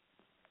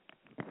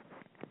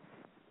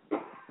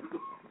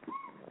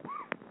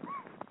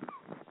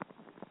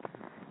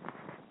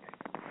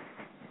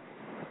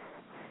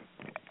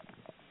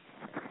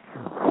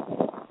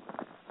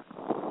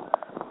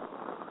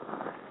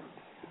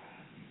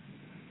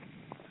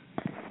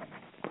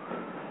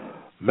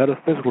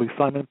 Metaphysically,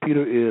 Simon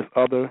Peter's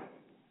other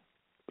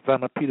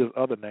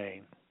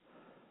name,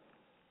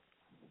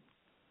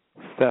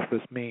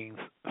 Cephas, means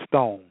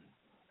stone,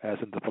 as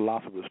in the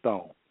philosopher's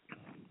stone.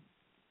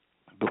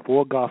 The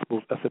four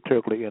Gospels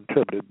esoterically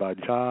interpreted by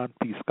John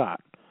P.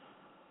 Scott.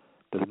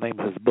 That's the name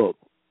of his book,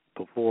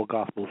 The Four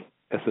Gospels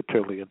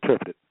Esoterically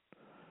Interpreted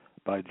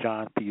by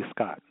John P.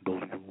 Scott.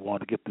 Those who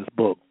want to get this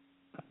book,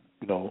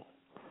 the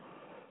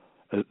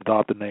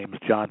author name is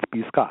John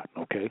P. Scott,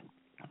 okay?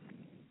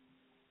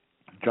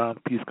 John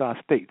P. Scott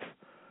states,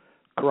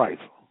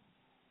 Christ,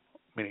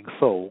 meaning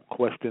soul,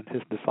 questioned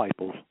his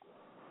disciples,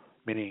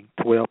 meaning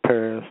 12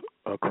 pairs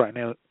of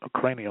cranial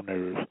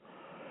nerves,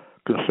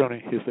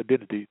 concerning his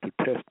identity to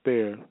test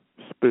their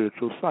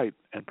spiritual sight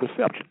and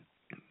perception.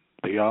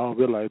 They all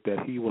realized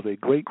that he was a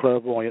great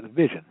clairvoyant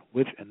vision,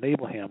 which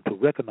enabled him to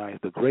recognize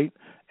the great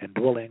and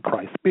dwelling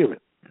Christ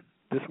spirit.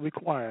 This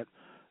required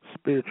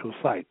spiritual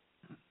sight,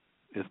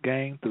 is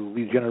gained through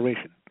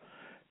regeneration.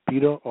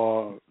 Peter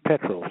or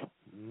Petros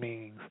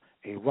means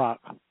a rock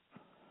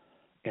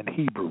in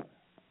Hebrew.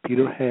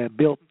 Peter had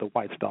built the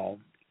white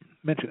stone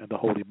mentioned in the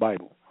Holy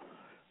Bible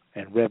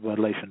in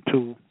Revelation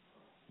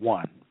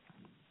 2:1.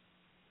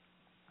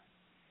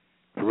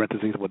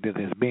 Parentheses within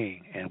his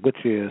being, and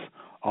which is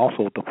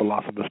also the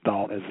philosopher's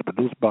stone, is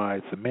produced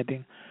by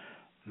cementing,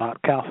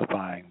 not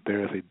calcifying.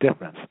 There is a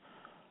difference.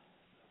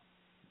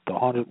 The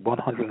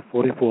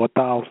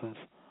 144,000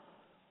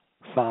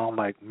 sound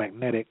like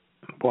magnetic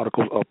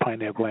particles of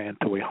pineal gland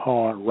to a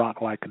hard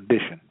rock-like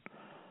condition.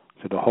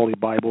 So the Holy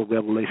Bible,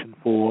 Revelation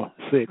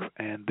 4:6,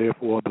 and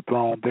therefore the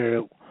throne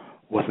there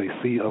was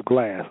a sea of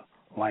glass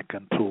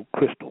likened to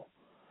crystal.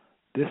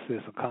 This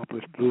is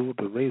accomplished through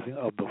the raising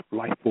of the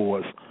life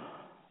force,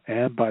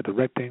 and by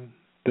directing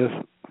this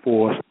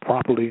force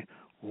properly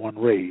one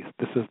rays.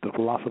 This is the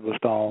philosopher's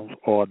stones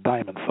or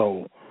diamond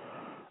soul.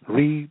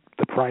 Read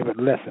the private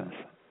lessons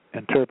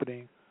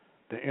interpreting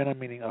the inner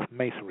meaning of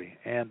masonry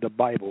and the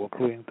Bible,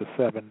 including the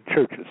 7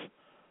 churches,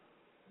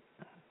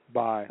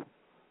 by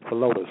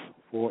Philotas,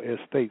 for it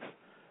states,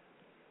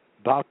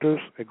 doctors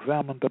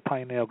examine the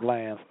pineal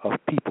glands of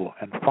people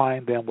and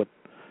find them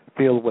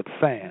filled with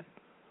sand.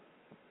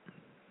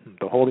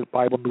 The Holy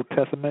Bible, New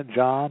Testament,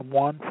 John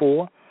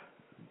 1:4,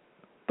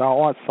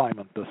 thou art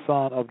Simon, the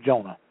son of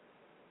Jonah.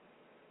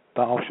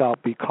 Thou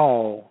shalt be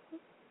called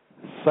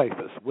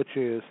Cephas, which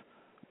is,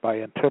 by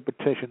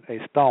interpretation,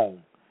 a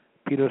stone.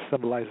 Peter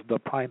symbolizes the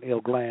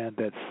pineal gland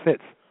that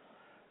sits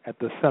at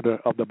the center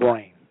of the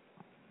brain.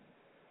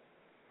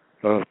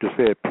 So to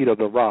say Peter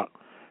the rock,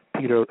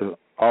 Peter is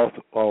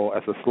also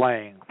as a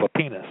slang for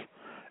penis,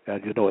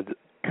 as you know.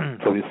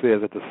 So he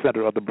says at the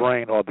center of the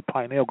brain or the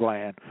pineal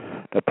gland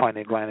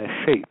is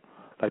shaped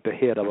like the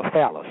head of a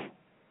phallus.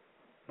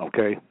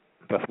 Okay,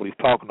 that's what he's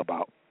talking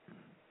about.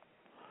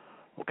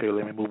 Okay,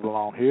 let me move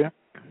along here.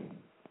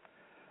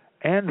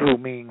 Andrew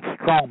means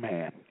strong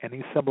man, and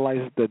he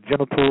symbolizes the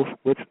genitals,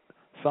 which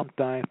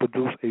sometimes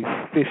produce a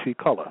fishy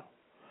color.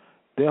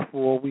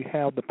 Therefore, we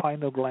have the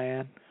pineal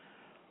gland,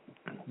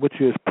 which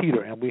is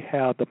Peter, and we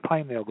have the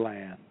pineal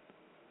gland,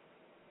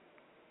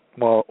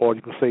 well, or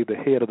you can say the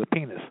head of the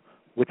penis,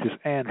 which is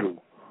Andrew.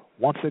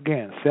 Once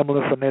again,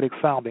 similar phonetic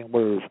sounding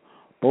words.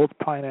 Both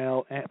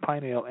pineal and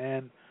pineal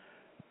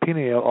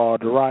are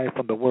derived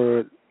from the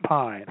word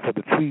pine for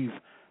the trees,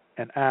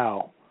 and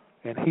owl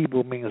in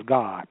Hebrew means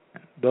God,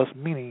 thus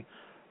meaning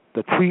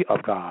the tree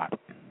of God.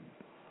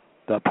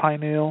 The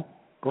pineal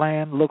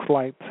gland looks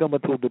like similar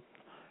to the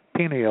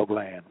pineal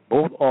gland.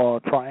 Both are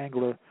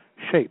triangular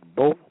shaped.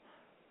 Both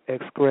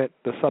excrete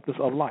the substance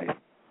of life,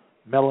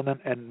 melanin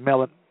in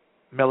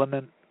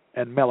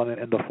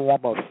the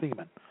form of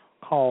semen,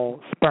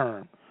 called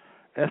sperm.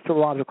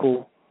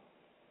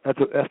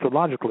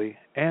 Astrologically,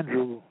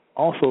 Andrew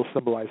also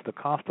symbolized the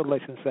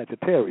constellation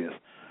Sagittarius,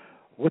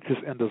 which is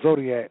in the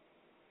zodiac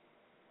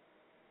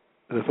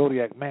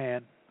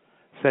man.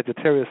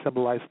 Sagittarius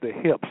symbolizes the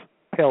hips,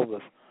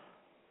 pelvis,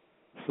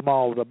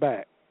 small of the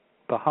back,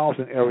 the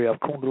housing area of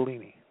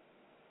Kundalini,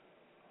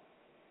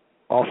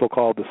 also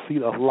called the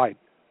seat of light,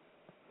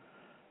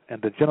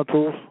 and the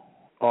genitals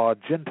are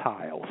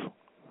Gentiles.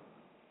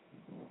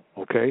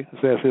 Okay, it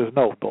says here,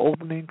 no, the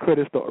opening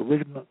credits, the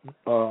original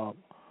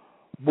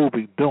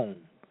movie Dune.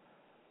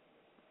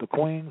 The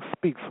Queen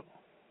speaks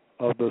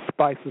of the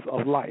spices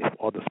of life,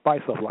 or the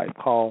spice of life,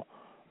 called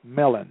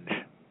melange,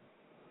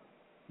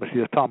 but she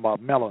is talking about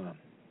melanin.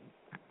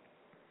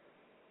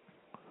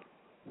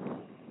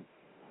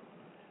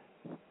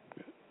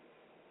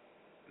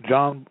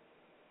 John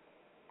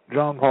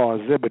or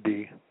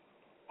Zebedee,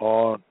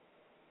 or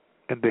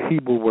in the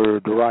Hebrew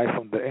word derived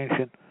from the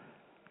ancient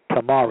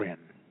Tamarian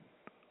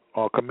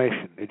or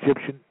Commission,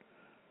 Egyptian,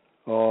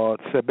 or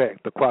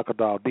Sebek, the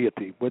crocodile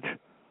deity, which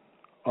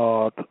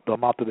the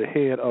mouth of the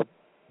head of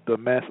the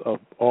mess of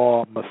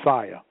or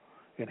Messiah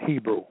in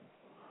Hebrew.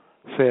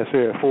 Says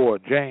here for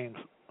James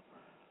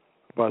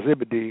by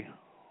Zebedee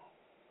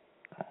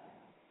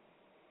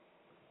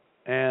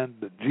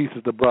and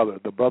Jesus the brother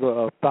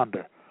of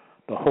thunder.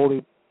 The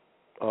Holy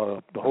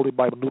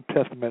Bible, New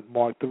Testament,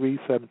 Mark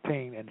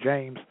 3:17, and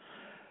James,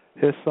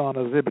 his son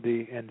of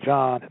Zebedee, and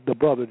John, the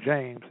brother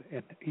James,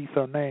 and he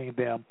surnamed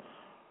them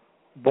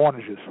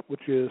Boanerges,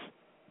 which is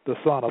the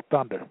son of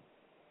thunder.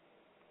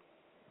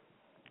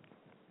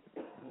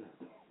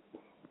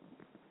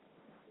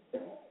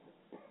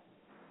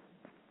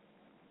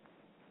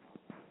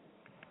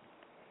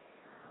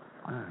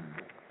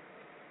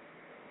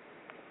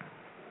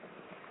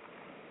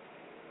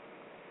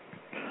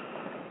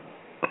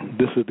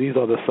 These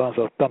are the sons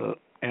of thunder,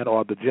 and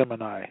are the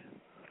Gemini,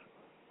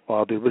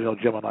 or the original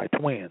Gemini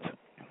twins.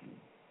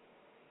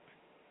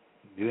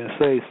 You didn't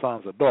say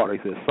sons or daughters,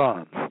 you said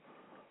sons.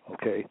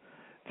 Okay.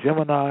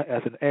 Gemini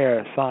as an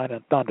air sign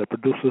and thunder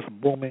produces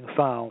booming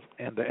sounds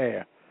in the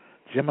air.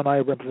 Gemini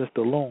represents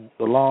the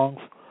lungs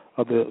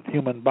of the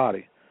human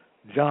body.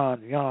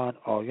 Yan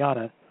or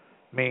Yanan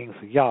means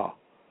Yah,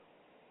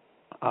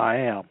 I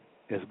am,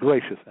 is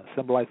gracious and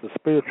symbolizes the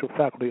spiritual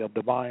faculty of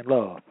divine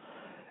love.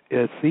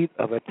 Its seat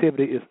of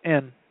activity is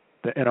in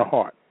the inner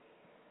heart.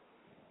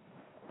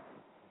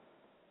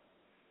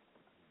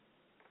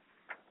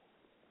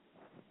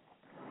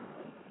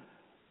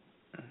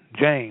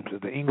 James is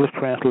the English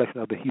translation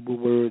of the Hebrew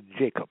word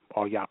Jacob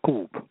or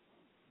Yaqub.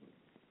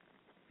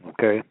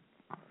 Okay?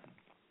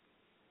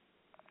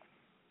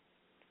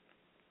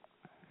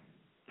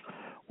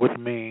 Which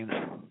means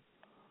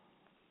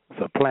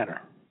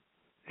supplanter.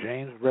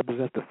 James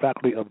represents the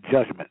faculty of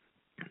judgment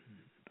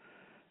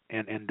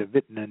and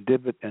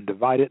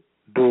divided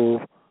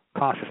dual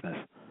consciousness.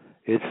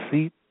 Its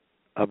seat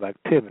of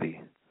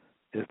activity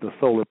is the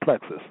solar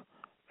plexus.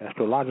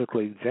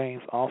 Astrologically,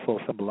 James also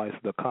symbolizes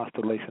the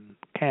constellation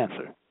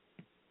Cancer.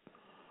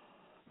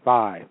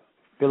 5.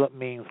 Philip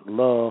means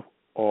love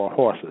or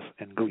horses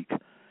in Greek.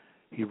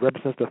 He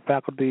represents the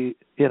faculty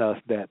in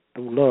us that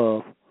through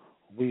love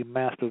we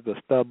master the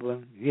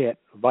stubborn yet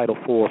vital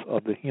force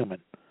of the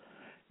human.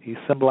 He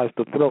symbolized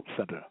the throat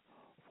center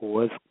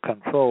for its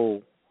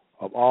control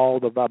of all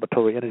the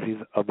vibratory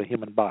energies of the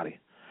human body.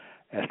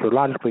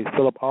 Astrologically,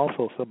 Philip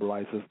also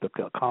symbolizes the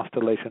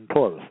constellation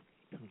Taurus.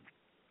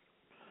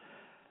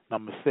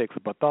 Number 6,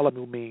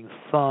 Bartholomew means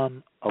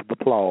son of the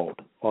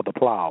plowed, or the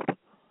plowed,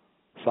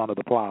 son of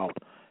the plowed.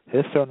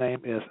 His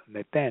surname is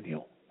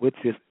Nathaniel, which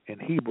is in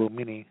Hebrew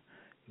meaning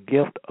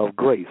gift of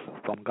grace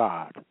from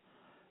God.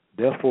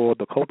 Therefore,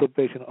 the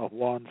cultivation of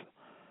one's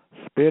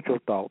spiritual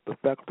thought, the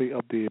faculty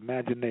of the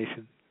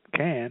imagination,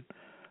 can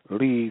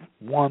lead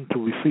one to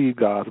receive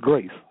God's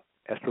grace.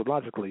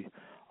 Astrologically,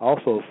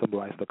 also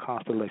symbolize the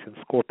constellation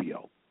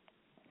Scorpio.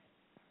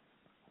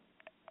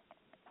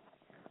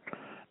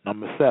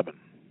 Number 7,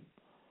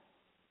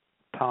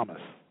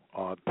 Thomas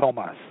or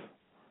Thomas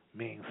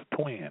means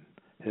twin.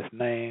 His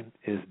name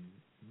is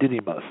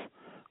Didymus,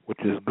 which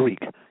is Greek.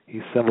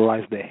 He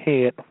symbolized the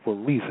head for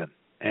reason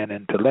and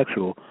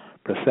intellectual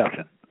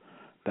perception.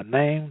 The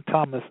name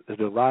Thomas is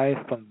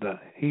derived from the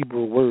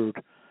Hebrew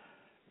word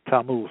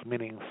Tammuz,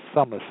 meaning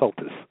summer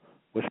solstice,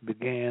 which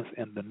begins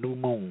in the new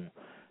moon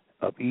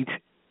of each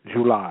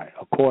July.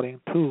 According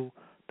to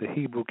the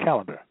Hebrew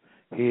calendar,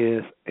 he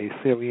is a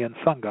Syrian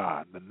sun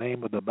god, the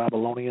name of the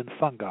Babylonian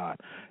sun god.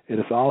 It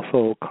is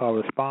also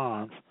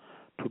corresponds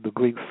to the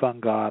Greek sun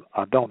god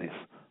Adonis,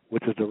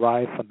 which is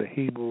derived from the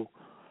Hebrew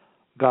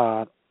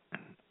god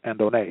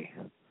Adonai.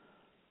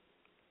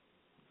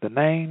 The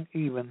name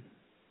even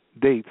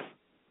dates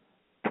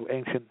to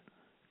ancient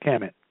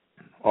Kemet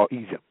or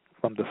Egypt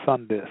from the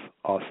sun disk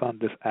or sun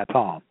disk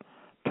atom.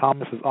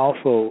 Thomas is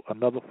also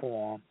another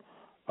form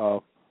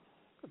of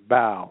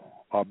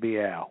Baal or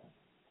Baal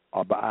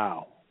or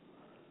Baal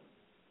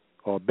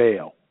or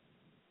Baal,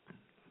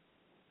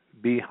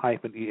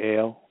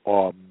 B-E-L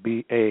or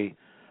B-A-A-L.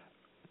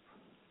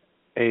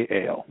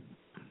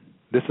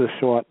 This is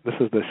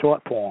the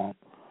short form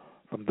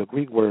from the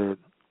Greek word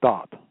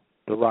thought,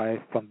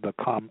 derived from the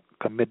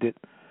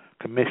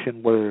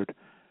commission word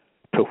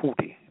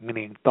tehuti,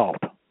 meaning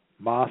thought.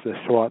 Mas is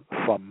short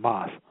from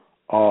mas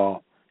or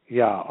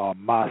Yah or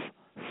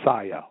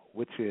Messiah,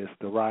 which is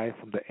derived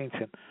from the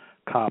ancient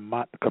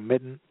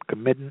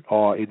Committing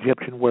or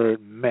Egyptian word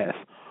mes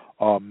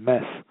or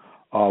mes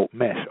or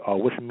mesh,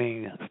 or which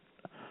means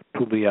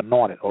to be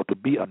anointed or to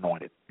be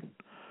anointed.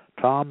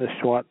 Tom is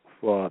short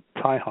for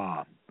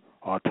Typhon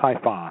or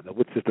Typhon,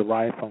 which is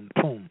derived from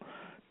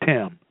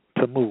Tim,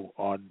 Tamu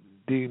or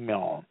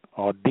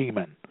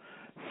demon,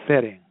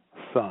 setting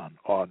sun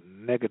or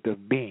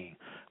negative being,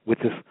 which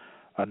is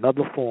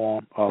another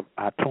form of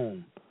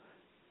Atum.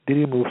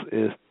 Didymus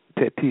is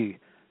Teti,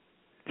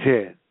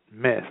 Jed,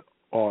 Mes,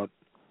 or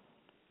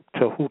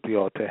Tehuti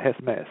or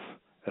Tehesmes.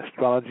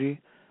 Astrology,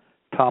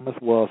 Thomas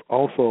was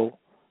also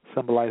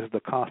symbolizes the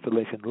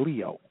constellation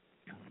Leo.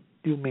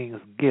 Leo means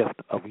gift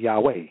of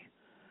Yahweh.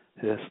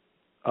 His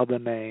other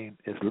name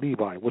is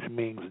Levi, which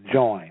means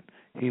join.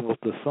 He was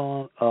the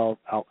son of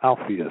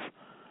Alphaeus,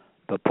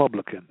 the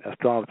publican.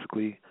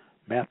 Astrologically,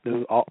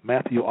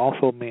 Matthew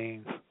also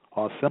means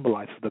or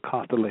symbolizes the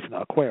constellation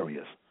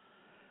Aquarius.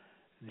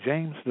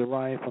 James,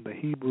 derived from the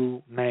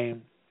Hebrew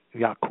name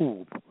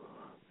Yaqub,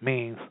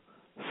 means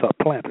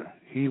supplanter.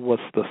 He was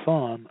the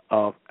son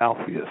of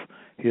Alphaeus.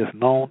 He is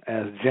known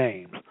as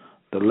James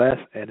the Less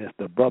and is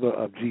the brother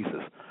of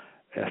Jesus.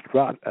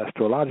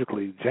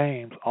 Astrologically,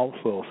 James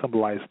also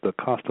symbolizes the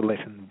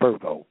constellation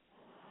Virgo.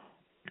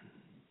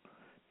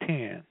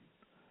 10.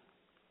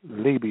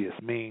 Labius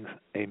means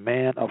a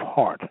man of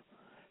heart.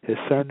 His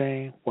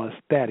surname was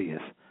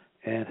Thaddeus,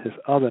 and his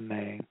other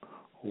name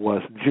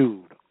was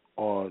Jude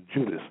or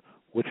Judas,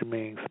 which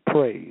means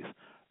praise.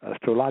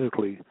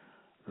 Astrologically,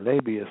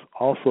 Labius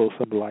also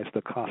symbolized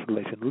the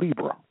constellation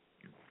Libra.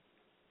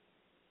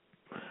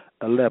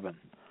 11.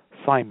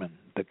 Simon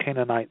the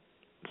Canaanite.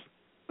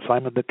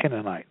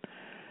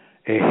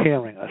 A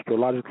herring.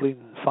 Astrologically,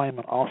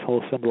 Simon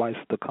also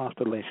symbolizes the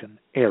constellation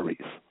Aries.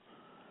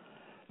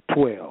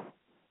 12.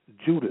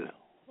 Judas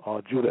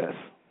or Judas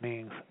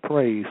means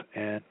praise,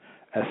 and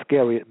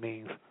Iscariot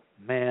means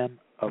man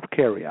of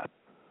Cariot,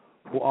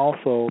 who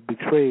also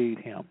betrayed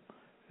him.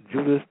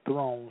 Judas'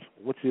 thrones,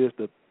 which is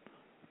the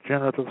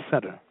generative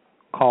center,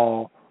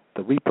 called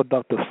the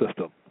reproductive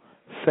system,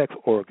 sex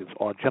organs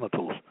or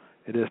genitals.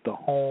 It is the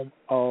home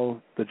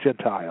of the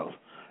Gentiles.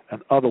 In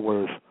other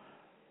words,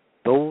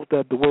 those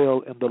that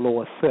dwell in the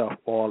lower self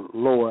or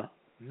lower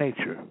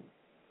nature.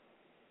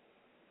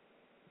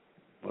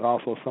 It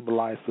also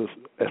symbolizes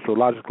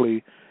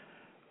astrologically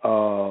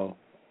the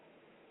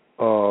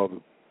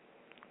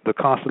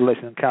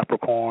constellation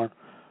Capricorn,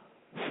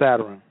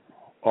 Saturn,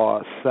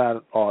 or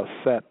Saturday,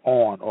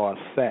 or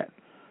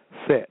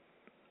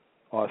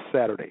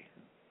Saturday.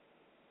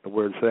 The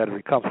word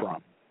Saturday comes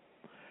from.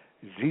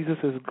 Jesus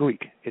is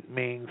Greek. It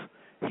means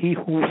he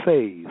who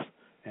saves,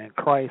 and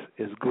Christ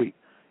is Greek.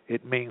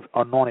 It means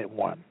anointed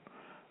one.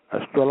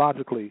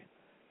 Astrologically,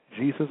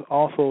 Jesus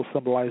also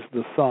symbolizes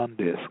the sun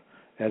disk,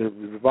 and it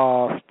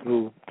revolves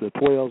through the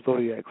 12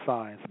 zodiac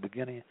signs,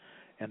 beginning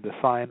in the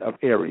sign of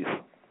Aries.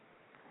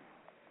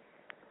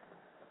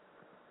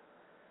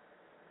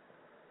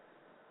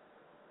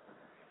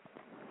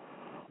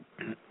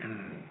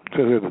 So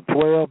there's the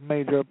 12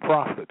 major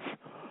prophets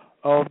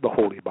of the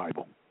Holy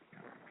Bible.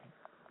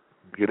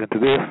 Get into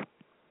this.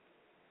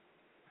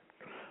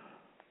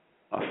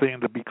 I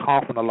seem to be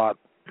coughing a lot.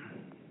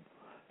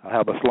 I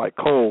have a slight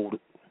cold,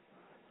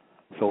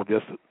 so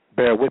just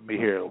bear with me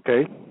here,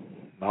 okay?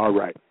 All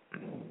right.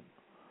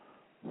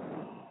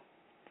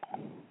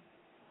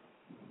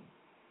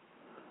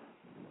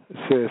 It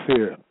says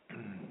here,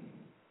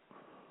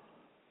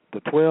 the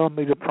 12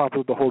 major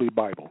prophets of the Holy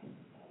Bible.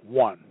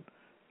 1,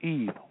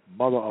 Eve,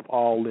 mother of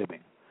all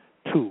living.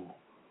 2,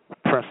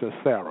 Princess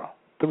Sarah.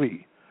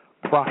 3,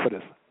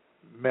 prophetess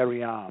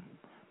Miriam,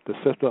 the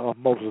sister of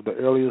Moses, the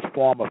earliest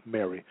form of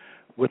Mary,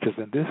 which is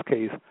in this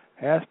case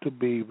has to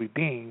be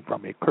redeemed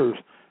from a curse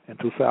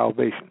into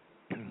salvation.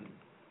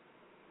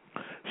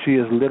 She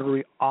is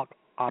literally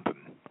Aten.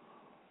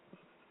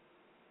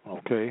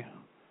 Okay,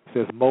 it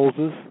says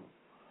Moses,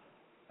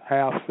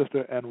 half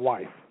sister and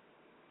wife,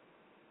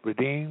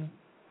 redeemed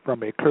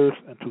from a curse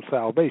into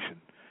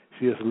salvation.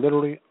 She is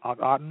literally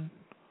Aten.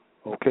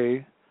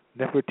 Okay,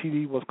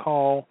 Nefertiti was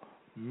called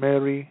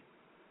Mary.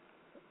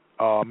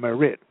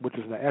 Merit, which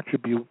is an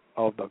attribute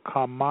of the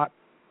Kamat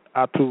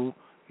Atu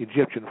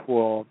Egyptian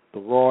for the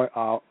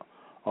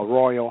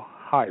royal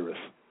heiress.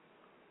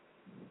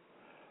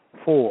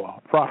 4,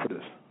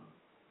 prophetess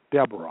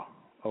Deborah.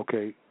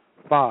 Okay.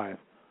 5,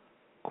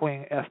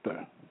 Queen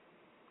Esther.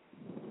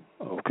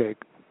 Okay.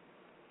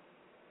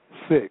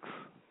 6,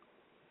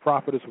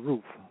 prophetess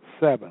Ruth.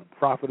 7,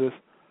 prophetess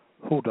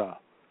Huda.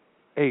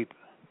 8,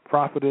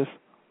 prophetess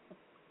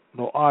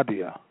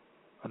Noadia,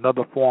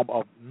 another form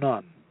of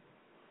nun.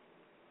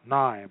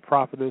 9,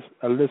 prophetess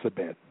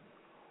Elizabeth,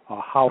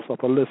 or house of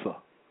Alyssa.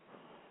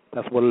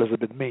 That's what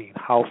Elizabeth means,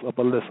 house of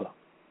Alyssa.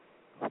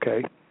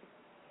 Okay?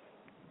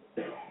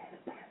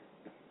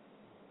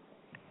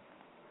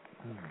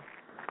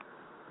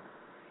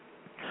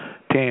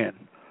 10,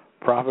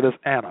 prophetess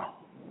Anna,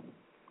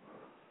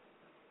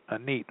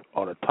 Anit,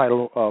 or the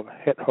title of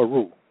Het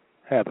Haru,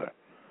 Heather.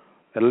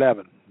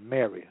 11,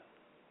 Mary,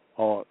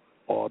 or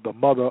the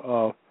mother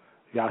of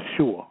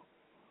Yahshua,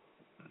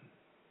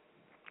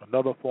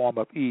 another form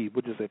of Eve,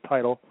 which is a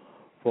title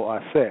for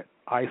Aset,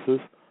 Isis,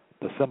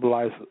 to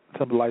symbolize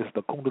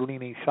the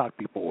Kundalini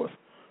Shakti force.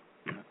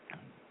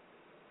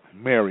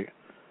 Mary,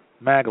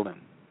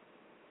 Magdalene,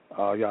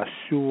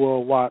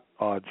 Yahshua,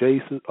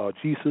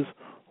 Jesus'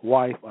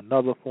 wife,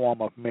 another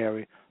form of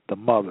Mary, the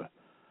mother.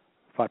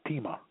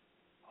 Fatima,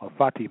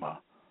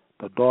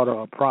 the daughter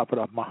of prophet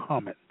of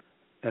Muhammad,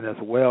 and as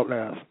well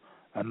as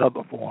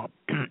another form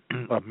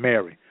of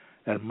Mary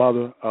and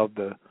mother of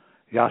the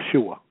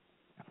Yahshua.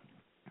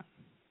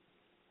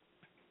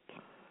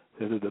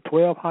 This is the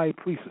 12 high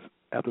priests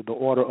after the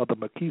order of the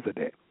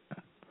Melchizedek.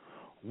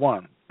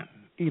 1,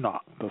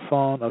 Enoch, the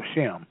son of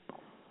Shem.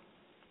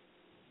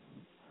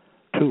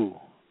 2,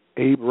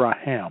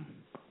 Abraham.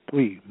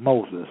 3,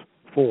 Moses.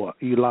 4,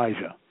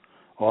 Elijah,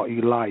 or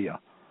Elijah,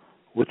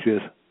 which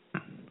is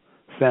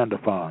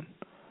Sandaphon.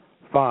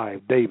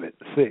 5, David.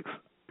 6,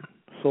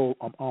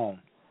 Solomon.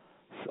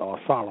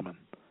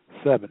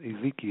 7,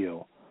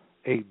 Ezekiel.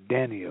 8,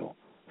 Daniel.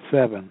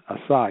 7,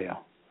 Isaiah,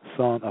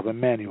 son of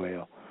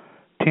Emmanuel.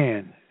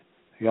 10,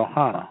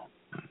 Johanna,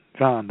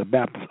 John the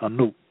Baptist,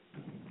 Anu.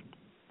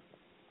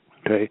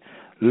 Okay.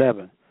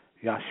 11,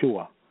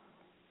 Yahshua,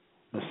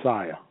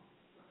 Messiah.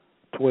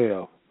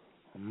 12,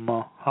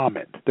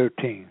 Muhammad.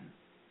 13,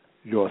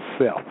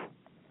 yourself.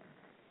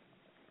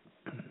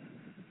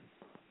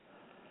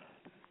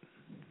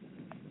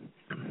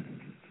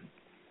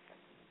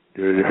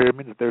 Did you hear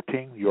me? The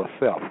 13,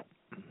 yourself.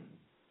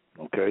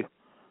 Okay?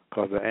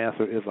 Because the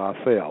answer is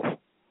ourselves.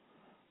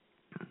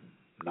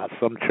 Not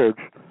some church,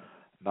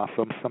 not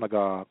some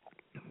synagogue,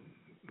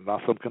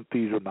 not some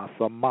cathedral, not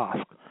some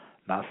mosque,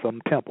 not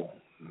some temple,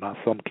 not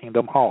some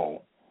kingdom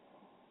hall.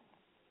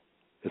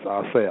 It's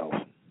ourselves.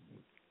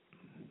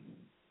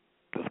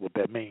 That's what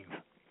that means.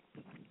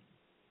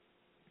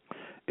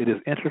 It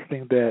is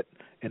interesting that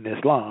in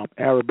Islam,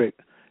 Arabic,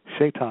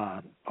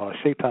 shaitan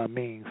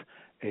means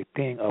a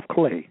thing of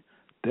clay.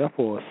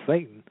 Therefore,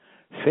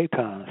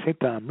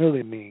 shaitan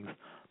merely means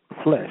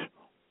flesh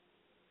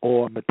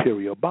or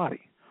material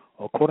body.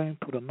 According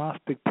to the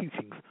Gnostic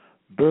teachings,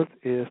 birth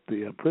is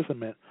the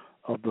imprisonment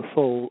of the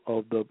soul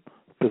of the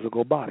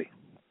physical body.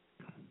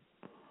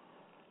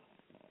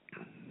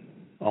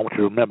 I want you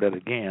to remember that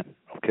again.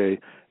 Okay,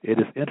 it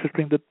is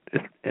interesting that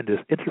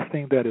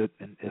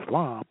in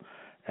Islam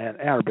and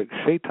Arabic,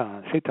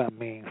 shaitan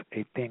means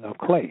a thing of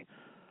clay.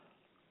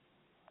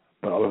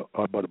 But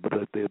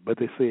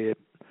they said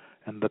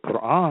in the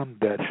Quran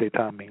that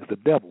shaitan means the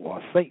devil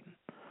or Satan.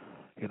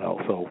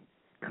 So.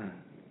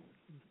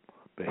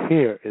 But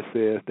here it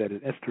says that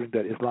it's interesting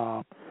that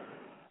Islam,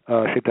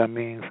 shaitan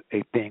means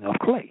a thing of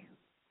clay.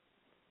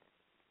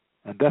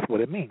 And that's what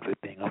it means, a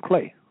thing of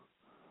clay,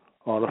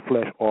 or the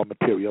flesh or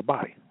material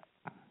body.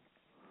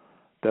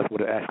 That's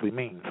what it actually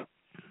means.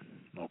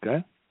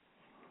 Okay?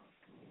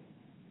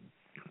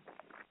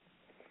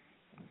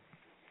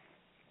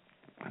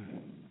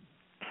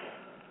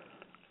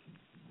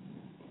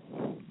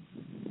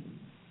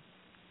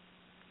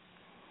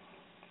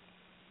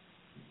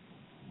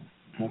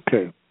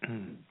 Okay.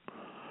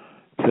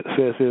 It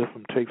says here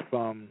takes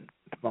from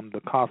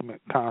the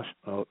cosmic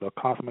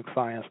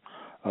science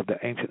of the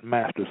ancient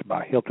masters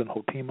by Hilton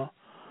Hotima,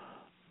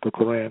 the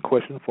Quran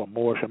question for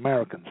Moorish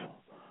Americans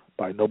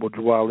by Noble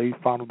Drew Ali,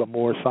 founder of the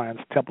Moorish Science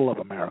Temple of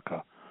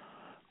America.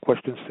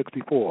 Question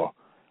 64.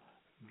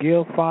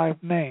 Give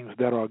 5 names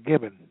that are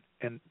given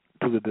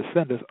to the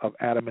descendants of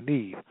Adam and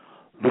Eve: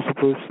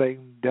 Lucifer,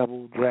 Satan,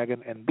 devil,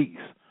 dragon, and beast.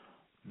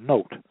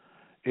 Note,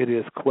 it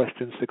is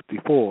question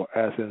 64,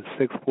 as in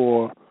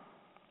 64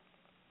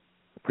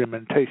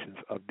 fermentations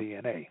of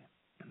DNA.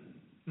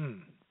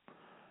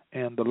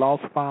 And the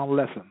Lost Found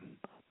lesson,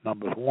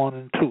 numbers 1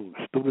 and 2,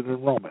 student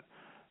enrollment,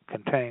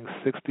 contains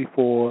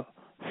 64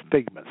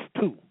 statements.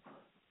 2,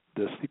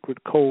 the secret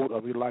code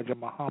of Elijah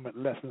Muhammad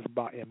lessons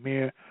by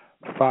Emir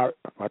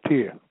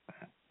Fatir.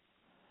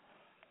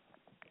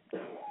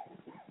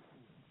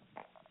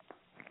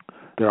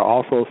 There are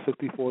also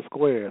 64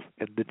 squares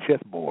in the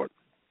chessboard.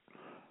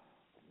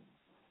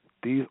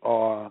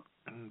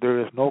 There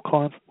is no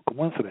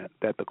coincidence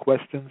that the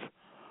questions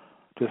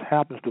just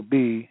happens to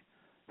be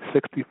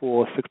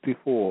 64,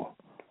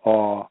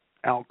 or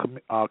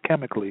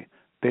alchemically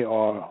they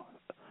are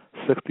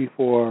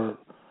 64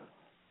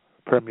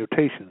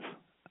 permutations,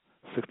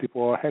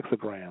 64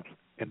 hexagrams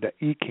in the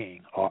I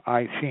Ching or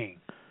I Ching,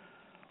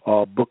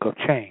 or Book of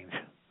Change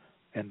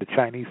in the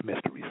Chinese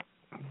mysteries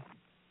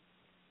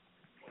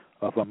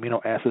of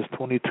amino acids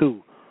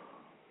 22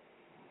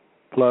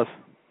 plus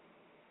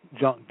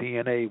junk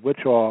DNA,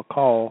 which are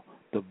called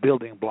the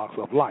building blocks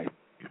of life.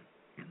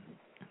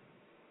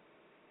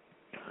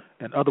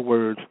 In other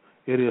words,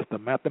 it is the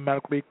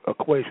mathematical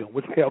equation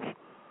which helps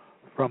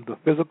from the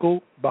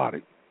physical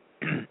body.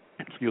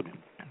 Excuse me.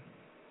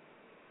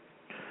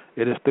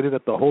 It is stated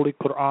that the Holy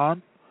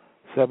Quran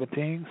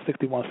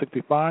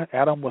 17:61-65,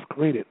 Adam was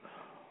created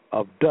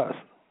of dust,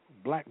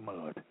 black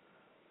mud,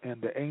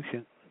 and the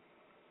ancient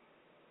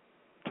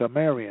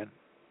Sumerian,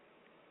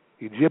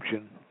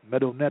 Egyptian,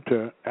 Middle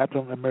Neter,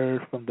 Adam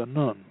emerged from the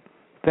Nun,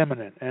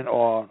 feminine, and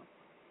or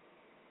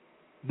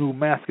new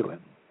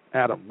masculine.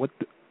 Adam, which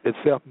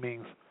itself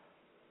means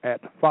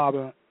at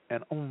father,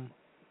 and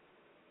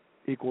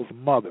equals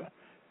mother.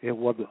 It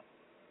was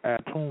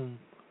Atum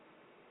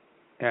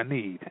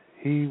Anid.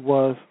 He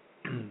was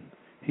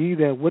he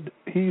that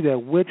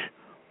which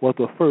was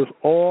the first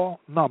all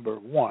number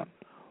 1,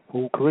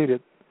 who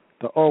created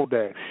the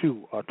Odag,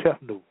 Shu, or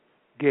Tefnu,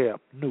 Geb,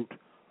 Nut,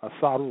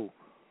 Asaru,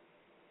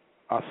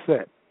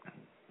 Aset,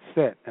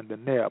 Set, and the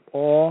Neb,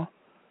 all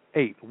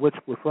 8, which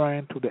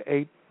referring to the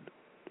 8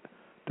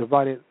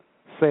 divided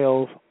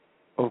cells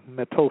of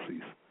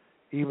mitosis.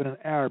 Even in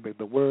Arabic,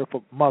 the word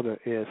for mother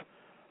is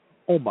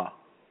Umma,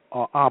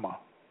 or Ama,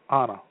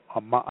 Ana,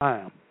 or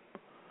Ma'am.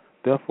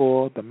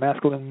 Therefore, the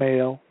masculine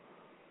male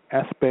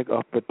aspect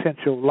of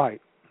potential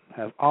light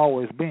has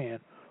always been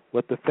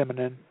with the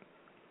feminine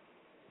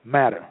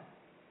matter,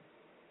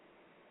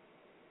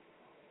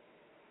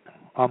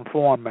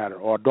 unformed matter,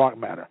 or dark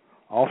matter,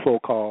 also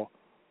called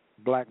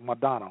Black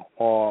Madonna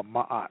or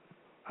Ma'at,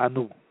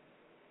 Anu,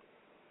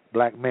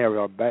 Black Mary,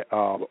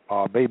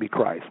 or Baby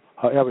Christ.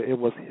 However, it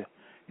was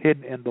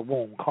hidden in the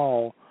womb,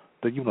 called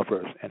the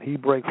universe, and he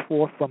breaks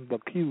forth from the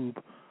cube,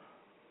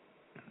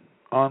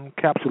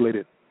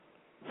 uncapsulated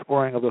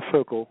squaring of the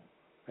circle,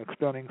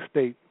 extending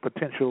state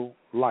potential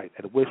light,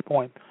 at which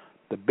point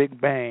the Big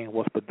Bang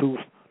was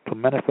produced to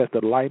manifest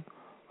the light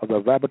of the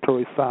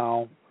vibratory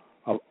sound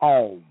of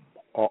Om,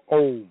 or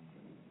Om.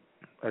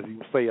 As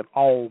you say in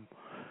Om,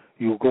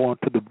 you go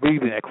into the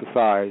breathing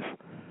exercise,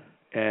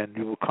 and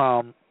you will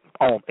come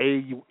Om,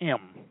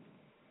 A-U-M.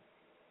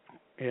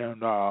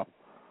 And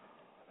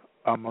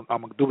I'm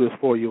going to do this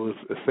for you.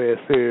 It says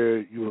here,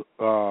 you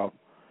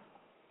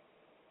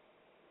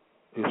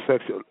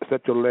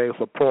set your legs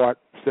apart,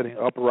 sitting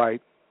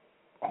upright,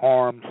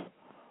 arms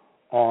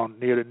on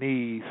near the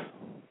knees,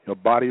 your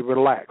body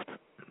relaxed.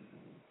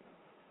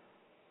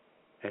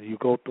 And you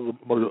go through,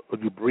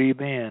 you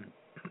breathe in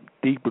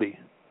deeply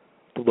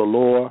through the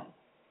lower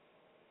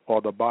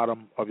or the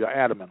bottom of your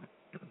abdomen.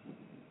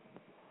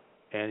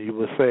 And you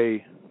will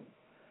say,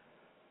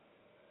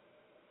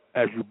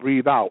 as you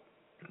breathe out,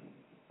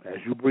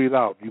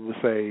 you would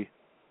say,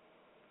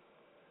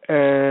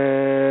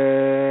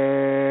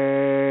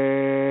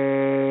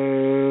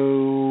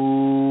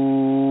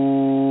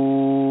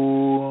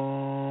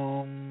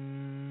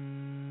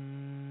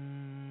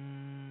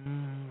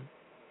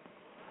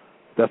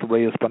 that's the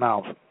way it's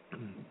pronounced.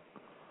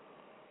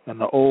 And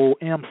the old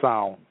M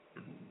sound,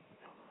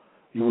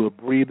 you will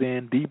breathe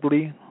in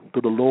deeply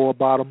through the lower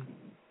bottom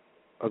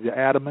of your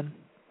abdomen.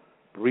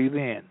 Breathe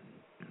in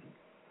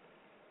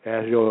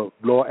as your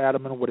lower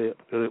abdomen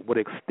would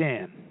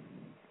extend.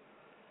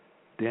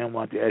 Then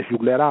as you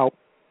let out,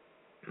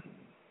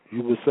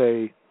 you would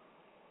say,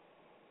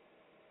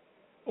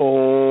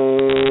 "Oh."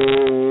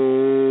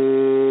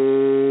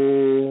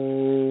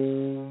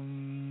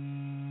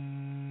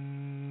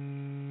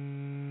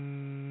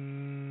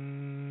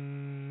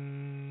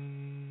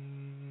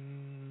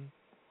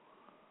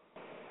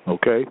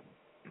 Okay.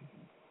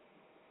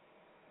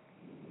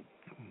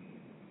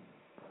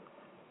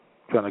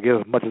 Trying to get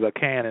as much as I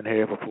can in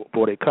here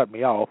before they cut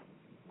me off.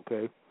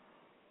 Okay.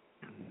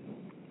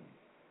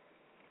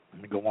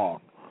 Let me go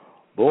on.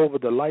 Moreover,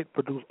 the light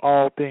produced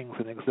all things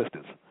in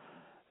existence.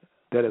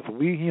 That is,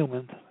 we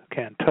humans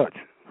can touch,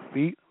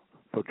 feet,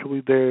 for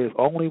truly there is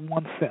only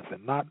one sense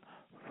and not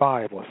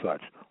five or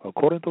such.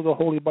 According to the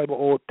Holy Bible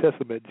Old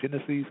Testament,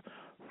 Genesis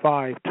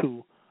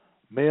 5:2,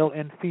 male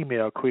and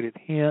female created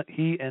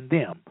he and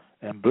them,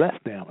 and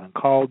blessed them, and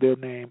called their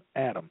name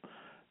Adam.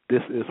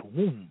 This is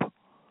womb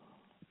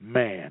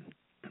man,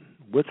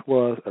 which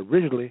was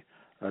originally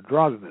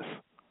androgynous,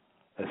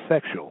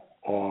 asexual,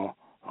 or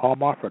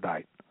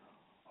hermaphrodite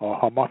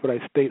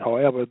state.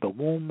 However, the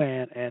womb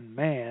man and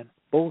man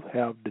both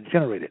have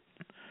degenerated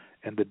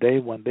in the day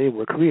when they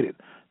were created.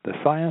 The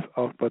science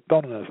of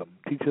Platonism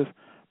teaches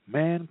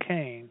man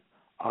came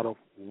out of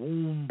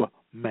womb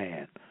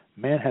man.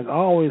 Man has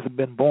always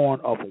been born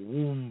of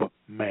womb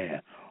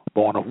man,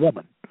 born of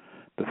woman.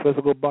 The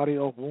physical body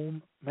of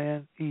womb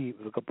man Eve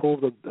is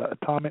composed of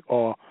atomic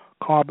or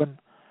carbon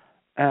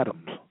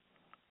atoms,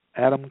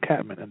 Adam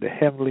Catman, and the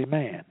heavenly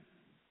man.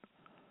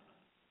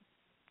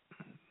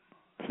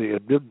 See,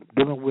 it's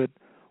dealing with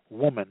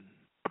woman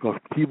because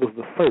she was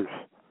the first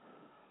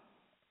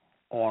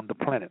on the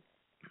planet.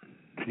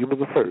 She was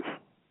the first.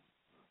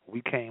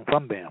 We came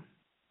from them.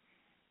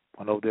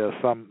 I know there are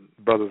some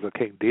brothers that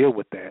can't deal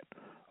with that,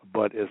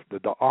 but it's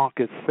the ark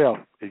itself.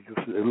 If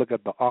you look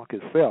at the ark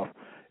itself,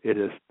 it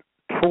is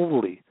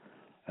totally,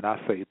 and I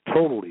say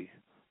totally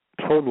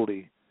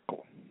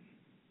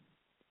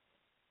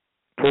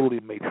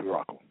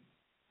matriarchal.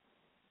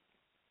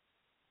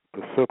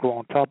 The circle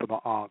on top of the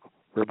ark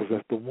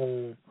represents the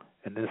womb,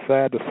 and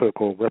inside the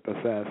circle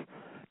represents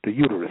the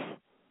uterus.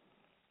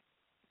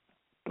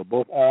 The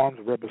both arms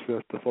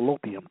represent the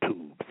fallopian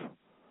tubes.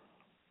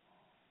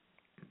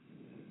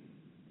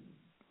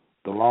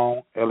 The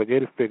long,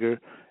 elongated figure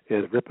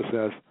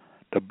represents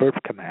the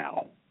birth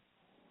canal.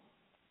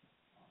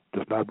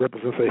 Does not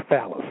represent a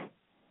phallus,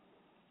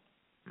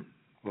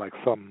 like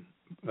some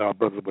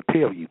brothers would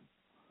tell you.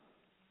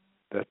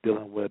 That's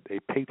dealing with a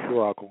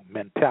patriarchal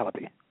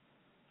mentality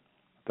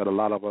that a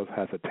lot of us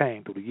has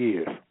attained through the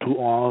years. Two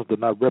arms do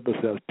not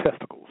represent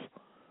testicles.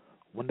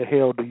 When the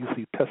hell do you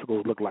see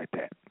testicles look like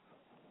that?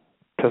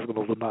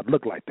 Testicles do not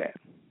look like that.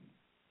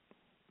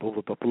 Those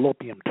are the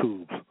fallopian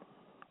tubes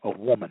of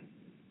woman.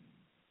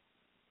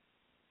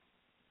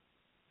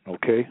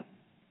 Okay?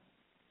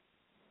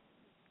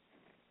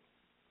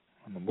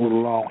 I'm going to move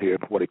along here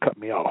before they cut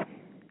me off.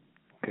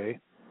 Okay?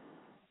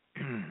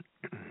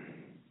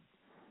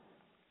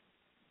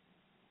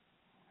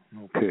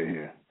 Okay,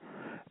 here.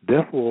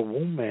 Therefore,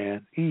 womb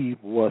man, Eve,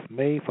 was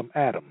made from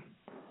Adam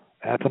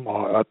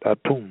or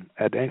Atum,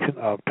 at the ancient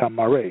of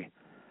Tamare,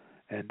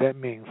 and that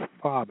means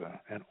father,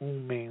 and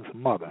means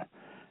mother,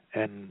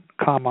 and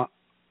Kamat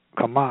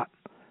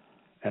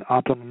and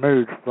Atum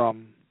emerged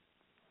from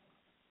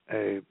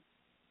a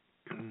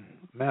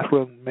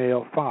masculine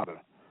male father,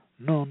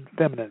 Nun,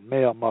 feminine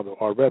male mother,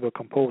 or rather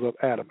composed of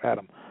Adam.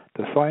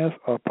 The science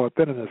of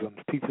Platonism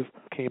teaches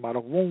came out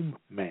of womb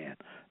man.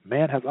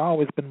 Man has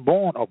always been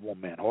born of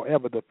woman.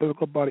 However, the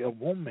physical body of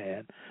womb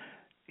man,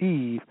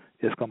 Eve,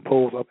 is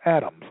composed of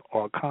atoms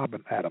or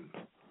carbon atoms.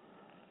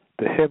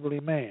 The heavenly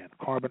man,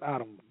 carbon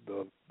atom,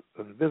 the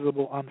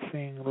invisible,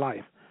 unseen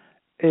life,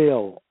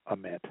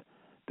 element,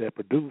 that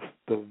produced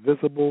the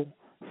visible,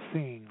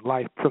 seen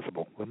life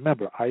principle.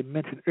 Remember, I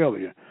mentioned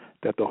earlier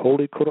that the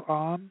Holy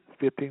Quran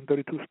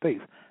 1532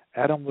 states,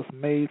 Adam was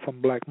made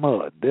from black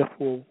mud.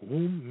 Therefore,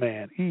 womb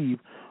man, Eve,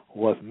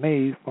 was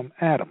made from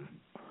Adam.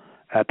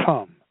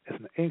 Atom is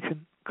an ancient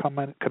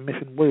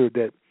commission word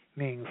that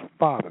means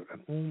father,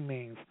 and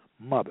means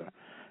mother,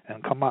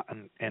 and Kamat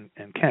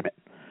and Kemet.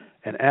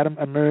 And Adam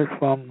emerged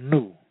from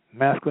Nu,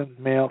 masculine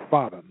male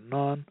father,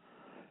 Nun,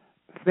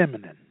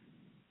 feminine,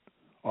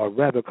 or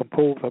rather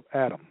composed of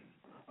Adam.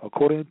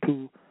 According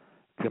to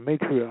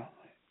Gematria,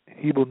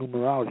 Hebrew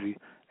numerology,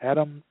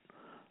 Adam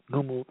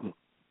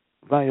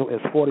value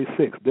is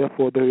 46.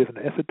 Therefore, there is an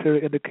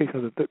esoteric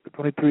indication of the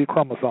 23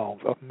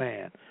 chromosomes of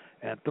man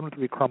and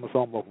 23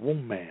 chromosomes of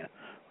womb man.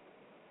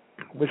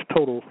 which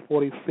totals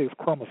 46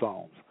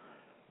 chromosomes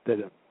that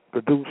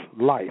produce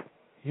life.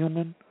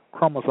 Human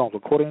chromosomes,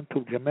 according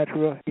to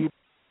Gematria,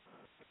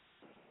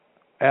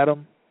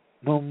 Adam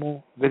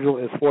Numu Visual,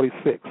 is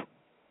 46.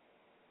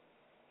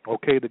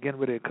 Okay, they're getting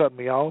ready to cut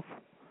me off,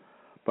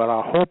 but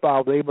I hope I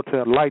was able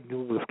to enlighten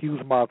you. Excuse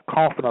my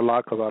coughing a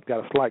lot because I've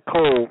got a slight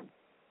cold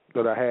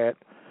that I had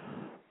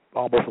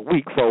almost a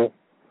week, so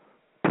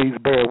please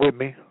bear with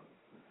me.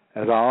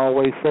 As I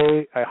always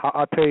say,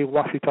 Ha'ate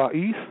Washita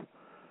East,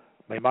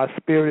 may my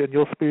spirit and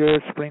your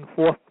spirit spring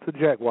forth to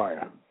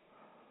Jaguar.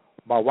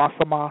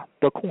 Mawasama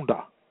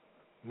Dakunda,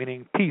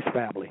 meaning peace,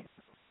 family.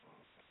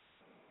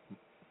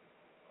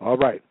 All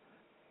right.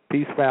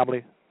 Peace,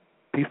 family.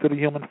 Peace to the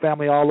human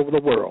family all over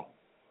the world.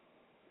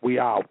 We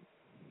out.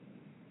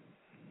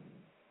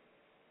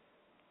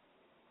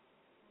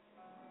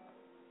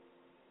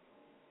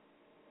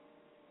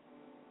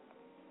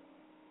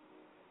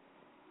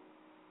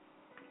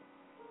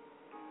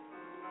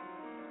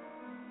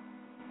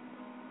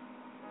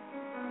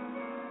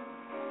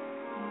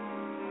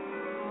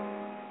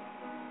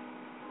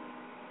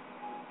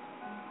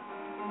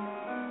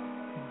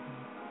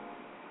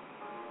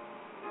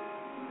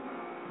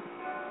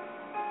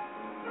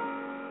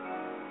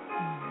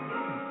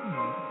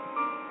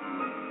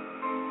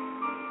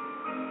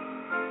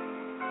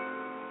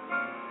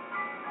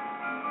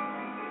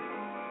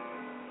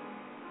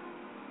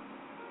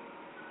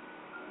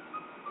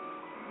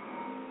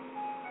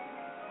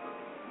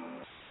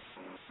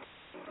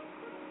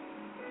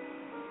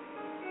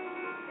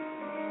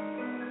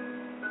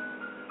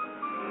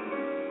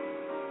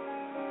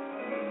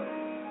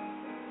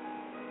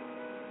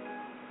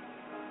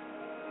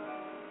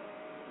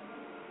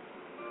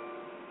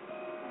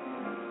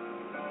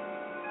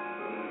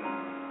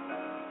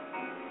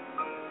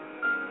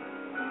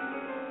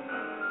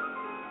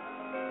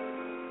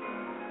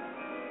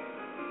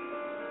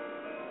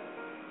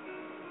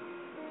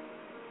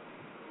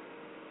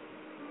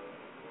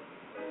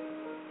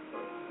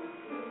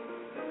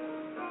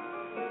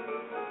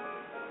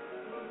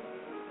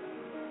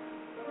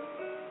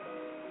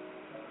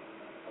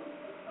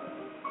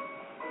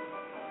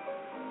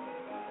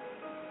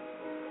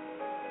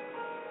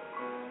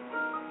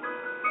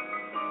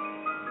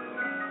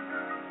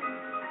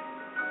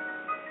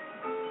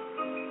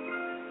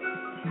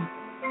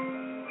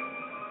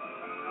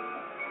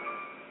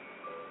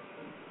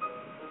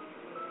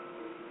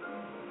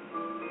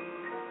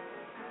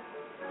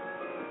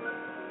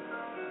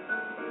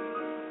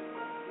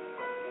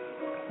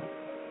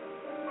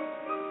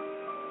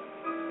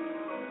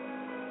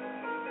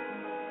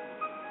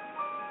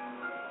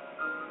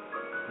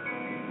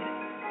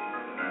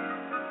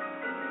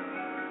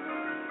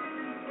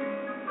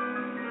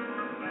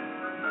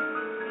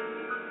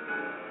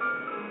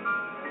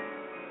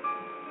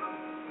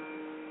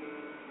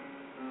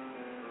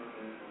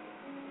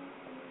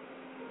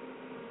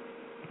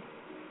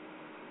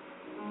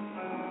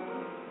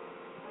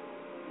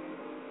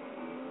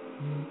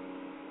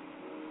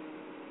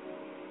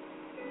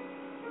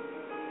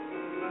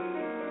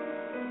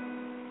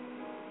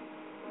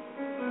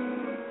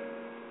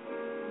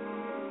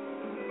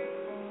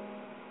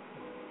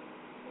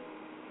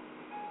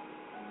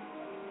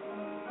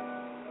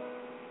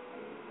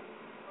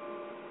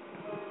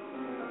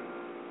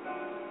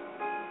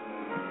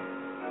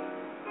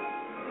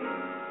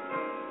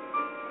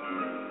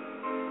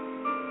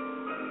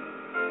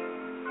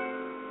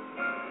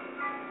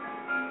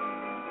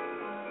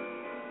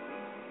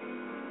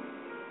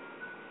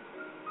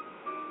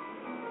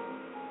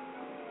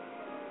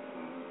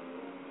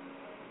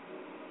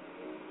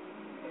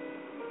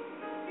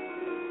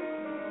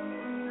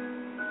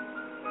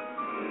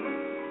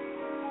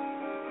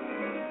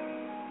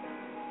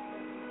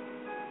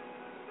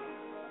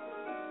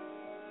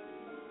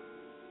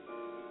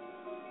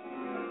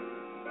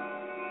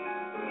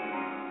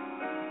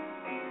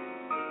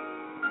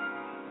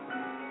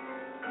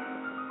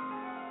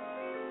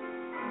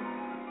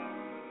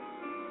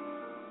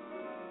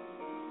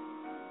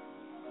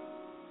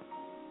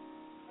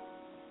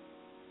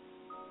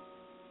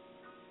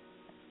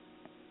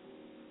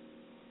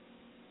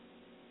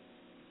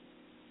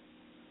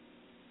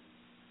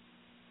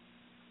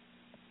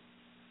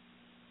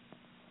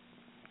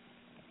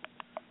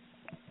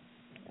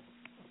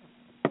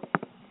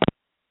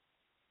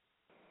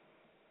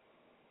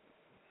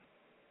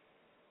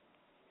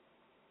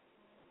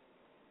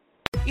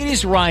 It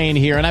is Ryan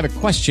here, and I have a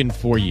question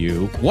for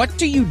you. What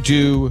do you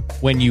do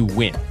when you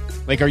win?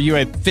 Like, are you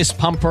a fist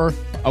pumper,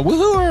 a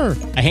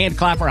woohooer, a hand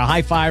clapper, a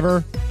high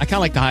fiver? I kind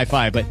of like the high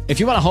five, but if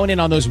you want to hone in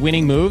on those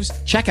winning moves,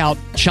 check out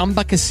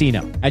Chumba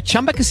Casino. At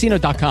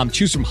ChumbaCasino.com,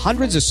 choose from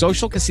hundreds of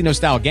social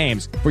casino-style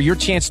games for your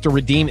chance to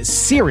redeem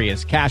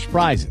serious cash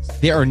prizes.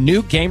 There are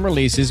new game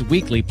releases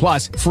weekly,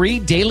 plus free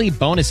daily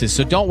bonuses,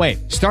 so don't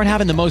wait. Start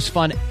having the most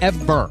fun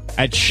ever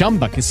at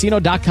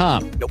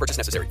ChumbaCasino.com. No purchase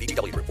necessary.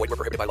 VGW. Void where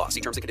prohibited by law.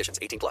 See terms and conditions.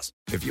 18+.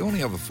 If you only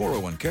have a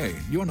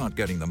 401k, you're not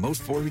getting the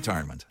most for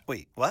retirement.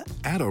 Wait, what?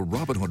 Add a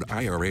Robinhood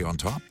IRA on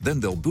top, then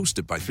they'll they'll boost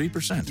it by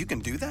 3%. You can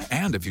do that?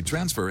 And if you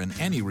transfer in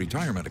any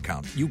retirement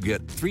account, you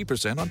get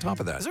 3% on top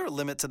of that. Is there a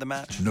limit to the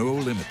match? No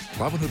limit.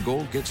 Robinhood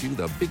Gold gets you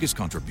the biggest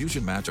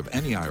contribution match of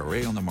any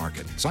IRA on the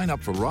market. Sign up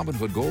for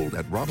Robinhood Gold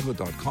at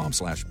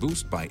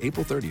Robinhood.com/boost by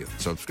April 30th.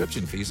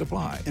 Subscription fees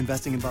apply.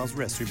 Investing involves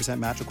risk. 3%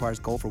 match requires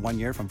gold for 1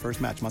 year from first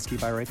match. Must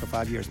keep IRA for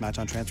 5 years. Match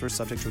on transfers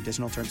subject to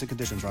additional terms and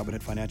conditions.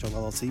 Robinhood Financial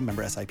LLC,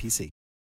 member SIPC.